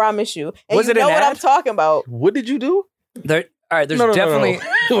 I promise you. And Was you it an know what ad? I'm talking about? What did you do? All right, there's No. definitely.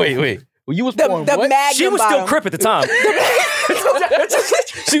 Wait. Well, you was The pouring the what? Magnum She was still bottom. Crip at the time.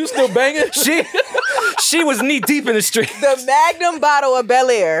 She was still banging. She was knee deep in the street. The Magnum bottle of Bel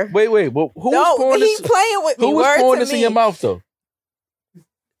Air. Wait. Well, who was No, pouring he's this? playing with me. Who was Word pouring to this in me. your mouth though?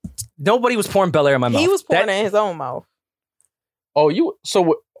 Nobody was pouring Bel Air in my mouth. He was pouring That- it in his own mouth. Oh, you.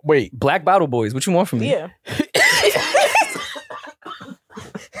 So wait. Black Bottle Boys. What you want from me? Yeah.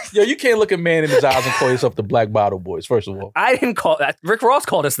 Yo, you can't look a man in his eyes and call yourself the Black Bottle Boys. First of all, I didn't call that. Rick Ross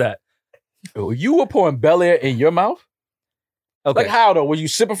called us that. you were pouring Bel Air in your mouth. Okay. Like how though? Were you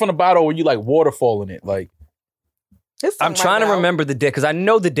sipping from the bottle, or were you like waterfalling it? Like His I'm tongue trying to might be out. remember the day because I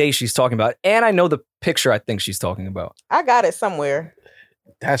know the day she's talking about, and I know the picture I think she's talking about. I got it somewhere.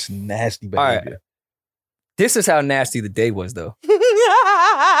 that's nasty All right. behavior. This is how nasty the day was, though.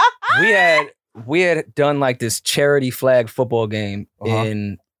 We had done like this charity flag football game Uh-huh.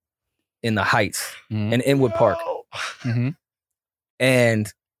 in the Heights Mhm. in Inwood Park, Mhm.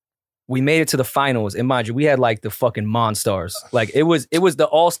 and we made it to the finals. And mind you, we had like the fucking Monstars. Like it was the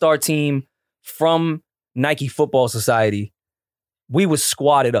all-star team from Nike Football Society. We was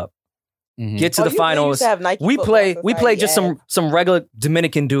squatted up. Mhm. Get to Oh, the you finals. used to have Nike We Football play Society just ads. some regular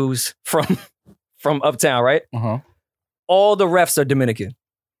Dominican dudes from uptown, right? Uh-huh. All the refs are Dominican.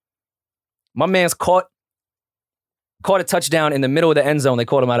 My man's caught a touchdown in the middle of the end zone. They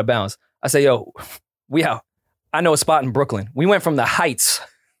called him out of bounds. I say, yo, we out. I know a spot in Brooklyn. We went from the Heights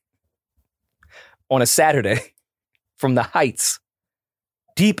on a Saturday from the Heights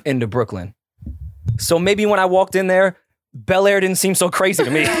deep into Brooklyn. So maybe when I walked in there, Bel Air didn't seem so crazy to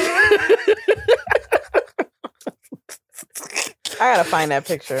me. I gotta find that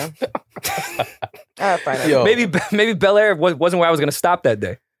picture. Yo. Maybe Bel Air wasn't where I was going to stop that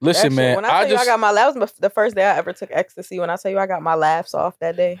day. Listen, man. When I tell you I got my that was the first day I ever took ecstasy. When I tell you I got my laughs off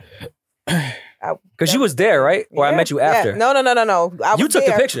that day. Because you was there, right? Or I met you after. Yeah. No. You took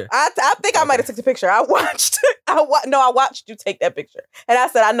the picture. I think I might have took the picture. I watched. I watched you take that picture, and I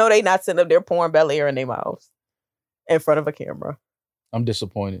said, I know they not sitting up there pouring Bel Air in their mouths in front of a camera. I'm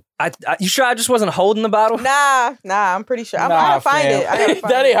disappointed. You sure I just wasn't holding the bottle? Nah. I'm pretty sure. I gotta find it.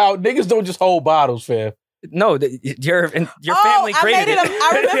 That ain't how niggas don't just hold bottles, fam. No, your family created it.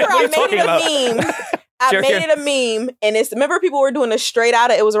 I remember I made it a meme. I made it a meme, and remember people were doing a Straight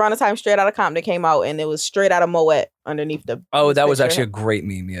Outta. It was around the time Straight Outta Compton came out, and it was Straight Outta Moet underneath the. Oh, that was actually a great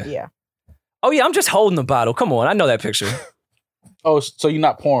meme. Yeah. Yeah. Oh yeah, I'm just holding the bottle. Come on, I know that picture. Oh, so you're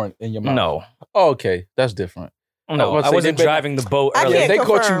not pouring in your mouth? No. Oh, okay, that's different. No, I wasn't driving the boat earlier. Yeah, they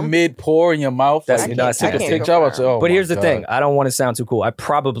caught you mid-pour in your mouth. That's like, not took a picture. I was like, oh, but here's the thing. I don't want to sound too cool. I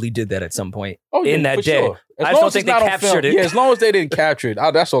probably did that at some point in that day. Sure. I just don't think they captured it. Yeah, as long as they didn't capture it,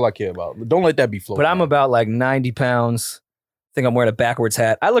 that's all I care about. Don't let that be floated. But I'm about like 90 pounds. I think I'm wearing a backwards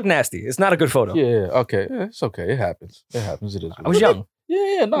hat. I look nasty. It's not a good photo. Yeah, okay. Yeah, it's okay. It happens. It happens. It is. I was young.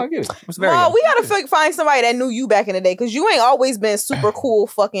 Yeah, no, I get it. I was very young. We gotta find somebody that knew you back in the day, because you ain't always been super cool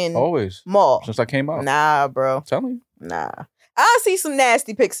fucking always. Maul. Since I came out. Nah, bro. I'm telling you. Nah. I see some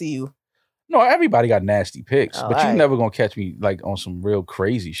nasty pics of you. No, everybody got nasty pics, Oh, but right. you never gonna catch me like on some real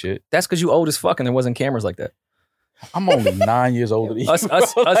crazy shit. That's because you old as fuck and there wasn't cameras like that. I'm only 9 years older than you.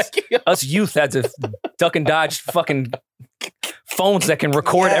 Us youth had to duck and dodge fucking phones that can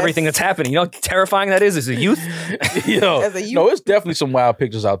record everything that's happening. You know how terrifying that is as a youth? Yo, As a youth. no, it's definitely some wild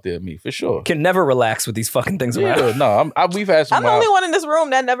pictures out there of me, for sure. Can never relax with these fucking things around. Yeah, no, we've had some I'm the only one in this room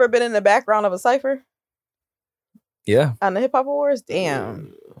that never been in the background of a cipher Yeah. on the Hip Hop Awards.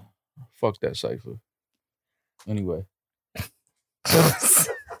 Damn. Fuck that cipher. Anyway.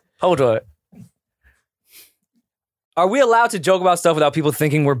 Hold on. Are we allowed to joke about stuff without people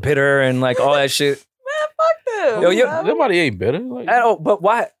thinking we're bitter and like all that shit? Man, fuck them. Yo, Nobody ain't bitter. Like, But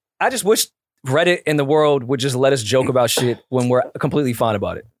why? I just wish Reddit and the world would just let us joke about shit when we're completely fine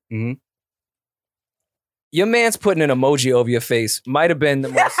about it. Mhm. Your man's putting an emoji over your face might have been the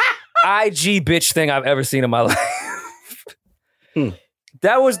most IG bitch thing I've ever seen in my life.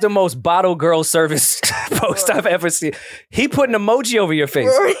 That was the most bottle girl service post I've ever seen. He put an emoji over your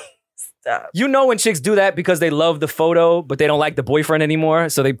face. Stop. You know when chicks do that because they love the photo, but they don't like the boyfriend anymore,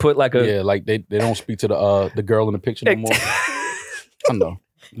 so they put like a yeah, like they don't speak to the girl in the picture no more. I know.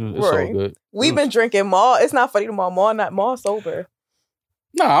 It's Right. all good. We've been drinking Maul. It's not funny to Maul sober.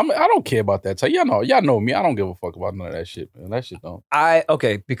 Nah, I don't care about that. Y'all know me. I don't give a fuck about none of that shit, man. That shit don't.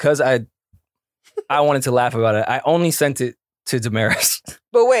 Because I wanted to laugh about it. I only sent it to Damaris.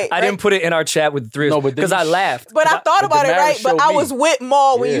 But wait, I didn't put it in our chat with the three of us because I laughed. But I thought about it, Damaris right? But showed I me. was with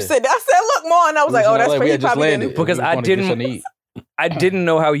Maul when you Yeah. said that. I said, look, Maul. And I was like, oh, that's we pretty. had just Probably landed. didn't. Because We I wanted to get didn't- something to eat. I didn't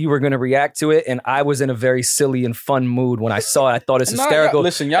know how you were going to react to it, and I was in a very silly and fun mood when I saw it. I thought it's Nah, hysterical.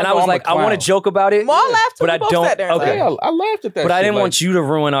 listen, y'all and I know was I'm a like, I want clown. to joke about it, Maul laughed too. but I We both don't. sat there and Okay. Yeah, I laughed at that. But I shit, didn't like, want you to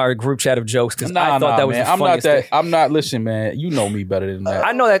ruin our group chat of jokes because I thought that was man. the I'm not funniest that. thing. I'm not. Listen, man. You know me better than that.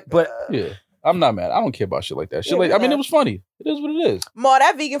 I know that, but Yeah, I'm not mad. I don't care about shit like that. Shit Yeah, like, we I mean, not. it was funny. It is what it is. Maul,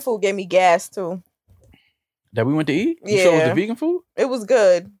 that vegan food gave me gas too. That we went to eat. You sure it was Yeah. the vegan food? It was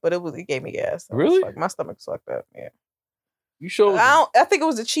good, but it gave me gas. I was Really? like, my stomach's fucked up. Yeah. You sure? I think it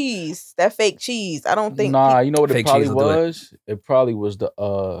was the cheese, that fake cheese. I don't think. Nah, you know what it Fake probably cheese will do it. was? It probably was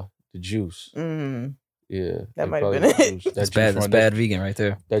the juice. Mm, Yeah, That it might have probably been was the it. juice. That that's juice bad. That's run- bad vegan right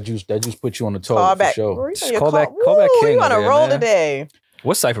there. That juice put you on the toe call for back. sure. Woo, Just call back King You on a over there, roll man. today?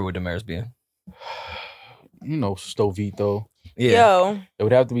 What cipher would Damaris be in? You know, Stovito. Yeah, Yo, It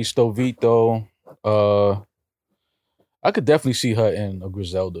would have to be Stovito. I could definitely see her in a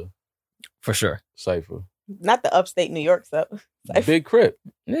Griselda for sure. cipher. not the upstate New York stuff. Big Crip.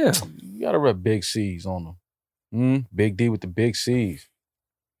 Yeah, You gotta rep big C's on them. Big D with the big C's.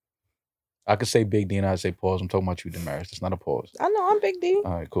 I could say Big D and I'd say pause. I'm talking about you, Damaris. It's not a pause. I know I'm Big D.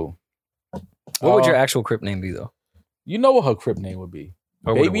 All right, cool. what would your actual Crip name be though? You know what her Crip name would be?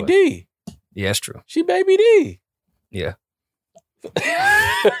 Or what it Baby was? D. Yeah, that's true. She Baby D. Yeah,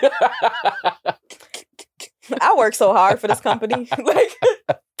 I work so hard for this company, like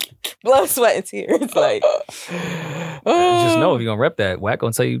blood, sweat, and tears. Like just know if you're gonna rep that, Whack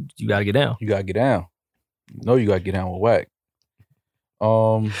gonna tell you got to get down. You gotta get down. You know you gotta get down with Whack.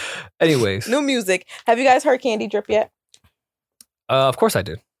 Anyways, new music. Have you guys heard Candy Drip yet? of course I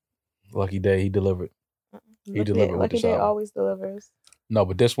did. Lucky Day, he delivered. He delivered with Lucky this Day album. always delivers. No,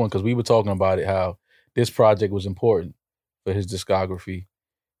 but this one, because we were talking about it, how this project was important for his discography,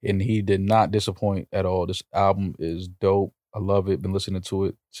 and he did not disappoint at all. This album is dope. I love it. Been listening to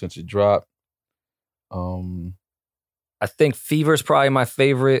it since it dropped. I think Fever's probably my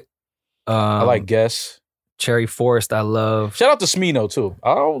favorite. I like Guess. Cherry Forest, I love. Shout out to Smino too.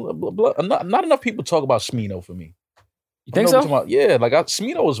 Not enough people talk about Smino for me. You think so? Yeah, like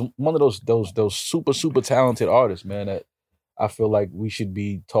Smino is one of those super talented artists, man. That I feel like we should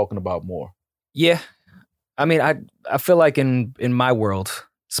be talking about more. Yeah, I mean, I feel like in my world,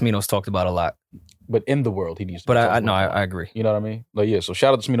 Smino's talked about a lot. But in the world, he needs to. But I agree. You know what I mean? Like, yeah. So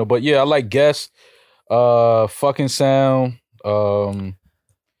shout out to Smino. But yeah, I like Guess. Fucking Sound.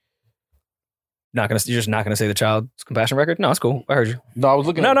 You're just not gonna say the Child's Compassion record? No, it's cool. I heard you. No, I was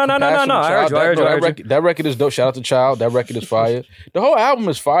looking. No. I heard you. That record is dope. Shout out to Child. That record is fire. The whole album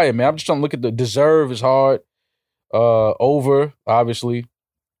is fire, man. I'm just trying to look at the Deserve is hard. Over, obviously.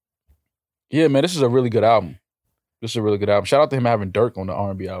 Yeah, man, this is a really good album. Shout out to him having Dirk on the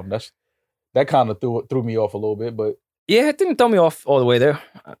R&B album. That kind of threw me off a little bit, but yeah, it didn't throw me off all the way there.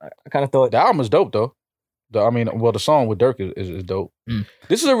 I kind of thought the album is dope though. The song with Dirk is dope.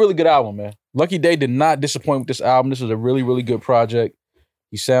 This is a really good album, man. Lucky Day did not disappoint with this album. This is a really, really good project.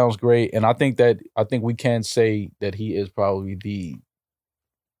 He sounds great, and I think we can say that he is probably the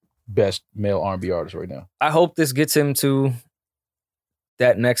best male R&B artist right now. I hope this gets him to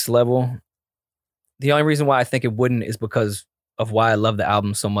that next level. The only reason why I think it wouldn't is because of why I love the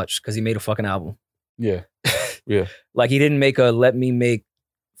album so much, because he made a fucking album. Yeah. Yeah. Like, he didn't make let me make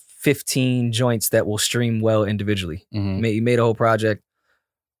 15 joints that will stream well individually. Mm-hmm. He made a whole project.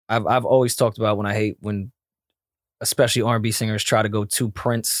 I've always talked about when especially R&B singers try to go too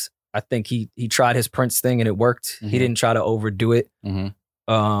Prince. I think he tried his Prince thing and it worked. Mm-hmm. He didn't try to overdo it. Mm-hmm.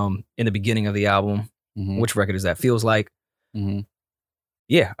 In the beginning of the album. Mm-hmm. Which record is that? Feels Like. Mm-hmm.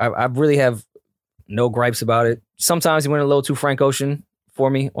 Yeah, I really have no gripes about it. Sometimes he went a little too Frank Ocean for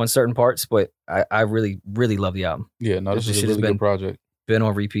me on certain parts, but I really, really love the album. Yeah, no, this is a really good project. Been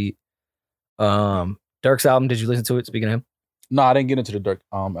on repeat. Dirk's album, did you listen to it, speaking of him? No, I didn't get into the Dirk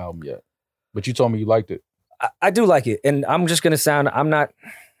album yet. But you told me you liked it. I do like it. And I'm just going to sound, it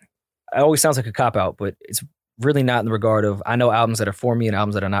always sounds like a cop-out, but it's really not in the regard of, I know albums that are for me and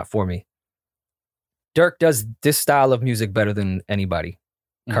albums that are not for me. Dirk does this style of music better than anybody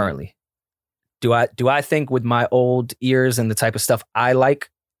currently. Do I think with my old ears and the type of stuff I like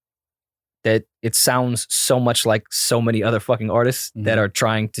that it sounds so much like so many other fucking artists that are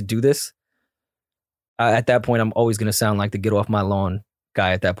trying to do this? At that point, I'm always going to sound like the get off my lawn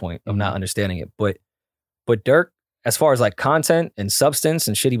guy at that point of not understanding it. But Dirk, as far as like content and substance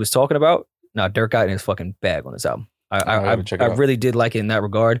and shit he was talking about, now Dirk got in his fucking bag on this album. I really did like it in that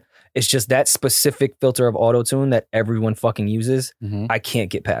regard. It's just that specific filter of auto-tune that everyone fucking uses, I can't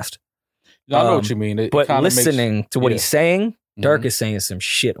get past. I know what you mean. But listening to what he's saying, Dirk is saying some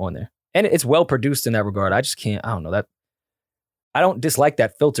shit on there. And it's well produced in that regard. I just can't, I don't know. I don't dislike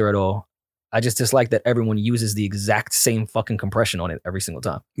that filter at all. I just dislike that everyone uses the exact same fucking compression on it every single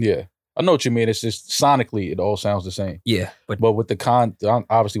time. Yeah. I know what you mean. It's just sonically, it all sounds the same. Yeah. But with the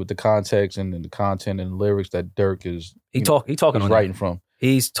obviously with the context and the content and the lyrics that Dirk is talking on writing from.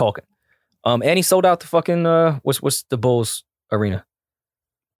 He's talking. And he sold out the fucking what's the Bulls arena?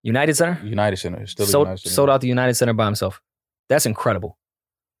 United Center? United Center. It's still United Center. Sold out the United Center by himself. That's incredible.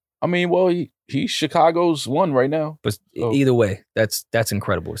 I mean, well, he's Chicago's one right now. But either way, that's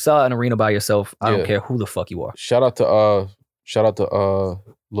incredible. Sell out an arena by yourself. I don't care who the fuck you are. Shout out to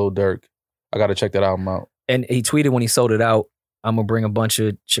Lil Durk. I got to check that album out. And he tweeted when he sold it out, I'm going to bring a bunch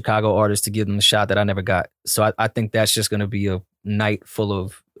of Chicago artists to give them the shot that I never got. So I think that's just going to be a night full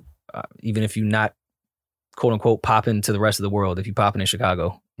of, even if you not quote unquote popping to the rest of the world, if you popping in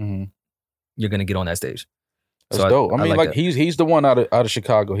Chicago, you're going to get on that stage. That's dope. I mean, like he's the one out of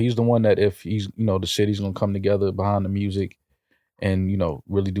Chicago. He's the one that if he's, the city's going to come together behind the music and,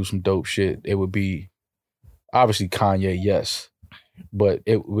 really do some dope shit, it would be obviously Kanye, yes. But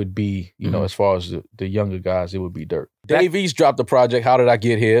it would be, as far as the younger guys, it would be Dirk. Dave East dropped the project, How Did I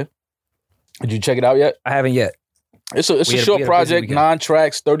Get Here? Did you check it out yet? I haven't yet. It's a short project, 9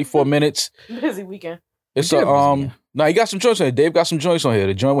 tracks, 34 minutes. Busy weekend. He got some joints on here. Dave got some joints on here.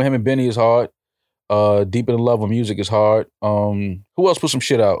 The joint with him and Benny is hard. Deeper Than Love with Music is hard. Who else put some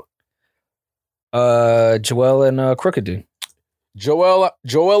shit out? Joel and Crooked Dude. Joel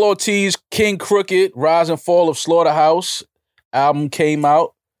Ortiz, King Crooked, Rise and Fall of Slaughterhouse. Album came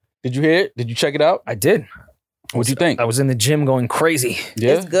out. Did you hear it? Did you check it out? I did. What'd you think? I was in the gym going crazy.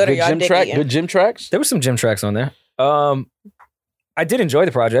 Yeah, it's good. Good gym tracks. There were some gym tracks on there. I did enjoy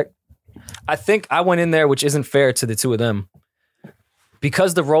the project. I think I went in there, which isn't fair to the two of them.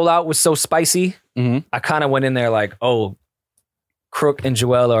 Because the rollout was so spicy, I kind of went in there like, oh, Crook and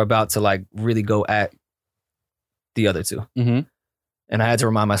Joel are about to like really go at the other two. And I had to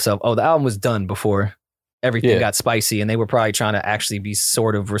remind myself, oh, the album was done before everything got spicy, and they were probably trying to actually be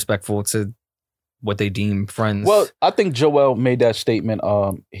sort of respectful to what they deem friends. Well, I think Joel made that statement.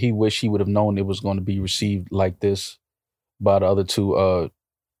 He wished he would have known it was going to be received like this by the other two,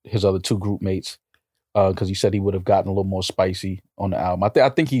 his other two group mates, because he said he would have gotten a little more spicy on the album. I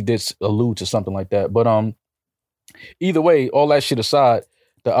think he did allude to something like that. But either way, all that shit aside,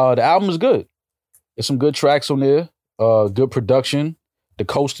 the album is good. There's some good tracks on there. Good production. The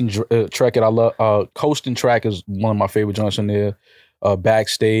Coasting track that I love. Coasting track is one of my favorite joints on there.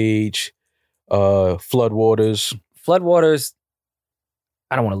 Backstage. Floodwaters.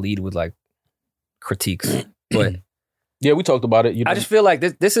 I don't want to lead with like critiques, but yeah, we talked about it. I just feel like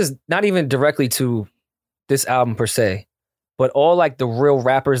this is not even directly to this album per se, but all like the real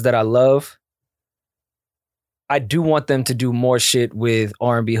rappers that I love, I do want them to do more shit with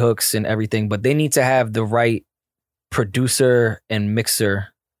R&B hooks and everything, but they need to have the right producer and mixer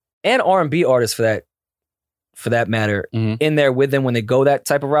and R&B artists for that matter in there with them when they go that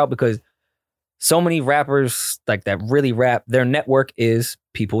type of route, because so many rappers like that really rap, their network is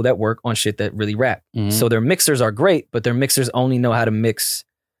people that work on shit that really rap. So their mixers are great, but their mixers only know how to mix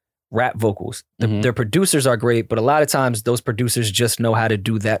rap vocals. Their producers are great, but a lot of times those producers just know how to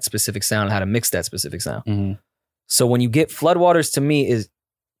do that specific sound and how to mix that specific sound. So when you get Floodwaters, to me,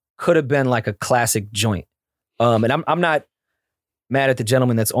 could have been like a classic joint. And I'm not mad at the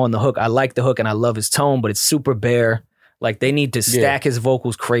gentleman that's on the hook. I like the hook and I love his tone, but it's super bare. Like they need to stack his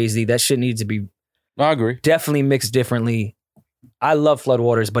vocals crazy. That shit needs to be I agree. Definitely mixed differently. I love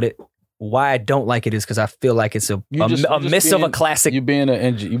Floodwaters, but why I don't like it is because I feel like it's a miss of a classic. You being a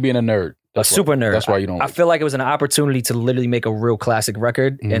nerd. That's a super nerd. That's why you don't. I feel like it was an opportunity to literally make a real classic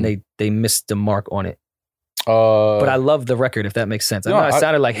record, and they missed the mark on it. But I love the record, if that makes sense. I know it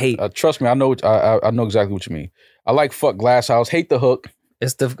sounded like hate. Trust me, I know exactly what you mean. I like Fuck Glass House. Hate the hook.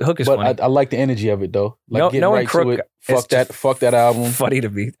 The hook is but funny. I like the energy of it though. Like no right Crook, to it. Fuck that album. Funny to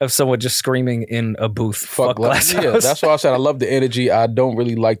me of someone just screaming in a booth. Fuck Glass House. Yeah, that's why I said I love the energy. I don't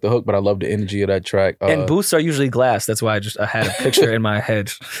really like the hook, but I love the energy of that track. And booths are usually glass. That's why I had a picture in my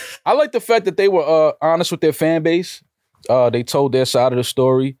head. I like the fact that they were honest with their fan base. They told their side of the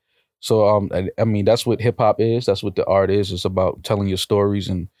story. So I mean that's what hip hop is. That's what the art is. It's about telling your stories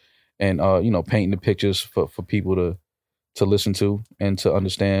and painting the pictures for people to listen to and to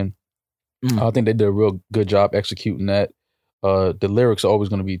understand. I think they did a real good job executing that. The lyrics are always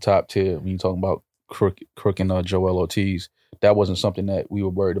going to be top tier when you're talking about Crook and Joel Ortiz. That wasn't something that we were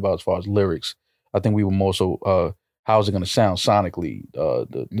worried about as far as lyrics. I think we were more so how's it going to sound sonically,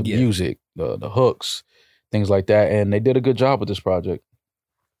 the music, the hooks, things like that. And they did a good job with this project.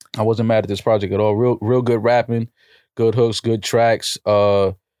 I wasn't mad at this project at all. Real good rapping, good hooks, good tracks.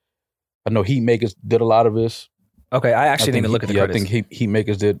 I know Heatmakers did a lot of this. Okay, I actually didn't even look at the credits. I think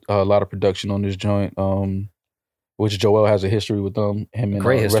Heatmakers did a lot of production on this joint, which Joel has a history with them. Him and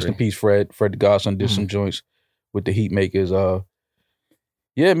rest in peace, Fred the Godson did some joints with the Heatmakers.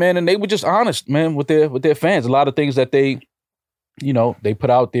 Yeah, man, and they were just honest, man, with their fans. A lot of things that they put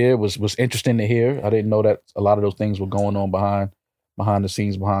out there was interesting to hear. I didn't know that a lot of those things were going on behind the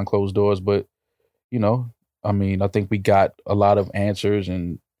scenes, behind closed doors. But I mean, I think we got a lot of answers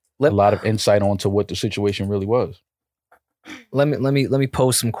and a lot of insight onto what the situation really was. Let me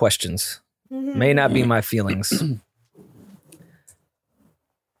pose some questions. May not be my feelings.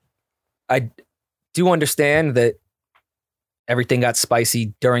 I do understand that everything got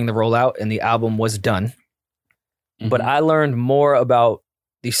spicy during the rollout and the album was done. But I learned more about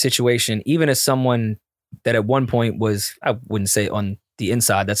the situation, even as someone that at one point was, I wouldn't say on the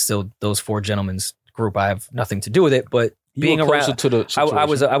inside, that's still those four gentlemen's group. I have nothing to do with it, but being around to the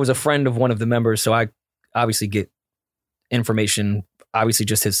I was a friend of one of the members, so I obviously get information, obviously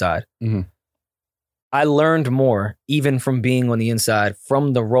just his side. I learned more, even from being on the inside,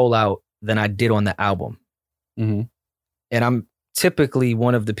 from the rollout than I did on the album. And I'm typically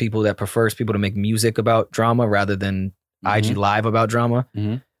one of the people that prefers people to make music about drama rather than IG Live about drama.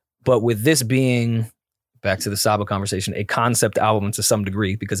 But with this being, back to the Saba conversation, a concept album to some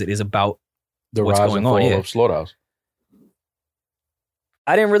degree, because it is about the what's rise going and fall on of Slaughterhouse.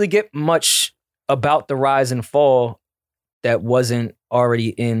 I didn't really get much about the rise and fall that wasn't already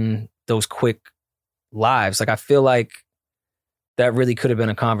in those quick lives. Like, I feel like that really could have been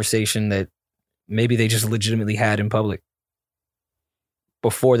a conversation that maybe they just legitimately had in public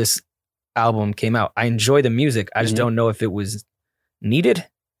before this album came out. I enjoy the music. I just don't know if it was needed.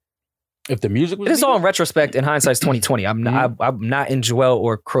 If the music was This is all in needed? retrospect. In hindsight's 2020. I'm not in Joel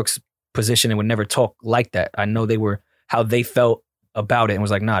or Crook's position and would never talk like that. I know they were how they felt about it and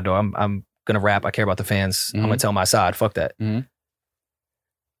was like, nah, dog, I'm gonna rap. I care about the fans. I'm gonna tell my side. Fuck that.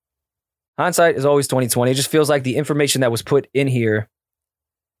 Hindsight is always 2020. It just feels like the information that was put in here,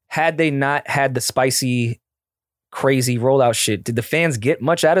 had they not had the spicy, crazy rollout shit, did the fans get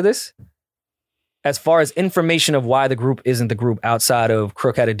much out of this? As far as information of why the group isn't the group outside of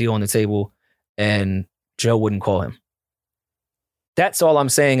Crook had a deal on the table and Joe wouldn't call him. That's all I'm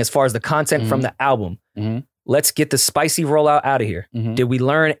saying as far as the content from the album. Let's get the spicy rollout out of here. Did we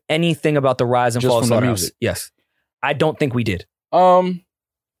learn anything about the rise and fall of Slaughterhouse? Yes. I don't think we did.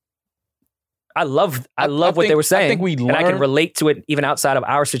 I love what they were saying. I think we learned, and I can relate to it even outside of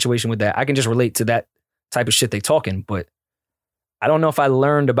our situation with that. I can just relate to that type of shit they talking, but I don't know if I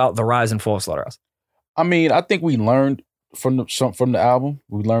learned about the rise and fall of Slaughterhouse. I mean, I think we learned from the album.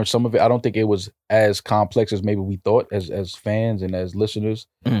 We learned some of it. I don't think it was as complex as maybe we thought as fans and as listeners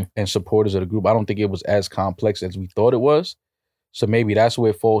and supporters of the group. I don't think it was as complex as we thought it was. So maybe that's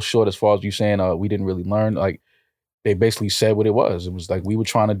where it falls short as far as you saying we didn't really learn. Like, they basically said what it was. It was like we were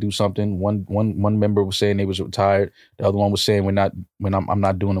trying to do something. One member was saying they was retired. The other one was saying I'm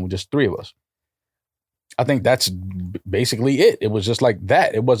not doing it with just three of us. I think that's basically it. It was just like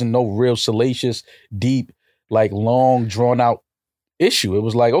that. It wasn't no real salacious, deep, like long, drawn out issue. It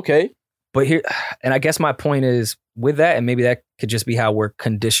was like, okay. But here, and I guess my point is with that, and maybe that could just be how we're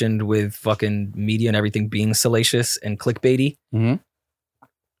conditioned with fucking media and everything being salacious and clickbaity.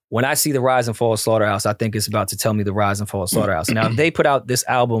 When I see the rise and fall of Slaughterhouse, I think it's about to tell me the rise and fall of Slaughterhouse. Now, if they put out this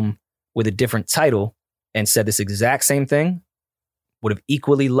album with a different title and said this exact same thing, would have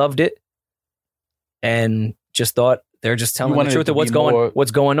equally loved it and just thought they're just telling the truth of what's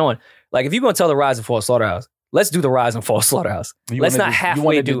going on. Like, if you're going to tell the rise and fall of Slaughterhouse, let's do the rise and fall of Slaughterhouse. Let's not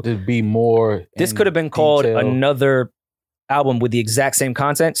halfway do. To be more. This could have been called another album with the exact same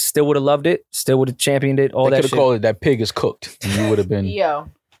content. Still would have loved it. Still would have championed it. All that shit. They could have called it That Pig Is Cooked. And you would have been. Yo.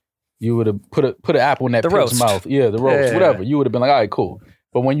 You would have put an apple in that pig's mouth. Yeah, the roast, whatever. You would have been like, all right, cool.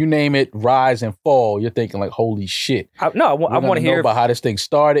 But when you name it Rise and Fall, you're thinking like, holy shit. I want to hear about how this thing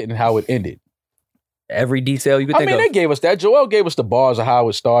started and how it ended. Every detail you could think of. They gave us that. Joel gave us the bars of how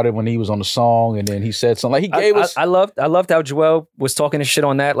it started when he was on the song, and then he said something like he gave us. I loved how Joel was talking his shit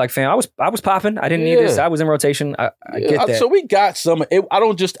on that. Like, fam, I was popping. I didn't need this. I was in rotation. I get that. So we got some.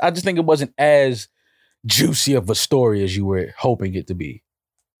 I just think it wasn't as juicy of a story as you were hoping it to be.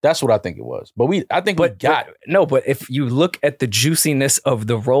 That's what I think it was. But we got it. No, but if you look at the juiciness of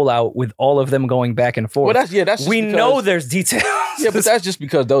the rollout with all of them going back and forth, we know there's details. Yeah, but that's just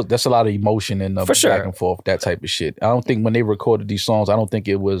because that's a lot of emotion and back and forth, that type of shit. I don't think when they recorded these songs, I don't think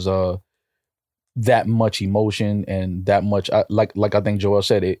it was that much emotion and that much. Like I think Joel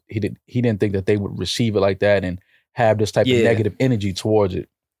said, he didn't think that they would receive it like that and have this type of negative energy towards it.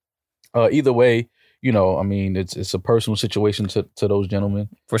 Either way. I mean, it's a personal situation to those gentlemen.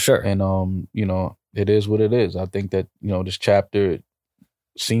 For sure. And, it is what it is. I think that, this chapter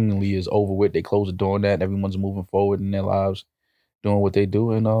seemingly is over with. They close the door on that. Everyone's moving forward in their lives, doing what they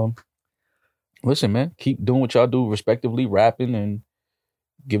do. And listen, man, keep doing what y'all do respectively, rapping, and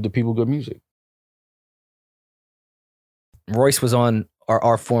give the people good music. Royce was on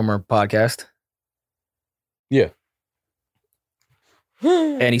our former podcast. Yeah.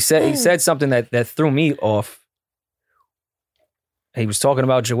 And he said something that threw me off. He was talking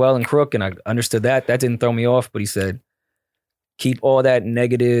about Joel and Crook, and I understood that. That didn't throw me off, but he said, keep all that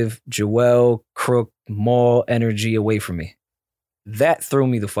negative Joel, Crook, Maul energy away from me. That threw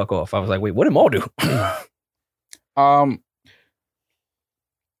me the fuck off. I was like, wait, what did Maul do? And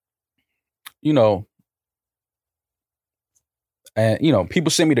people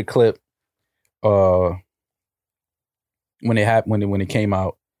sent me the clip when it came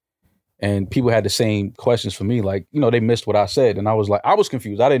out, and people had the same questions for me, like, they missed what I said, and I was like, I was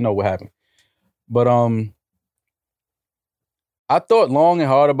confused. I didn't know what happened, but I thought long and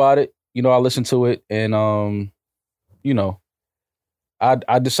hard about it. I listened to it, and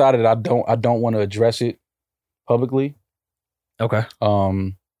I decided I don't want to address it publicly. Okay.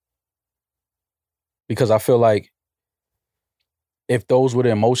 Because I feel like if those were the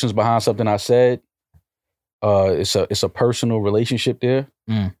emotions behind something I said, it's a personal relationship there.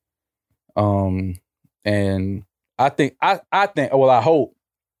 And I think I hope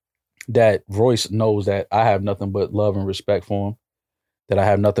that Royce knows that I have nothing but love and respect for him, that I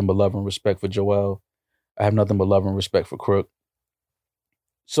have nothing but love and respect for Joel. I have nothing but love and respect for Crook.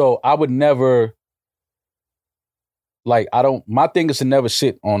 So I would never, my thing is to never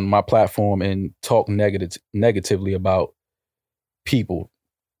sit on my platform and talk negatively about people.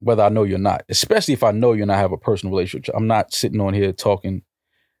 whether I know you or not, especially if I know you and I have a personal relationship. I'm not sitting on here talking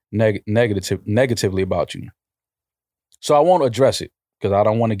negatively about you. So I won't address it because I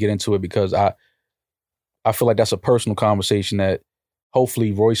don't want to get into it because I feel like that's a personal conversation that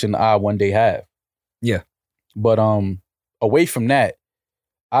hopefully Royce and I one day have. Yeah. But away from that,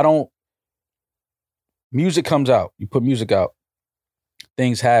 music comes out. You put music out.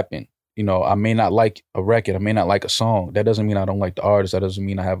 Things happen. You know, I may not like a record. I may not like a song. That doesn't mean I don't like the artist. That doesn't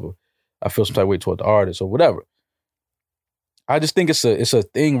mean I feel some type of way toward the artist or whatever. I just think it's a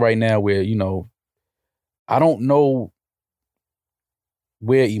thing right now where, you know, I don't know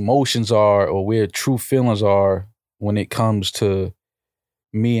where emotions are or where true feelings are when it comes to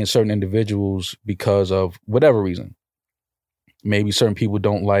me and certain individuals because of whatever reason. Maybe certain people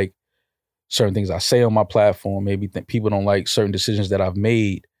don't like certain things I say on my platform. Maybe people don't like certain decisions that I've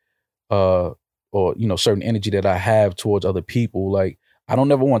made, or, you know, certain energy that I have towards other people. Like, I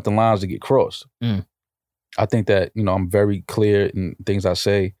don't ever want the lines to get crossed. I think that, you know, I'm very clear in things I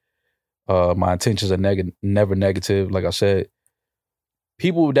say. My intentions are never negative. Like I said,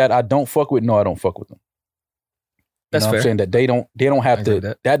 people that I don't fuck with, no, I don't fuck with them. That's fair. I'm saying that they don't have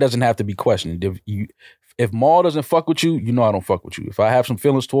to, that doesn't have to be questioned. If Maul doesn't fuck with you, you know I don't fuck with you. If I have some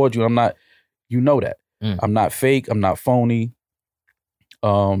feelings towards you, I'm not, you know that. I'm not fake. I'm not phony.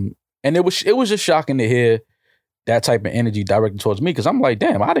 And it was just shocking to hear that type of energy directed towards me because I'm like,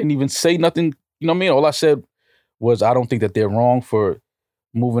 damn, I didn't even say nothing. You know what I mean? All I said was I don't think that they're wrong for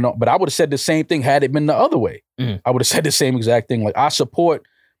moving on. But I would have said the same thing had it been the other way. I would have said the same exact thing. Like, I support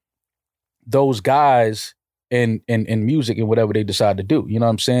those guys in music and whatever they decide to do. You know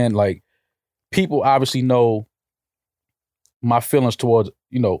what I'm saying? Like, people obviously know my feelings towards,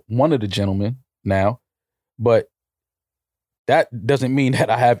 you know, one of the gentlemen now, but that doesn't mean that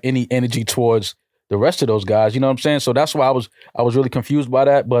I have any energy towards the rest of those guys. You know what I'm saying? So that's why I was really confused by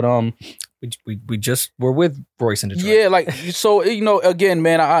that. But we just were with Royce in Detroit. Yeah, like, so, you know, again,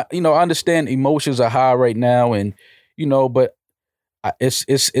 man, I understand emotions are high right now, and, you know, but it's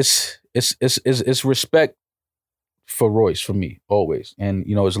respect for Royce for me always, and,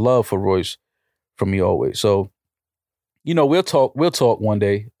 you know, it's love for Royce for me always. So, you know, we'll talk one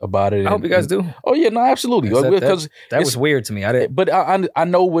day about it. I hope you guys do. Oh yeah, no, absolutely. Because that was weird to me. I didn't. But I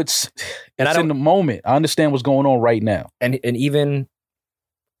know what's in the moment. I understand what's going on right now. And even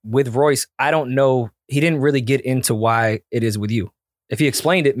with Royce, I don't know. He didn't really get into why it is with you. If he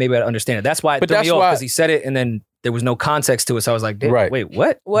explained it, maybe I'd understand it. That's why it threw me off, because he said it and then there was no context to it. So I was like, right. Wait,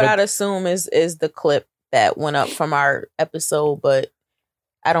 what? What I'd assume is the clip that went up from our episode, but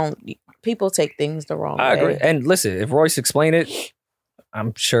I don't. People take things the wrong way. I agree. And listen, if Royce explained it,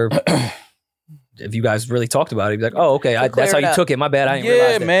 I'm sure if you guys really talked about it, you'd be like, oh, okay, that's how you took it. My bad. I didn't realize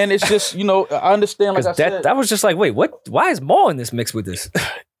that. Yeah, man. It's just, you know, I understand. Like I said, that was just like, wait, what? Why is Maul in this mix with this?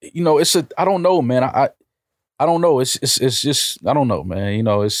 You know, I don't know, man. I don't know. It's just, I don't know, man. You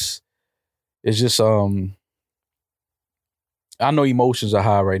know, it's just, I know emotions are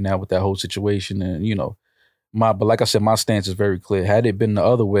high right now with that whole situation. And, you know, but like I said, my stance is very clear. Had it been the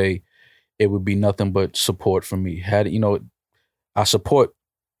other way, it would be nothing but support for me. You know, I support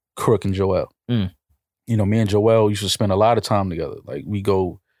Crook and Joel. You know, me and Joel used to spend a lot of time together. Like, we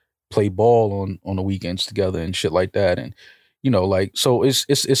go play ball on the weekends together and shit like that. And, you know, like, so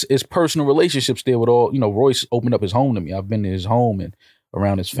it's personal relationships there with all, you know, Royce opened up his home to me. I've been to his home and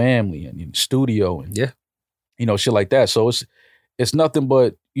around his family and in the studio and, you know, shit like that. So it's nothing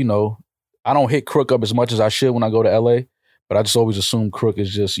but, you know, I don't hit Crook up as much as I should when I go to LA. But I just always assume Crook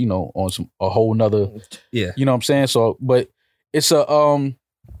is just, you know, on a whole nother, you know what I'm saying? So, but it's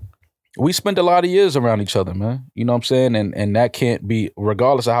we spent a lot of years around each other, man. You know what I'm saying? And that can't be,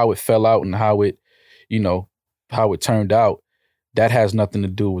 regardless of how it fell out and how it, you know, how it turned out, that has nothing to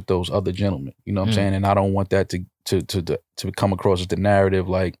do with those other gentlemen. You know what I'm saying? And I don't want that to come across as the narrative.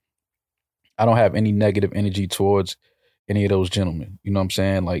 Like, I don't have any negative energy towards any of those gentlemen. You know what I'm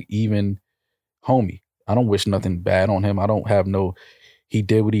saying? Like, even homie. I don't wish nothing bad on him. I don't have he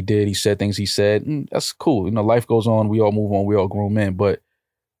did what he did. He said things he said. That's cool. You know, life goes on. We all move on. We all grown men. But,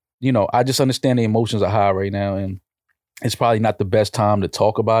 you know, I just understand the emotions are high right now. And it's probably not the best time to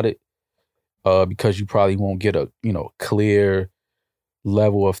talk about it because you probably won't get a, you know, clear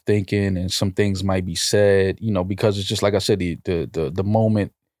level of thinking, and some things might be said, you know, because it's just like I said, the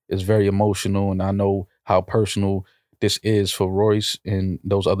moment is very emotional. And I know how personal this is for Royce and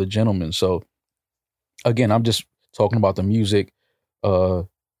those other gentlemen. So, again, I'm just talking about the music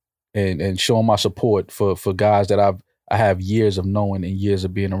and showing my support for guys that I have years of knowing and years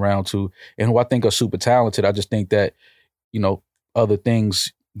of being around to, and who I think are super talented. I just think that, you know, other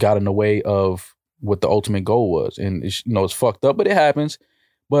things got in the way of what the ultimate goal was. And it's, you know, it's fucked up, but it happens.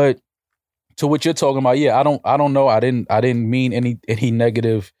 But to what you're talking about, yeah, I don't know. I didn't mean any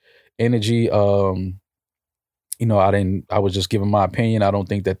negative energy. You know, I was just giving my opinion. I don't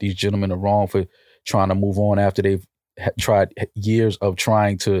think that these gentlemen are wrong for trying to move on after they've tried years of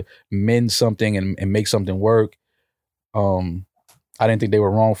trying to mend something and make something work. I didn't think they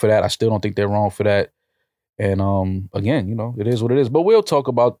were wrong for that. I still don't think they're wrong for that. And again, you know, it is what it is. But we'll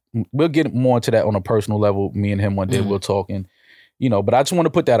get more into that on a personal level. Me and him one day we'll talk, and you know, but I just want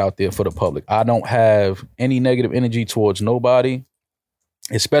to put that out there for the public. I don't have any negative energy towards nobody,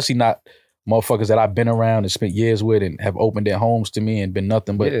 especially not motherfuckers that I've been around and spent years with and have opened their homes to me and been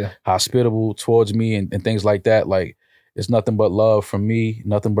nothing but hospitable towards me and things like that. Like, it's nothing but love from me,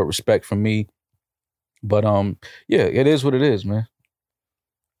 nothing but respect from me. But yeah, it is what it is, man.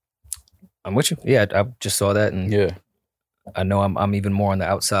 I'm with you. Yeah, I just saw that, and yeah, I know I'm even more on the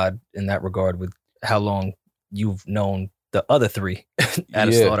outside in that regard with how long you've known the other three at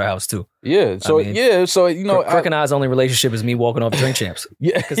a slaughterhouse too. Yeah. So you know, Crook and I's only relationship is me walking off Drink Champs.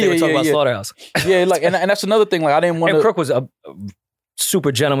 Yeah, because they were talking about slaughterhouse. Yeah, like and that's another thing. Like I didn't want to. And Crook was a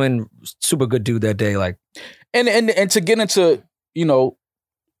super gentleman, super good dude that day. Like, and to get into, you know,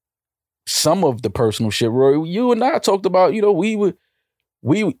 some of the personal shit, Roy, you and I talked about. You know,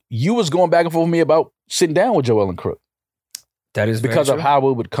 you was going back and forth with me about sitting down with Joel and Crook. That is because of how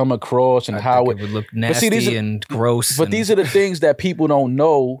it would come across and how it would look nasty and gross. But these are the things that people don't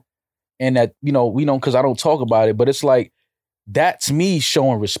know, and that, you know, we don't, because I don't talk about it. But it's like, that's me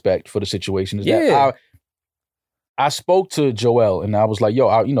showing respect for the situation. Is that I spoke to Joel and I was like, yo,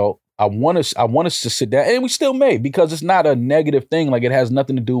 I want us to sit down, and we still may, because it's not a negative thing. Like, it has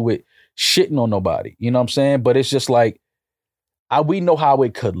nothing to do with shitting on nobody. You know what I'm saying? But it's just like, we know how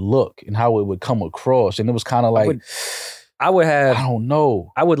it could look and how it would come across, and it was kind of like. I don't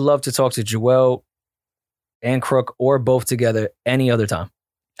know. I would love to talk to Joel and Crook or both together any other time.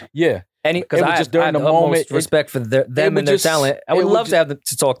 Yeah. Because I just during the moment, respect for them and their talent. I would love to have them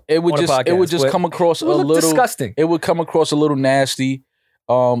to talk. It would just come across a little disgusting. It would come across a little nasty.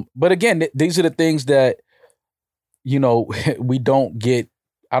 But again, these are the things that, you know, we don't get.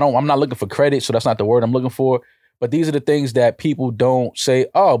 I'm not looking for credit, so that's not the word I'm looking for. But these are the things that people don't say.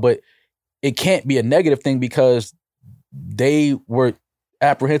 Oh, but it can't be a negative thing, because they were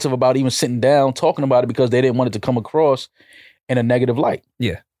apprehensive about even sitting down talking about it, because they didn't want it to come across in a negative light.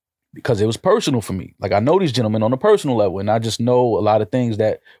 Yeah. Because it was personal for me. Like, I know these gentlemen on a personal level, and I just know a lot of things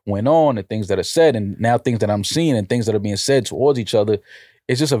that went on and things that are said, and now things that I'm seeing and things that are being said towards each other.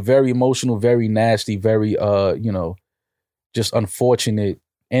 It's just a very emotional, very nasty, very, you know, just unfortunate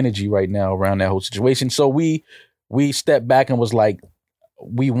energy right now around that whole situation. So we stepped back and was like,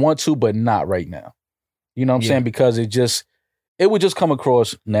 we want to, but not right now. You know what I'm saying? Because it would just come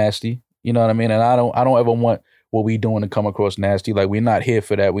across nasty. You know what I mean? And I don't ever want what we doing to come across nasty. Like, we're not here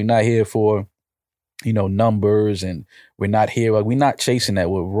for that. We're not here for, you know, numbers, and we're not here. Like, we're not chasing that.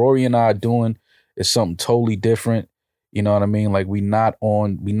 What Rory and I are doing is something totally different. You know what I mean? Like, we're not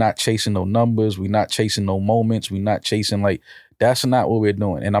chasing no numbers. We're not chasing no moments. We're not chasing, like, that's not what we're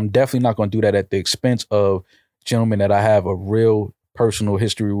doing. And I'm definitely not going to do that at the expense of gentlemen that I have a real personal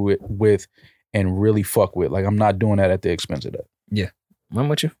history with and really fuck with. Like, I'm not doing that at the expense of that. Yeah. I'm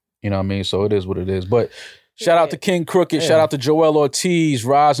with you. You know what I mean? So it is what it is. But shout out to King Crooked. Shout out to Joel Ortiz.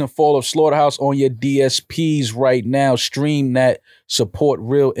 Rise and Fall of Slaughterhouse on your DSPs right now. Stream that. Support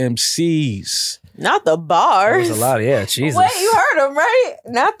real MCs. Not the bars. That was a lot. Yeah, Jesus. Wait, you heard him, right?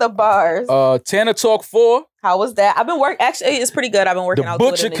 Not the bars. Tanner Talk 4. How was that? I've been working. Actually, it's pretty good. I've been working out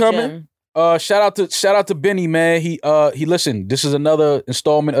good in the gym. Shout out to Benny, man. He listened. This is another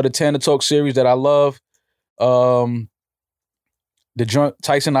installment of the Tanner Talk series that I love. The joint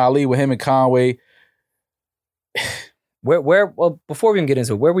Tyson Ali with him and Conway. Well, before we even get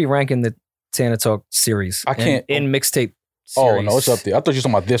into it, where are we ranking the Tanner Talk series? I can't in mixtape series. Oh no, it's up there. I thought you were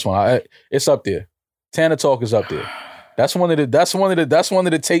talking about this one. It's up there. Tanner Talk is up there. That's one of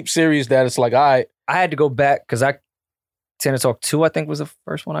the tape series that it's like, all right. I had to go back because Tanner Talk 2, I think, was the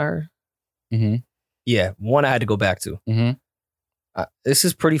first one I heard. Mm-hmm. Yeah, one I had to go back to. Mm-hmm. This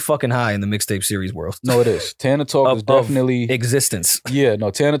is pretty fucking high in the mixtape series world. No, it is. Tanner Talk is definitely existence. Yeah,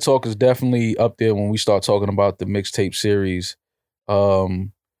 no, Tanner Talk is definitely up there when we start talking about the mixtape series. Shout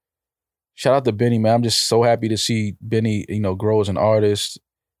out to Benny, man. I'm just so happy to see Benny, you know, grow as an artist,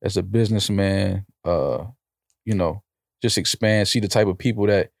 as a businessman. You know, just expand. See the type of people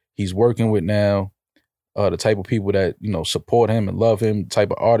that he's working with now. The type of people that, you know, support him and love him. The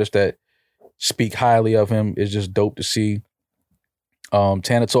type of artists that speak highly of him is just dope to see.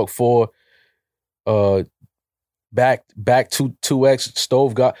 Tanner Talk 4, back to 2X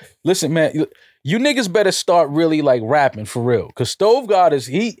Stove God. Listen, man, You niggas better start really like rapping for real. Cause Stove God is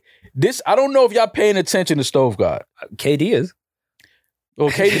I don't know if y'all paying attention to Stove God. KD is. Well,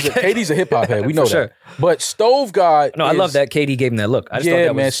 KD's a hip hop head. We know For sure. that. But Stove God No, I love that KD gave him that look. I just thought yeah,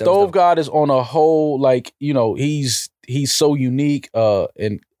 that man. was Stove God is on a whole, like, you know, he's so unique.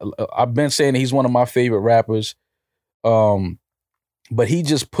 And I've been saying he's one of my favorite rappers. But he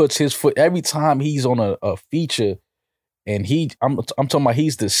just puts his foot every time he's on a feature, and I'm talking about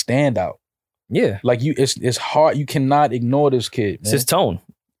he's the standout. Yeah. Like it's hard. You cannot ignore this kid. Man. It's his tone.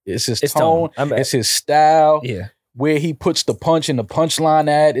 It's his tone. It's his style. Yeah. Where he puts the punch and the punchline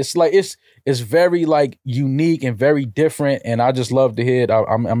at. It's like it's very like unique and very different. And I just love to hear it.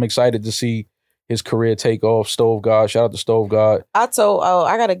 I'm excited to see his career take off. Stove God. Shout out to Stove God. I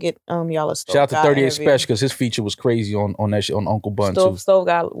gotta get y'all a Stove Shout out to God 38 interview. Special because his feature was crazy on that shit on Uncle Bun too. Stove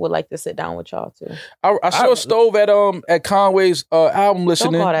God would like to sit down with y'all too. I saw Stove at Conway's album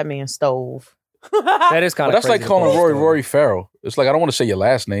listening. Don't call that man Stove. That is kind of That's like calling Rory Farrell. It's like I don't want to say your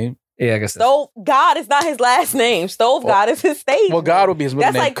last name. Yeah, I guess. Stove God is not his last name. Stove God is his stage. Well, God would be his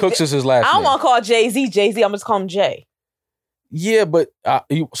middle That's name. like- Cooks is his last I name. don't want to call Jay-Z Jay-Z. I'm just call him Jay. Yeah, but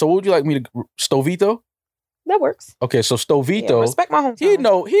so what would you like me to Stovito? That works. Okay, so Yeah, Stovito, respect my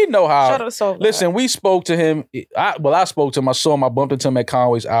hometown. he know how. Shout out to Stove God. Listen, we spoke to him. I spoke to him. I saw him. I bumped into him at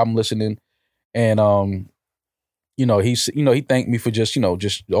Conway's album listening, and you know, he thanked me for just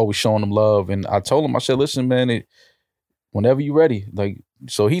always showing him love. And I told him, I said, listen, man, whenever you ready, like,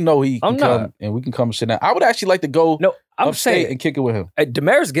 so he know he can come and we can come sit down. I would actually like to go. No, I'm upstate saying and kick it with him.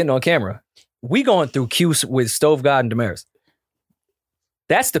 Damaris getting on camera. We going through cues with Stove God and Damaris.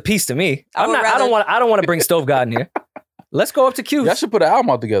 That's the piece to me. I don't want to bring Stove God in here. Let's go up to cues. Y'all should put an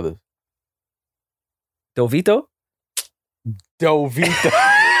album out together. Dovito.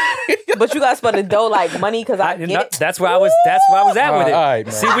 But you guys spell the dough like money because I get it. That's where I was at with it. All right,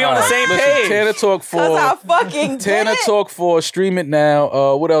 man. See, we on the same Listen, page. Tana Talk 4. Because I fucking Tana get it. Talk 4, stream it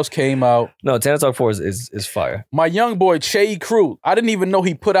now. What else came out? No, Tana Talk 4 is fire. My young boy, Che Crew. I didn't even know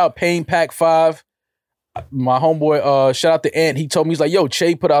he put out Pain Pack 5. My homeboy, shout out to Ant. He told me, he's like, yo,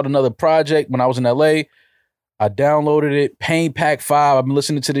 Che put out another project when I was in LA. I downloaded it. Pain Pack 5. I've been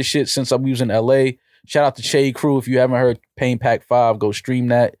listening to this shit since I was in LA. Shout out to Che Crew. If you haven't heard Pain Pack 5, go stream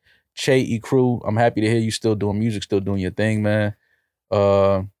that. Che Crew. I'm happy to hear you still doing music, still doing your thing, man.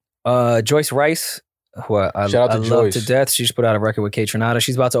 Joyce Rice, who I love Joyce to death. She just put out a record with Kate Tronada.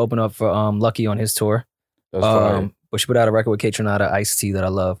 She's about to open up for Lucky on his tour. That's fire. But she put out a record with Kate Tronada, Ice-T, that I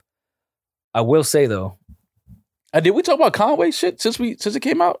love. I will say though, Did we talk about Conway shit since it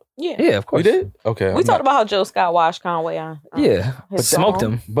came out? Yeah. of course We did? Okay. We talked about how Joe Scott washed Conway on. But smoked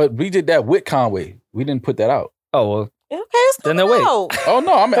him. But we did that with Conway. We didn't put that out. Oh well, Okay, it's Then coming wait. out. Oh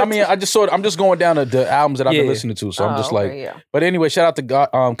no, I mean, I just saw it. I'm just going down to the albums that I've been listening to. So I'm just like, yeah. but anyway, shout out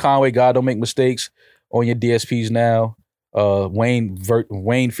to Conway. God, don't make mistakes on your DSPs now.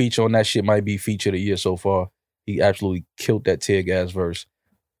 Wayne feature on that shit might be feature of the year so far. He absolutely killed that tear gas verse.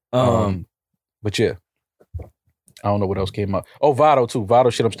 But yeah, I don't know what else came out. Oh, Vado too. Vado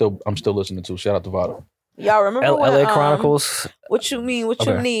shit. I'm still listening to. Shout out to Vado. Y'all remember when, LA Chronicles. What you mean? What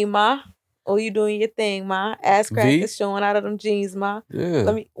you Okay. need, ma? Oh, you doing your thing, ma? Ass crack V? is showing out of them jeans, ma. Yeah.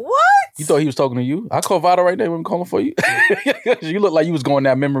 Let me. What? You thought he was talking to you? I call Vado right now when I'm calling for you. You look like you was going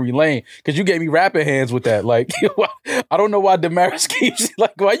down memory lane because you gave me rapping hands with that. Like, I don't know why Damaris keeps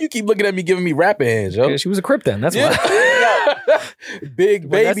like, why you keep looking at me giving me rapping hands, yo? Yeah, she was a Crip then. That's why. Big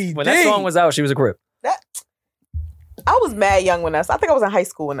baby. When that song was out, she was a Crip. I was mad young when I think I was in high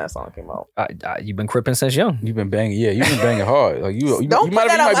school when that song came out. You've been cripping since young. You've been banging, yeah. You've been banging hard. Like you Don't put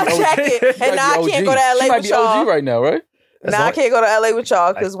that on my jacket. And now I can't go to LA She might with be y'all. OG right now, right? Now I can't go to LA with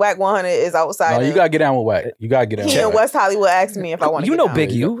y'all because Whack 100 is outside. No, you gotta get down with Whack. You gotta get down. He with in Whack. West Hollywood asked me if I want to. You know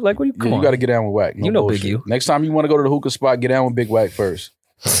Big U. Like, what? Come Yeah, on. you gotta get down with Whack. No You know bullshit. Big U. Next time you want to go to the hookah spot, get down with Big Whack first.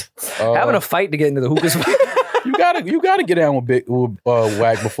 Having a fight to get into the hookah spot. You gotta get down with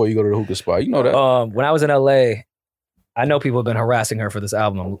Whack before you go to the hookah spot. You know that. When I was in LA, I know people have been harassing her for this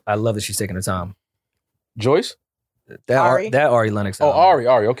album. I love that she's taking her time. Joyce? Ari? That Ari Lennox Oh, album.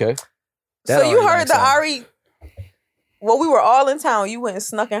 Ari, okay. So you heard Lennox the album. Ari? Well, we were all in town. You went and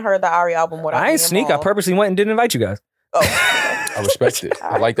snuck and heard the Ari album. Without I me ain't and sneak. I Maul. purposely went and didn't invite you guys. Oh. I respect it.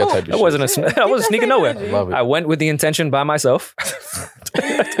 I like that type of That shit. wasn't I wasn't sneaking nowhere. I love it. I went with the intention by myself.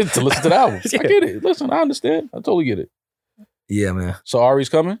 To listen to the albums. I Yeah. get it. Listen, I understand. I totally get it. Yeah, man. So Ari's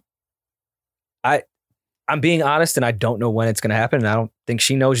coming? I'm being honest, and I don't know when it's going to happen, and I don't think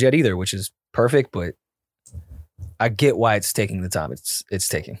she knows yet either, which is perfect. But I get why it's taking the time it's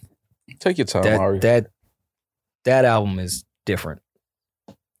taking. Take your time, Ari. That album is different,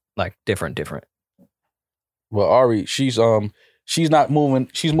 like different. Well, Ari, she's she's not moving.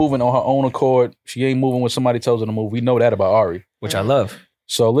 She's moving on her own accord. She ain't moving when somebody tells her to move. We know that about Ari. Which I love.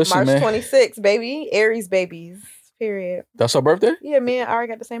 So listen, March man. 26th, baby. Aries babies. Period. That's her birthday? Yeah, me and Ari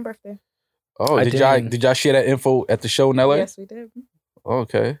got the same birthday. Oh, I did didn't- y'all share that info at the show in LA? Yes, we did.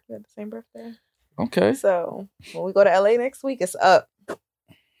 Okay. We had the same birthday. Okay. So when we go to LA next week, it's up.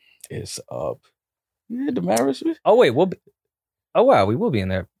 It's up. Yeah, Damaris. Oh wait, we'll be. Oh wow, we will be in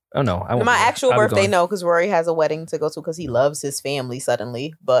there. Oh no, I won't My be there. actual I'll be birthday, going. no, because Rory has a wedding to go to because he loves his family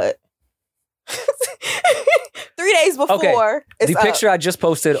suddenly. But 3 days before, it's The up. picture I just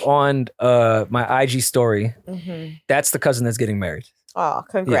posted on my IG story. Mm-hmm. That's the cousin that's getting married. Oh,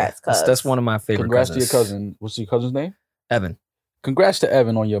 congrats, Yeah, cuz. that's one of my favorite. Congrats cousins. to your cousin. What's your cousin's name? Evan. Congrats to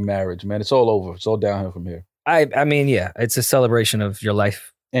Evan on your marriage, man. It's all over. It's all downhill from here. I mean, yeah, it's a celebration of your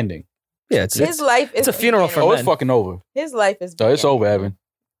life. Ending. Yeah, it's His life is it's a funeral for beginning. Oh, it's men. fucking over. His life is No, it's beginning. over, Evan.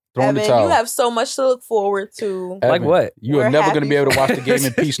 Throw in the Evan, towel. you have so much to look forward to. Evan, Like what? You We're are never going to happy be able to for watch the game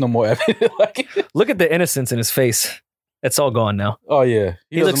in peace no more, Evan. Like- Look at the innocence in his face. It's all gone now. oh yeah,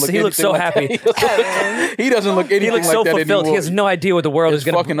 He doesn't looks- look he looks anything so like happy. that. He doesn't look anything He looks like so that fulfilled. anymore. He has no idea what the world It's is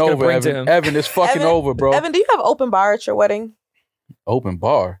going fucking to over, bring Evan. to him. Evan, it's fucking Evan- over, bro. Evan, do you have open bar at your wedding? Open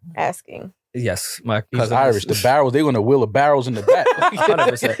bar. Asking. Yes, my He's cousin. Irish. The barrels, they're going to wheel the barrels in the back.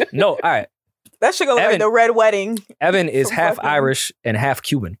 100%. No, all right. That should go like Evan- the red wedding. Evan is Some half fucking- Irish and half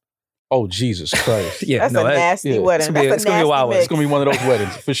Cuban. Oh, Jesus Christ. Yeah, That's no, a that- nasty yeah. wedding. It's gonna be- That's it's gonna be a wild one. nasty It's going to be one of those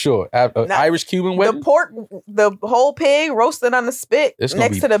weddings for sure. Now, Irish-Cuban mix. wedding? The pork, the whole pig roasted on the spit It's gonna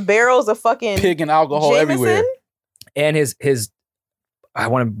next be to the barrels of fucking Pig and alcohol Jameson. everywhere. and his I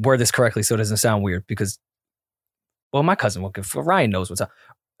want to word this correctly so it doesn't sound weird because well my cousin Ryan knows what's up.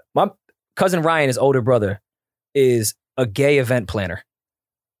 My cousin Ryan, his older brother, is a gay event planner.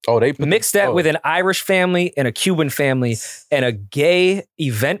 Oh, they put Mix that oh. with an Irish family and a Cuban family and a gay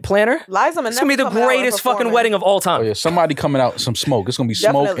event planner. Liza It's gonna be the greatest fucking wedding of all Oh time. yeah, somebody coming out some smoke. It's gonna be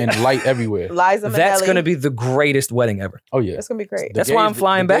smoke Definitely. and light everywhere. Liza Minnelli. That's gonna be the greatest wedding ever. Oh yeah, That's gonna be great. The That's why I'm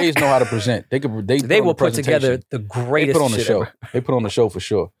flying back. The gays know how to present. They They will put together the They greatest put on the shit show. ever. They put on the show for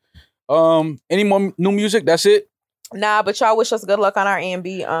sure. Any more new music? That's it. Nah, but y'all wish us good luck on our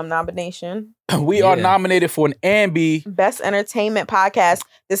AMB nomination. We are Yeah. nominated for an Ambi Best Entertainment Podcast.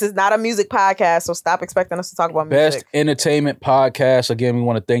 This is not a music podcast, so stop expecting us to talk about Best music. Entertainment Podcast. Again, we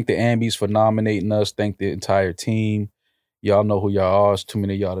want to thank the Ambies for nominating us. Thank the entire team. Y'all know who y'all are. It's too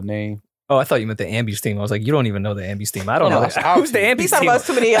many of y'all to name. Oh, I thought you meant the Ambies team. I was like, you don't even know the Ambies team. I don't No, know. that's our Who's the team. Ambies He's talking team? about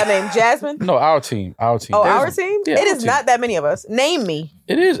too many of y'all named Jasmine. No, our team. Our team. Oh, There's- our team? yeah, It our is team. not that many of us. Name me.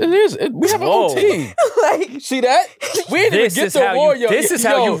 It is. It is. We have a whole Whoa. team. Like, See that? We didn't This even is get to how war. you- this is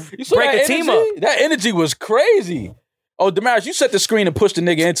how you saw break that a team energy? That energy was crazy. Oh, Damaris, you set the screen and push the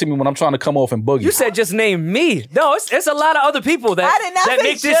nigga into me when I'm trying to come off and boogie. You said just name me. No, it's a lot of other people I that did not that say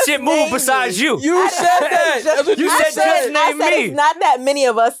make this just shit move name besides me. you. You said that. That's what You you said said. just name me. It's not that many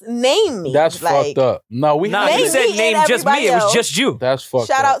of us. Name me. That's Like, fucked up. No, we Nah, have you Name said me name and just me. everybody It was else. just you. That's fucked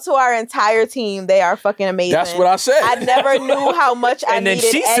Shout up. out to our entire team. They are fucking amazing. That's what I said. I never knew how much I And then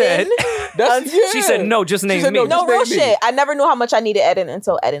needed she Eden. said, That's, yeah. she said, no, just name said, me. no, No, just real name me. shit. I never knew how much I needed Eden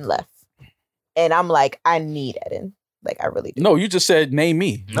until Eden left. And I'm like, I need Eden. Like, I really do. No, you just said name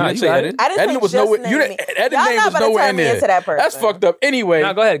me. You Nah, didn't you say got Eden. it. I didn't Eden say was just nowhere. name You me. didn't. Eden Y'all name not was about to nowhere turn in me there. into that person. That's fucked up. Anyway.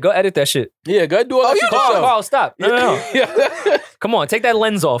 Nah, go ahead. Go edit that shit. Yeah, go ahead, do all that shit Carl, yourself. Carl, stop. No. Yeah. Come on, take that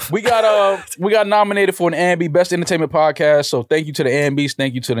lens off. We got nominated for an Ambi Best Entertainment Podcast. So thank you to the Ambies.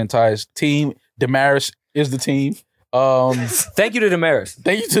 Thank you to the entire team. Damaris is the team. Thank you to Damaris.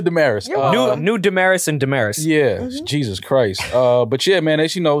 Thank you to Damaris. You're welcome. New Damaris and Damaris. Yeah, Jesus Christ. But yeah, man,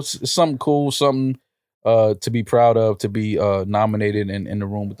 it's it's something cool, something to be proud of, to be nominated in the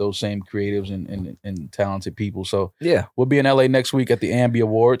room with those same creatives and talented people. So Yeah. we'll be in LA next week at the Ambi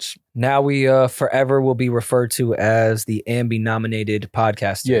Awards. Now we forever will be referred to as the Ambi nominated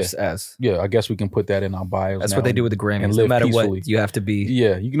podcasters. As Yeah, I guess we can put that in our bios. that's now. what they do with the Grammys. and No live matter peacefully. what, you have to be.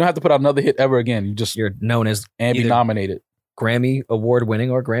 Yeah, you don't have to put out another hit ever again. You just You're known as Ambi either nominated. Grammy award winning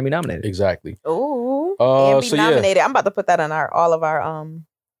or Grammy nominated. Exactly. Ooh. So Ambi yeah. nominated. I'm about to put that on all of our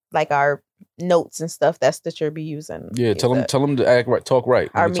like our notes and stuff that Stitcher be using. Yeah, tell them to act right, talk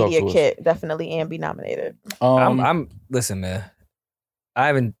right. when Our they talk media to us. kit definitely Ambi nominated. I'm listen, man. I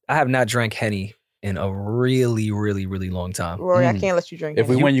have not drank Henny in a really, really, really long time. Rory, I Mm. can't let you drink. If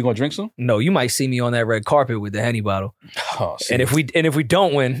we any. win, you gonna drink some? No, you might see me on that red carpet with the Henny bottle. Oh, see. And if we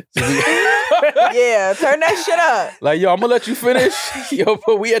don't win, Yeah, turn that shit up. Like, yo, I'm gonna let you finish. Yo,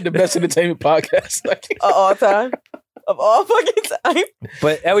 but we had the best entertainment podcast. Like, Of all time. Of all fucking time.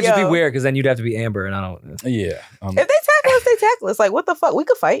 but that would just be Yo. weird because then you'd have to be Amber, and I don't. yeah, If they tackle us, they tackle us. Like, what the fuck? We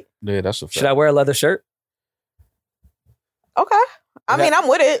could fight. yeah, that's a fact. Should I wear a leather shirt? Okay. I mean, I'm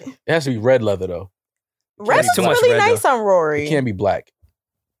with it. It has to be red leather though. Red is too much really red, nice on Rory. It can't be black.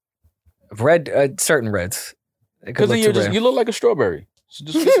 Red, certain reds. Because then you look like a strawberry. So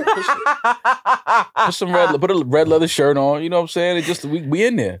just put some red, put a red leather shirt on. You know what I'm saying? It just we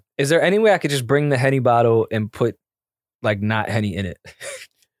in there. Is there any way I could just bring the Henny bottle and put like not Henny in it?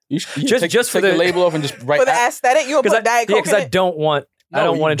 You just take for the label off and just write for the aesthetic. You'll put Diet Coke because I don't want. I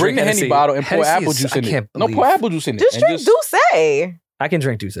don't want to bring drink the Henny bottle and pour apple juice in it. No, pour apple juice in it. Just drink Douce. I can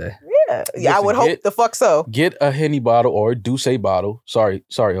drink Douce. Yeah, I would hope the fuck so. Get a Henny bottle or a Douce bottle. Sorry,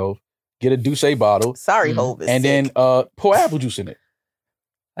 Hov. Get a Douce bottle. Sorry, Hov. And then pour apple juice in it.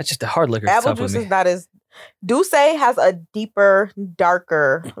 That's just a hard liquor. Apple juice is not as. Douce has a deeper,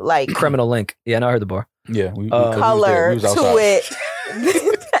 darker, like criminal link. Yeah, I heard the bar. Yeah, color to it.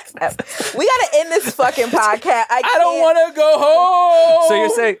 We gotta end this fucking podcast. I don't want to go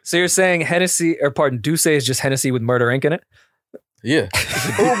home. So you're saying Hennessy, or pardon, Douce is just Hennessy with Murder Inc. in it? Yeah.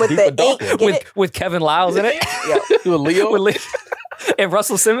 Ooh, but the ink, with Kevin Lyles in it? With Leo? With Leo. And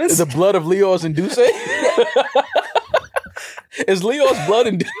Russell Simmons? The blood of Leo's and Douce? Is Leo's blood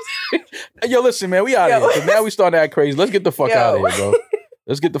and Douce? Yo, listen, man, we out of here. So now we starting to act crazy. Let's get the fuck out of here, bro.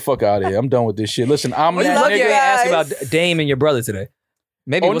 Let's get the fuck out of here. I'm done with this shit. Listen, I'm that nigga. You asked guys. about Dame and your brother today.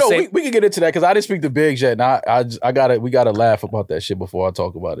 Maybe we can get into that because I didn't speak to Biggs yet. And we gotta laugh about that shit before I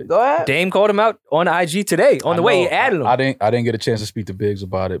talk about it. Go ahead. Dame called him out on IG today on the way he added him. I didn't get a chance to speak to Biggs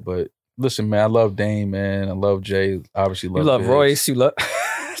about it, but listen, man, I love Dame, man. I love Jay. Obviously, you love Biggs. Royce. You love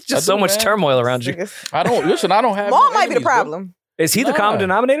just so much turmoil around you. I don't have. Maul might be the problem. Bro. Is he the common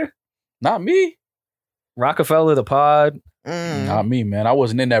denominator? Not me. Rockefeller, the pod. Not me, man. I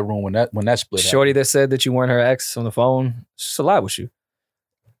wasn't in that room when that split. Shorty that said that you weren't her ex on the phone. She's a lie with you.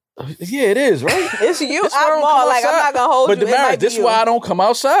 Yeah, it is, right? It's you. I'm not gonna hold but you. But this is why I don't come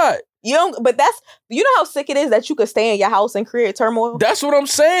outside. You don't. But you know how sick it is that you could stay in your house and create turmoil. That's what I'm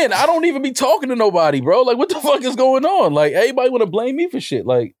saying. I don't even be talking to nobody, bro. Like, what the fuck is going on? Like, everybody want to blame me for shit.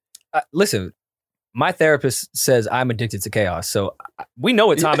 Like, listen. My therapist says I'm addicted to chaos, so we know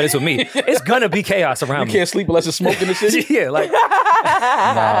what time it is with me. It's gonna be chaos around me. You can't sleep unless it's smoke in the city? Yeah, like...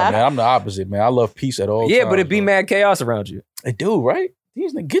 Nah, man, I'm the opposite, man. I love peace at all times. Yeah, but it be mad chaos around you. It do, right?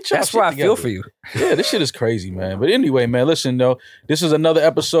 Get your That's where I feel for you. Yeah, this shit is crazy, man. But anyway, man, listen, though. This is another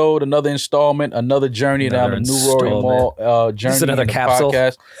episode, another installment, another journey down the New Rory Mall journey. This is another capsule.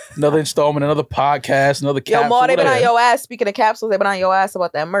 Podcast. Another installment, another podcast, another capsule. Yo, Maul, they been on your ass. Speaking of capsules, they been on your ass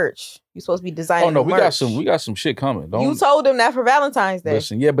about that merch. You supposed to be designing. Oh no, merch. we got some shit coming. You told them that for Valentine's Day.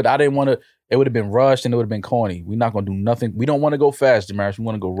 Listen, yeah, but I didn't want to. It would have been rushed and it would have been corny. We're not gonna do nothing. We don't want to go fast, Damaris. We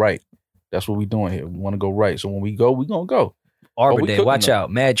want to go right. That's what we doing here. We want to go right. So when we go, we gonna go. Arbor Day, watch out.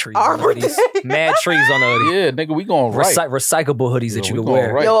 Mad trees. Arbor Day. Mad trees on the hoodie. Yeah, nigga, we going right. Recyclable hoodies that you can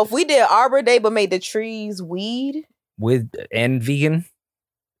wear. Right. Yo, if we did Arbor Day but made the trees weed. And vegan.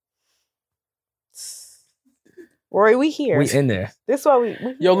 Rory, we here. We in there. This why we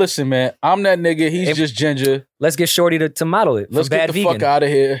Yo, listen, man. I'm that nigga. He's just ginger. Let's get Shorty to model it. Let's get the fuck out of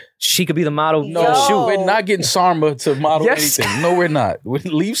here. She could be the model. No, Yo. we're not getting Sarma to model anything. No, we're not.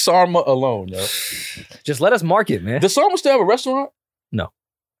 Leave Sarma alone, yo. Just let us market, man. Does Sarma still have a restaurant? No.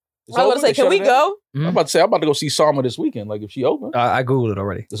 I was about to say, can we go? I'm about to say, I'm about to go see Sarma this weekend. Like, if she open. I Googled it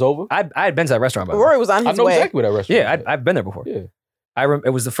already. It's over? I had been to that restaurant, by the way. Rory was on his way. I know exactly where that restaurant is. Yeah, I've been there before. Yeah.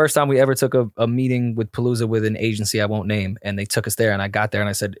 It was the first time we ever took a meeting with Palooza with an agency I won't name, and they took us there, and I got there, and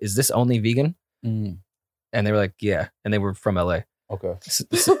I said, "Is this only vegan?" And they were like, "Yeah," and they were from LA. Okay,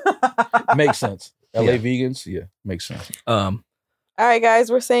 makes sense. LA vegans, yeah, makes sense. All right, guys,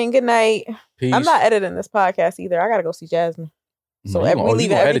 we're saying good night. Peace. I'm not editing this podcast either. I gotta go see Jasmine. So we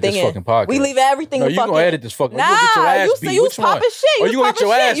leave everything in. We leave everything in. You gonna edit this fucking? Nah, you popping shit. Or you gonna get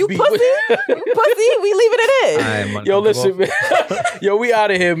your ass beat? You pussy. We leaving it in. Yo, listen, man. Yo, we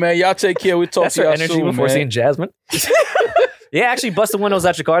out of here, man. Y'all take care. We talk to y'all energy soon, before man. seeing Jasmine. Yeah, actually, bust the windows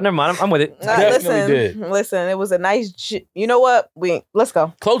out your car. Never mind, I'm with it. Listen, it was a nice. You know what? Let's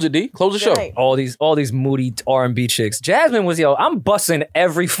go. Close it, D. Close the show. Night. All these moody R&B chicks. Jasmine was I'm busting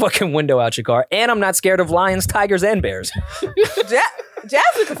every fucking window out your car, and I'm not scared of lions, tigers, and bears.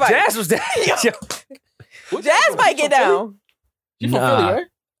 Jasmine can fight. Jazz was down. Jazz might get down. She's from Philly, right?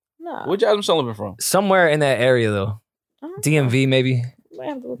 Nah. Where Jasmine Sullivan from? Somewhere in that area though. DMV maybe. I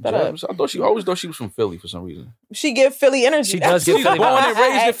have to look that up. I always thought she was from Philly for some reason. She give Philly energy. She does give Philly. Born and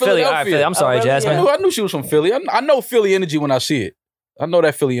raised in Philly. All right, Philly. I'm sorry, Jasmine. I knew she was from Philly. I know Philly energy when I see it. I know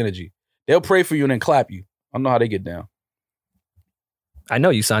that Philly energy. They'll pray for you and then clap you. I know how they get down. I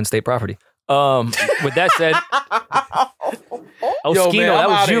know you signed state property. With that said, Yo, Skino, man, that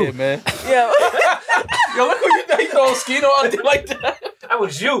was you, here, man. Yo, look who you think you throw Skino out there like that. That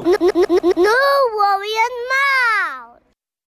was you. No worry, Mom.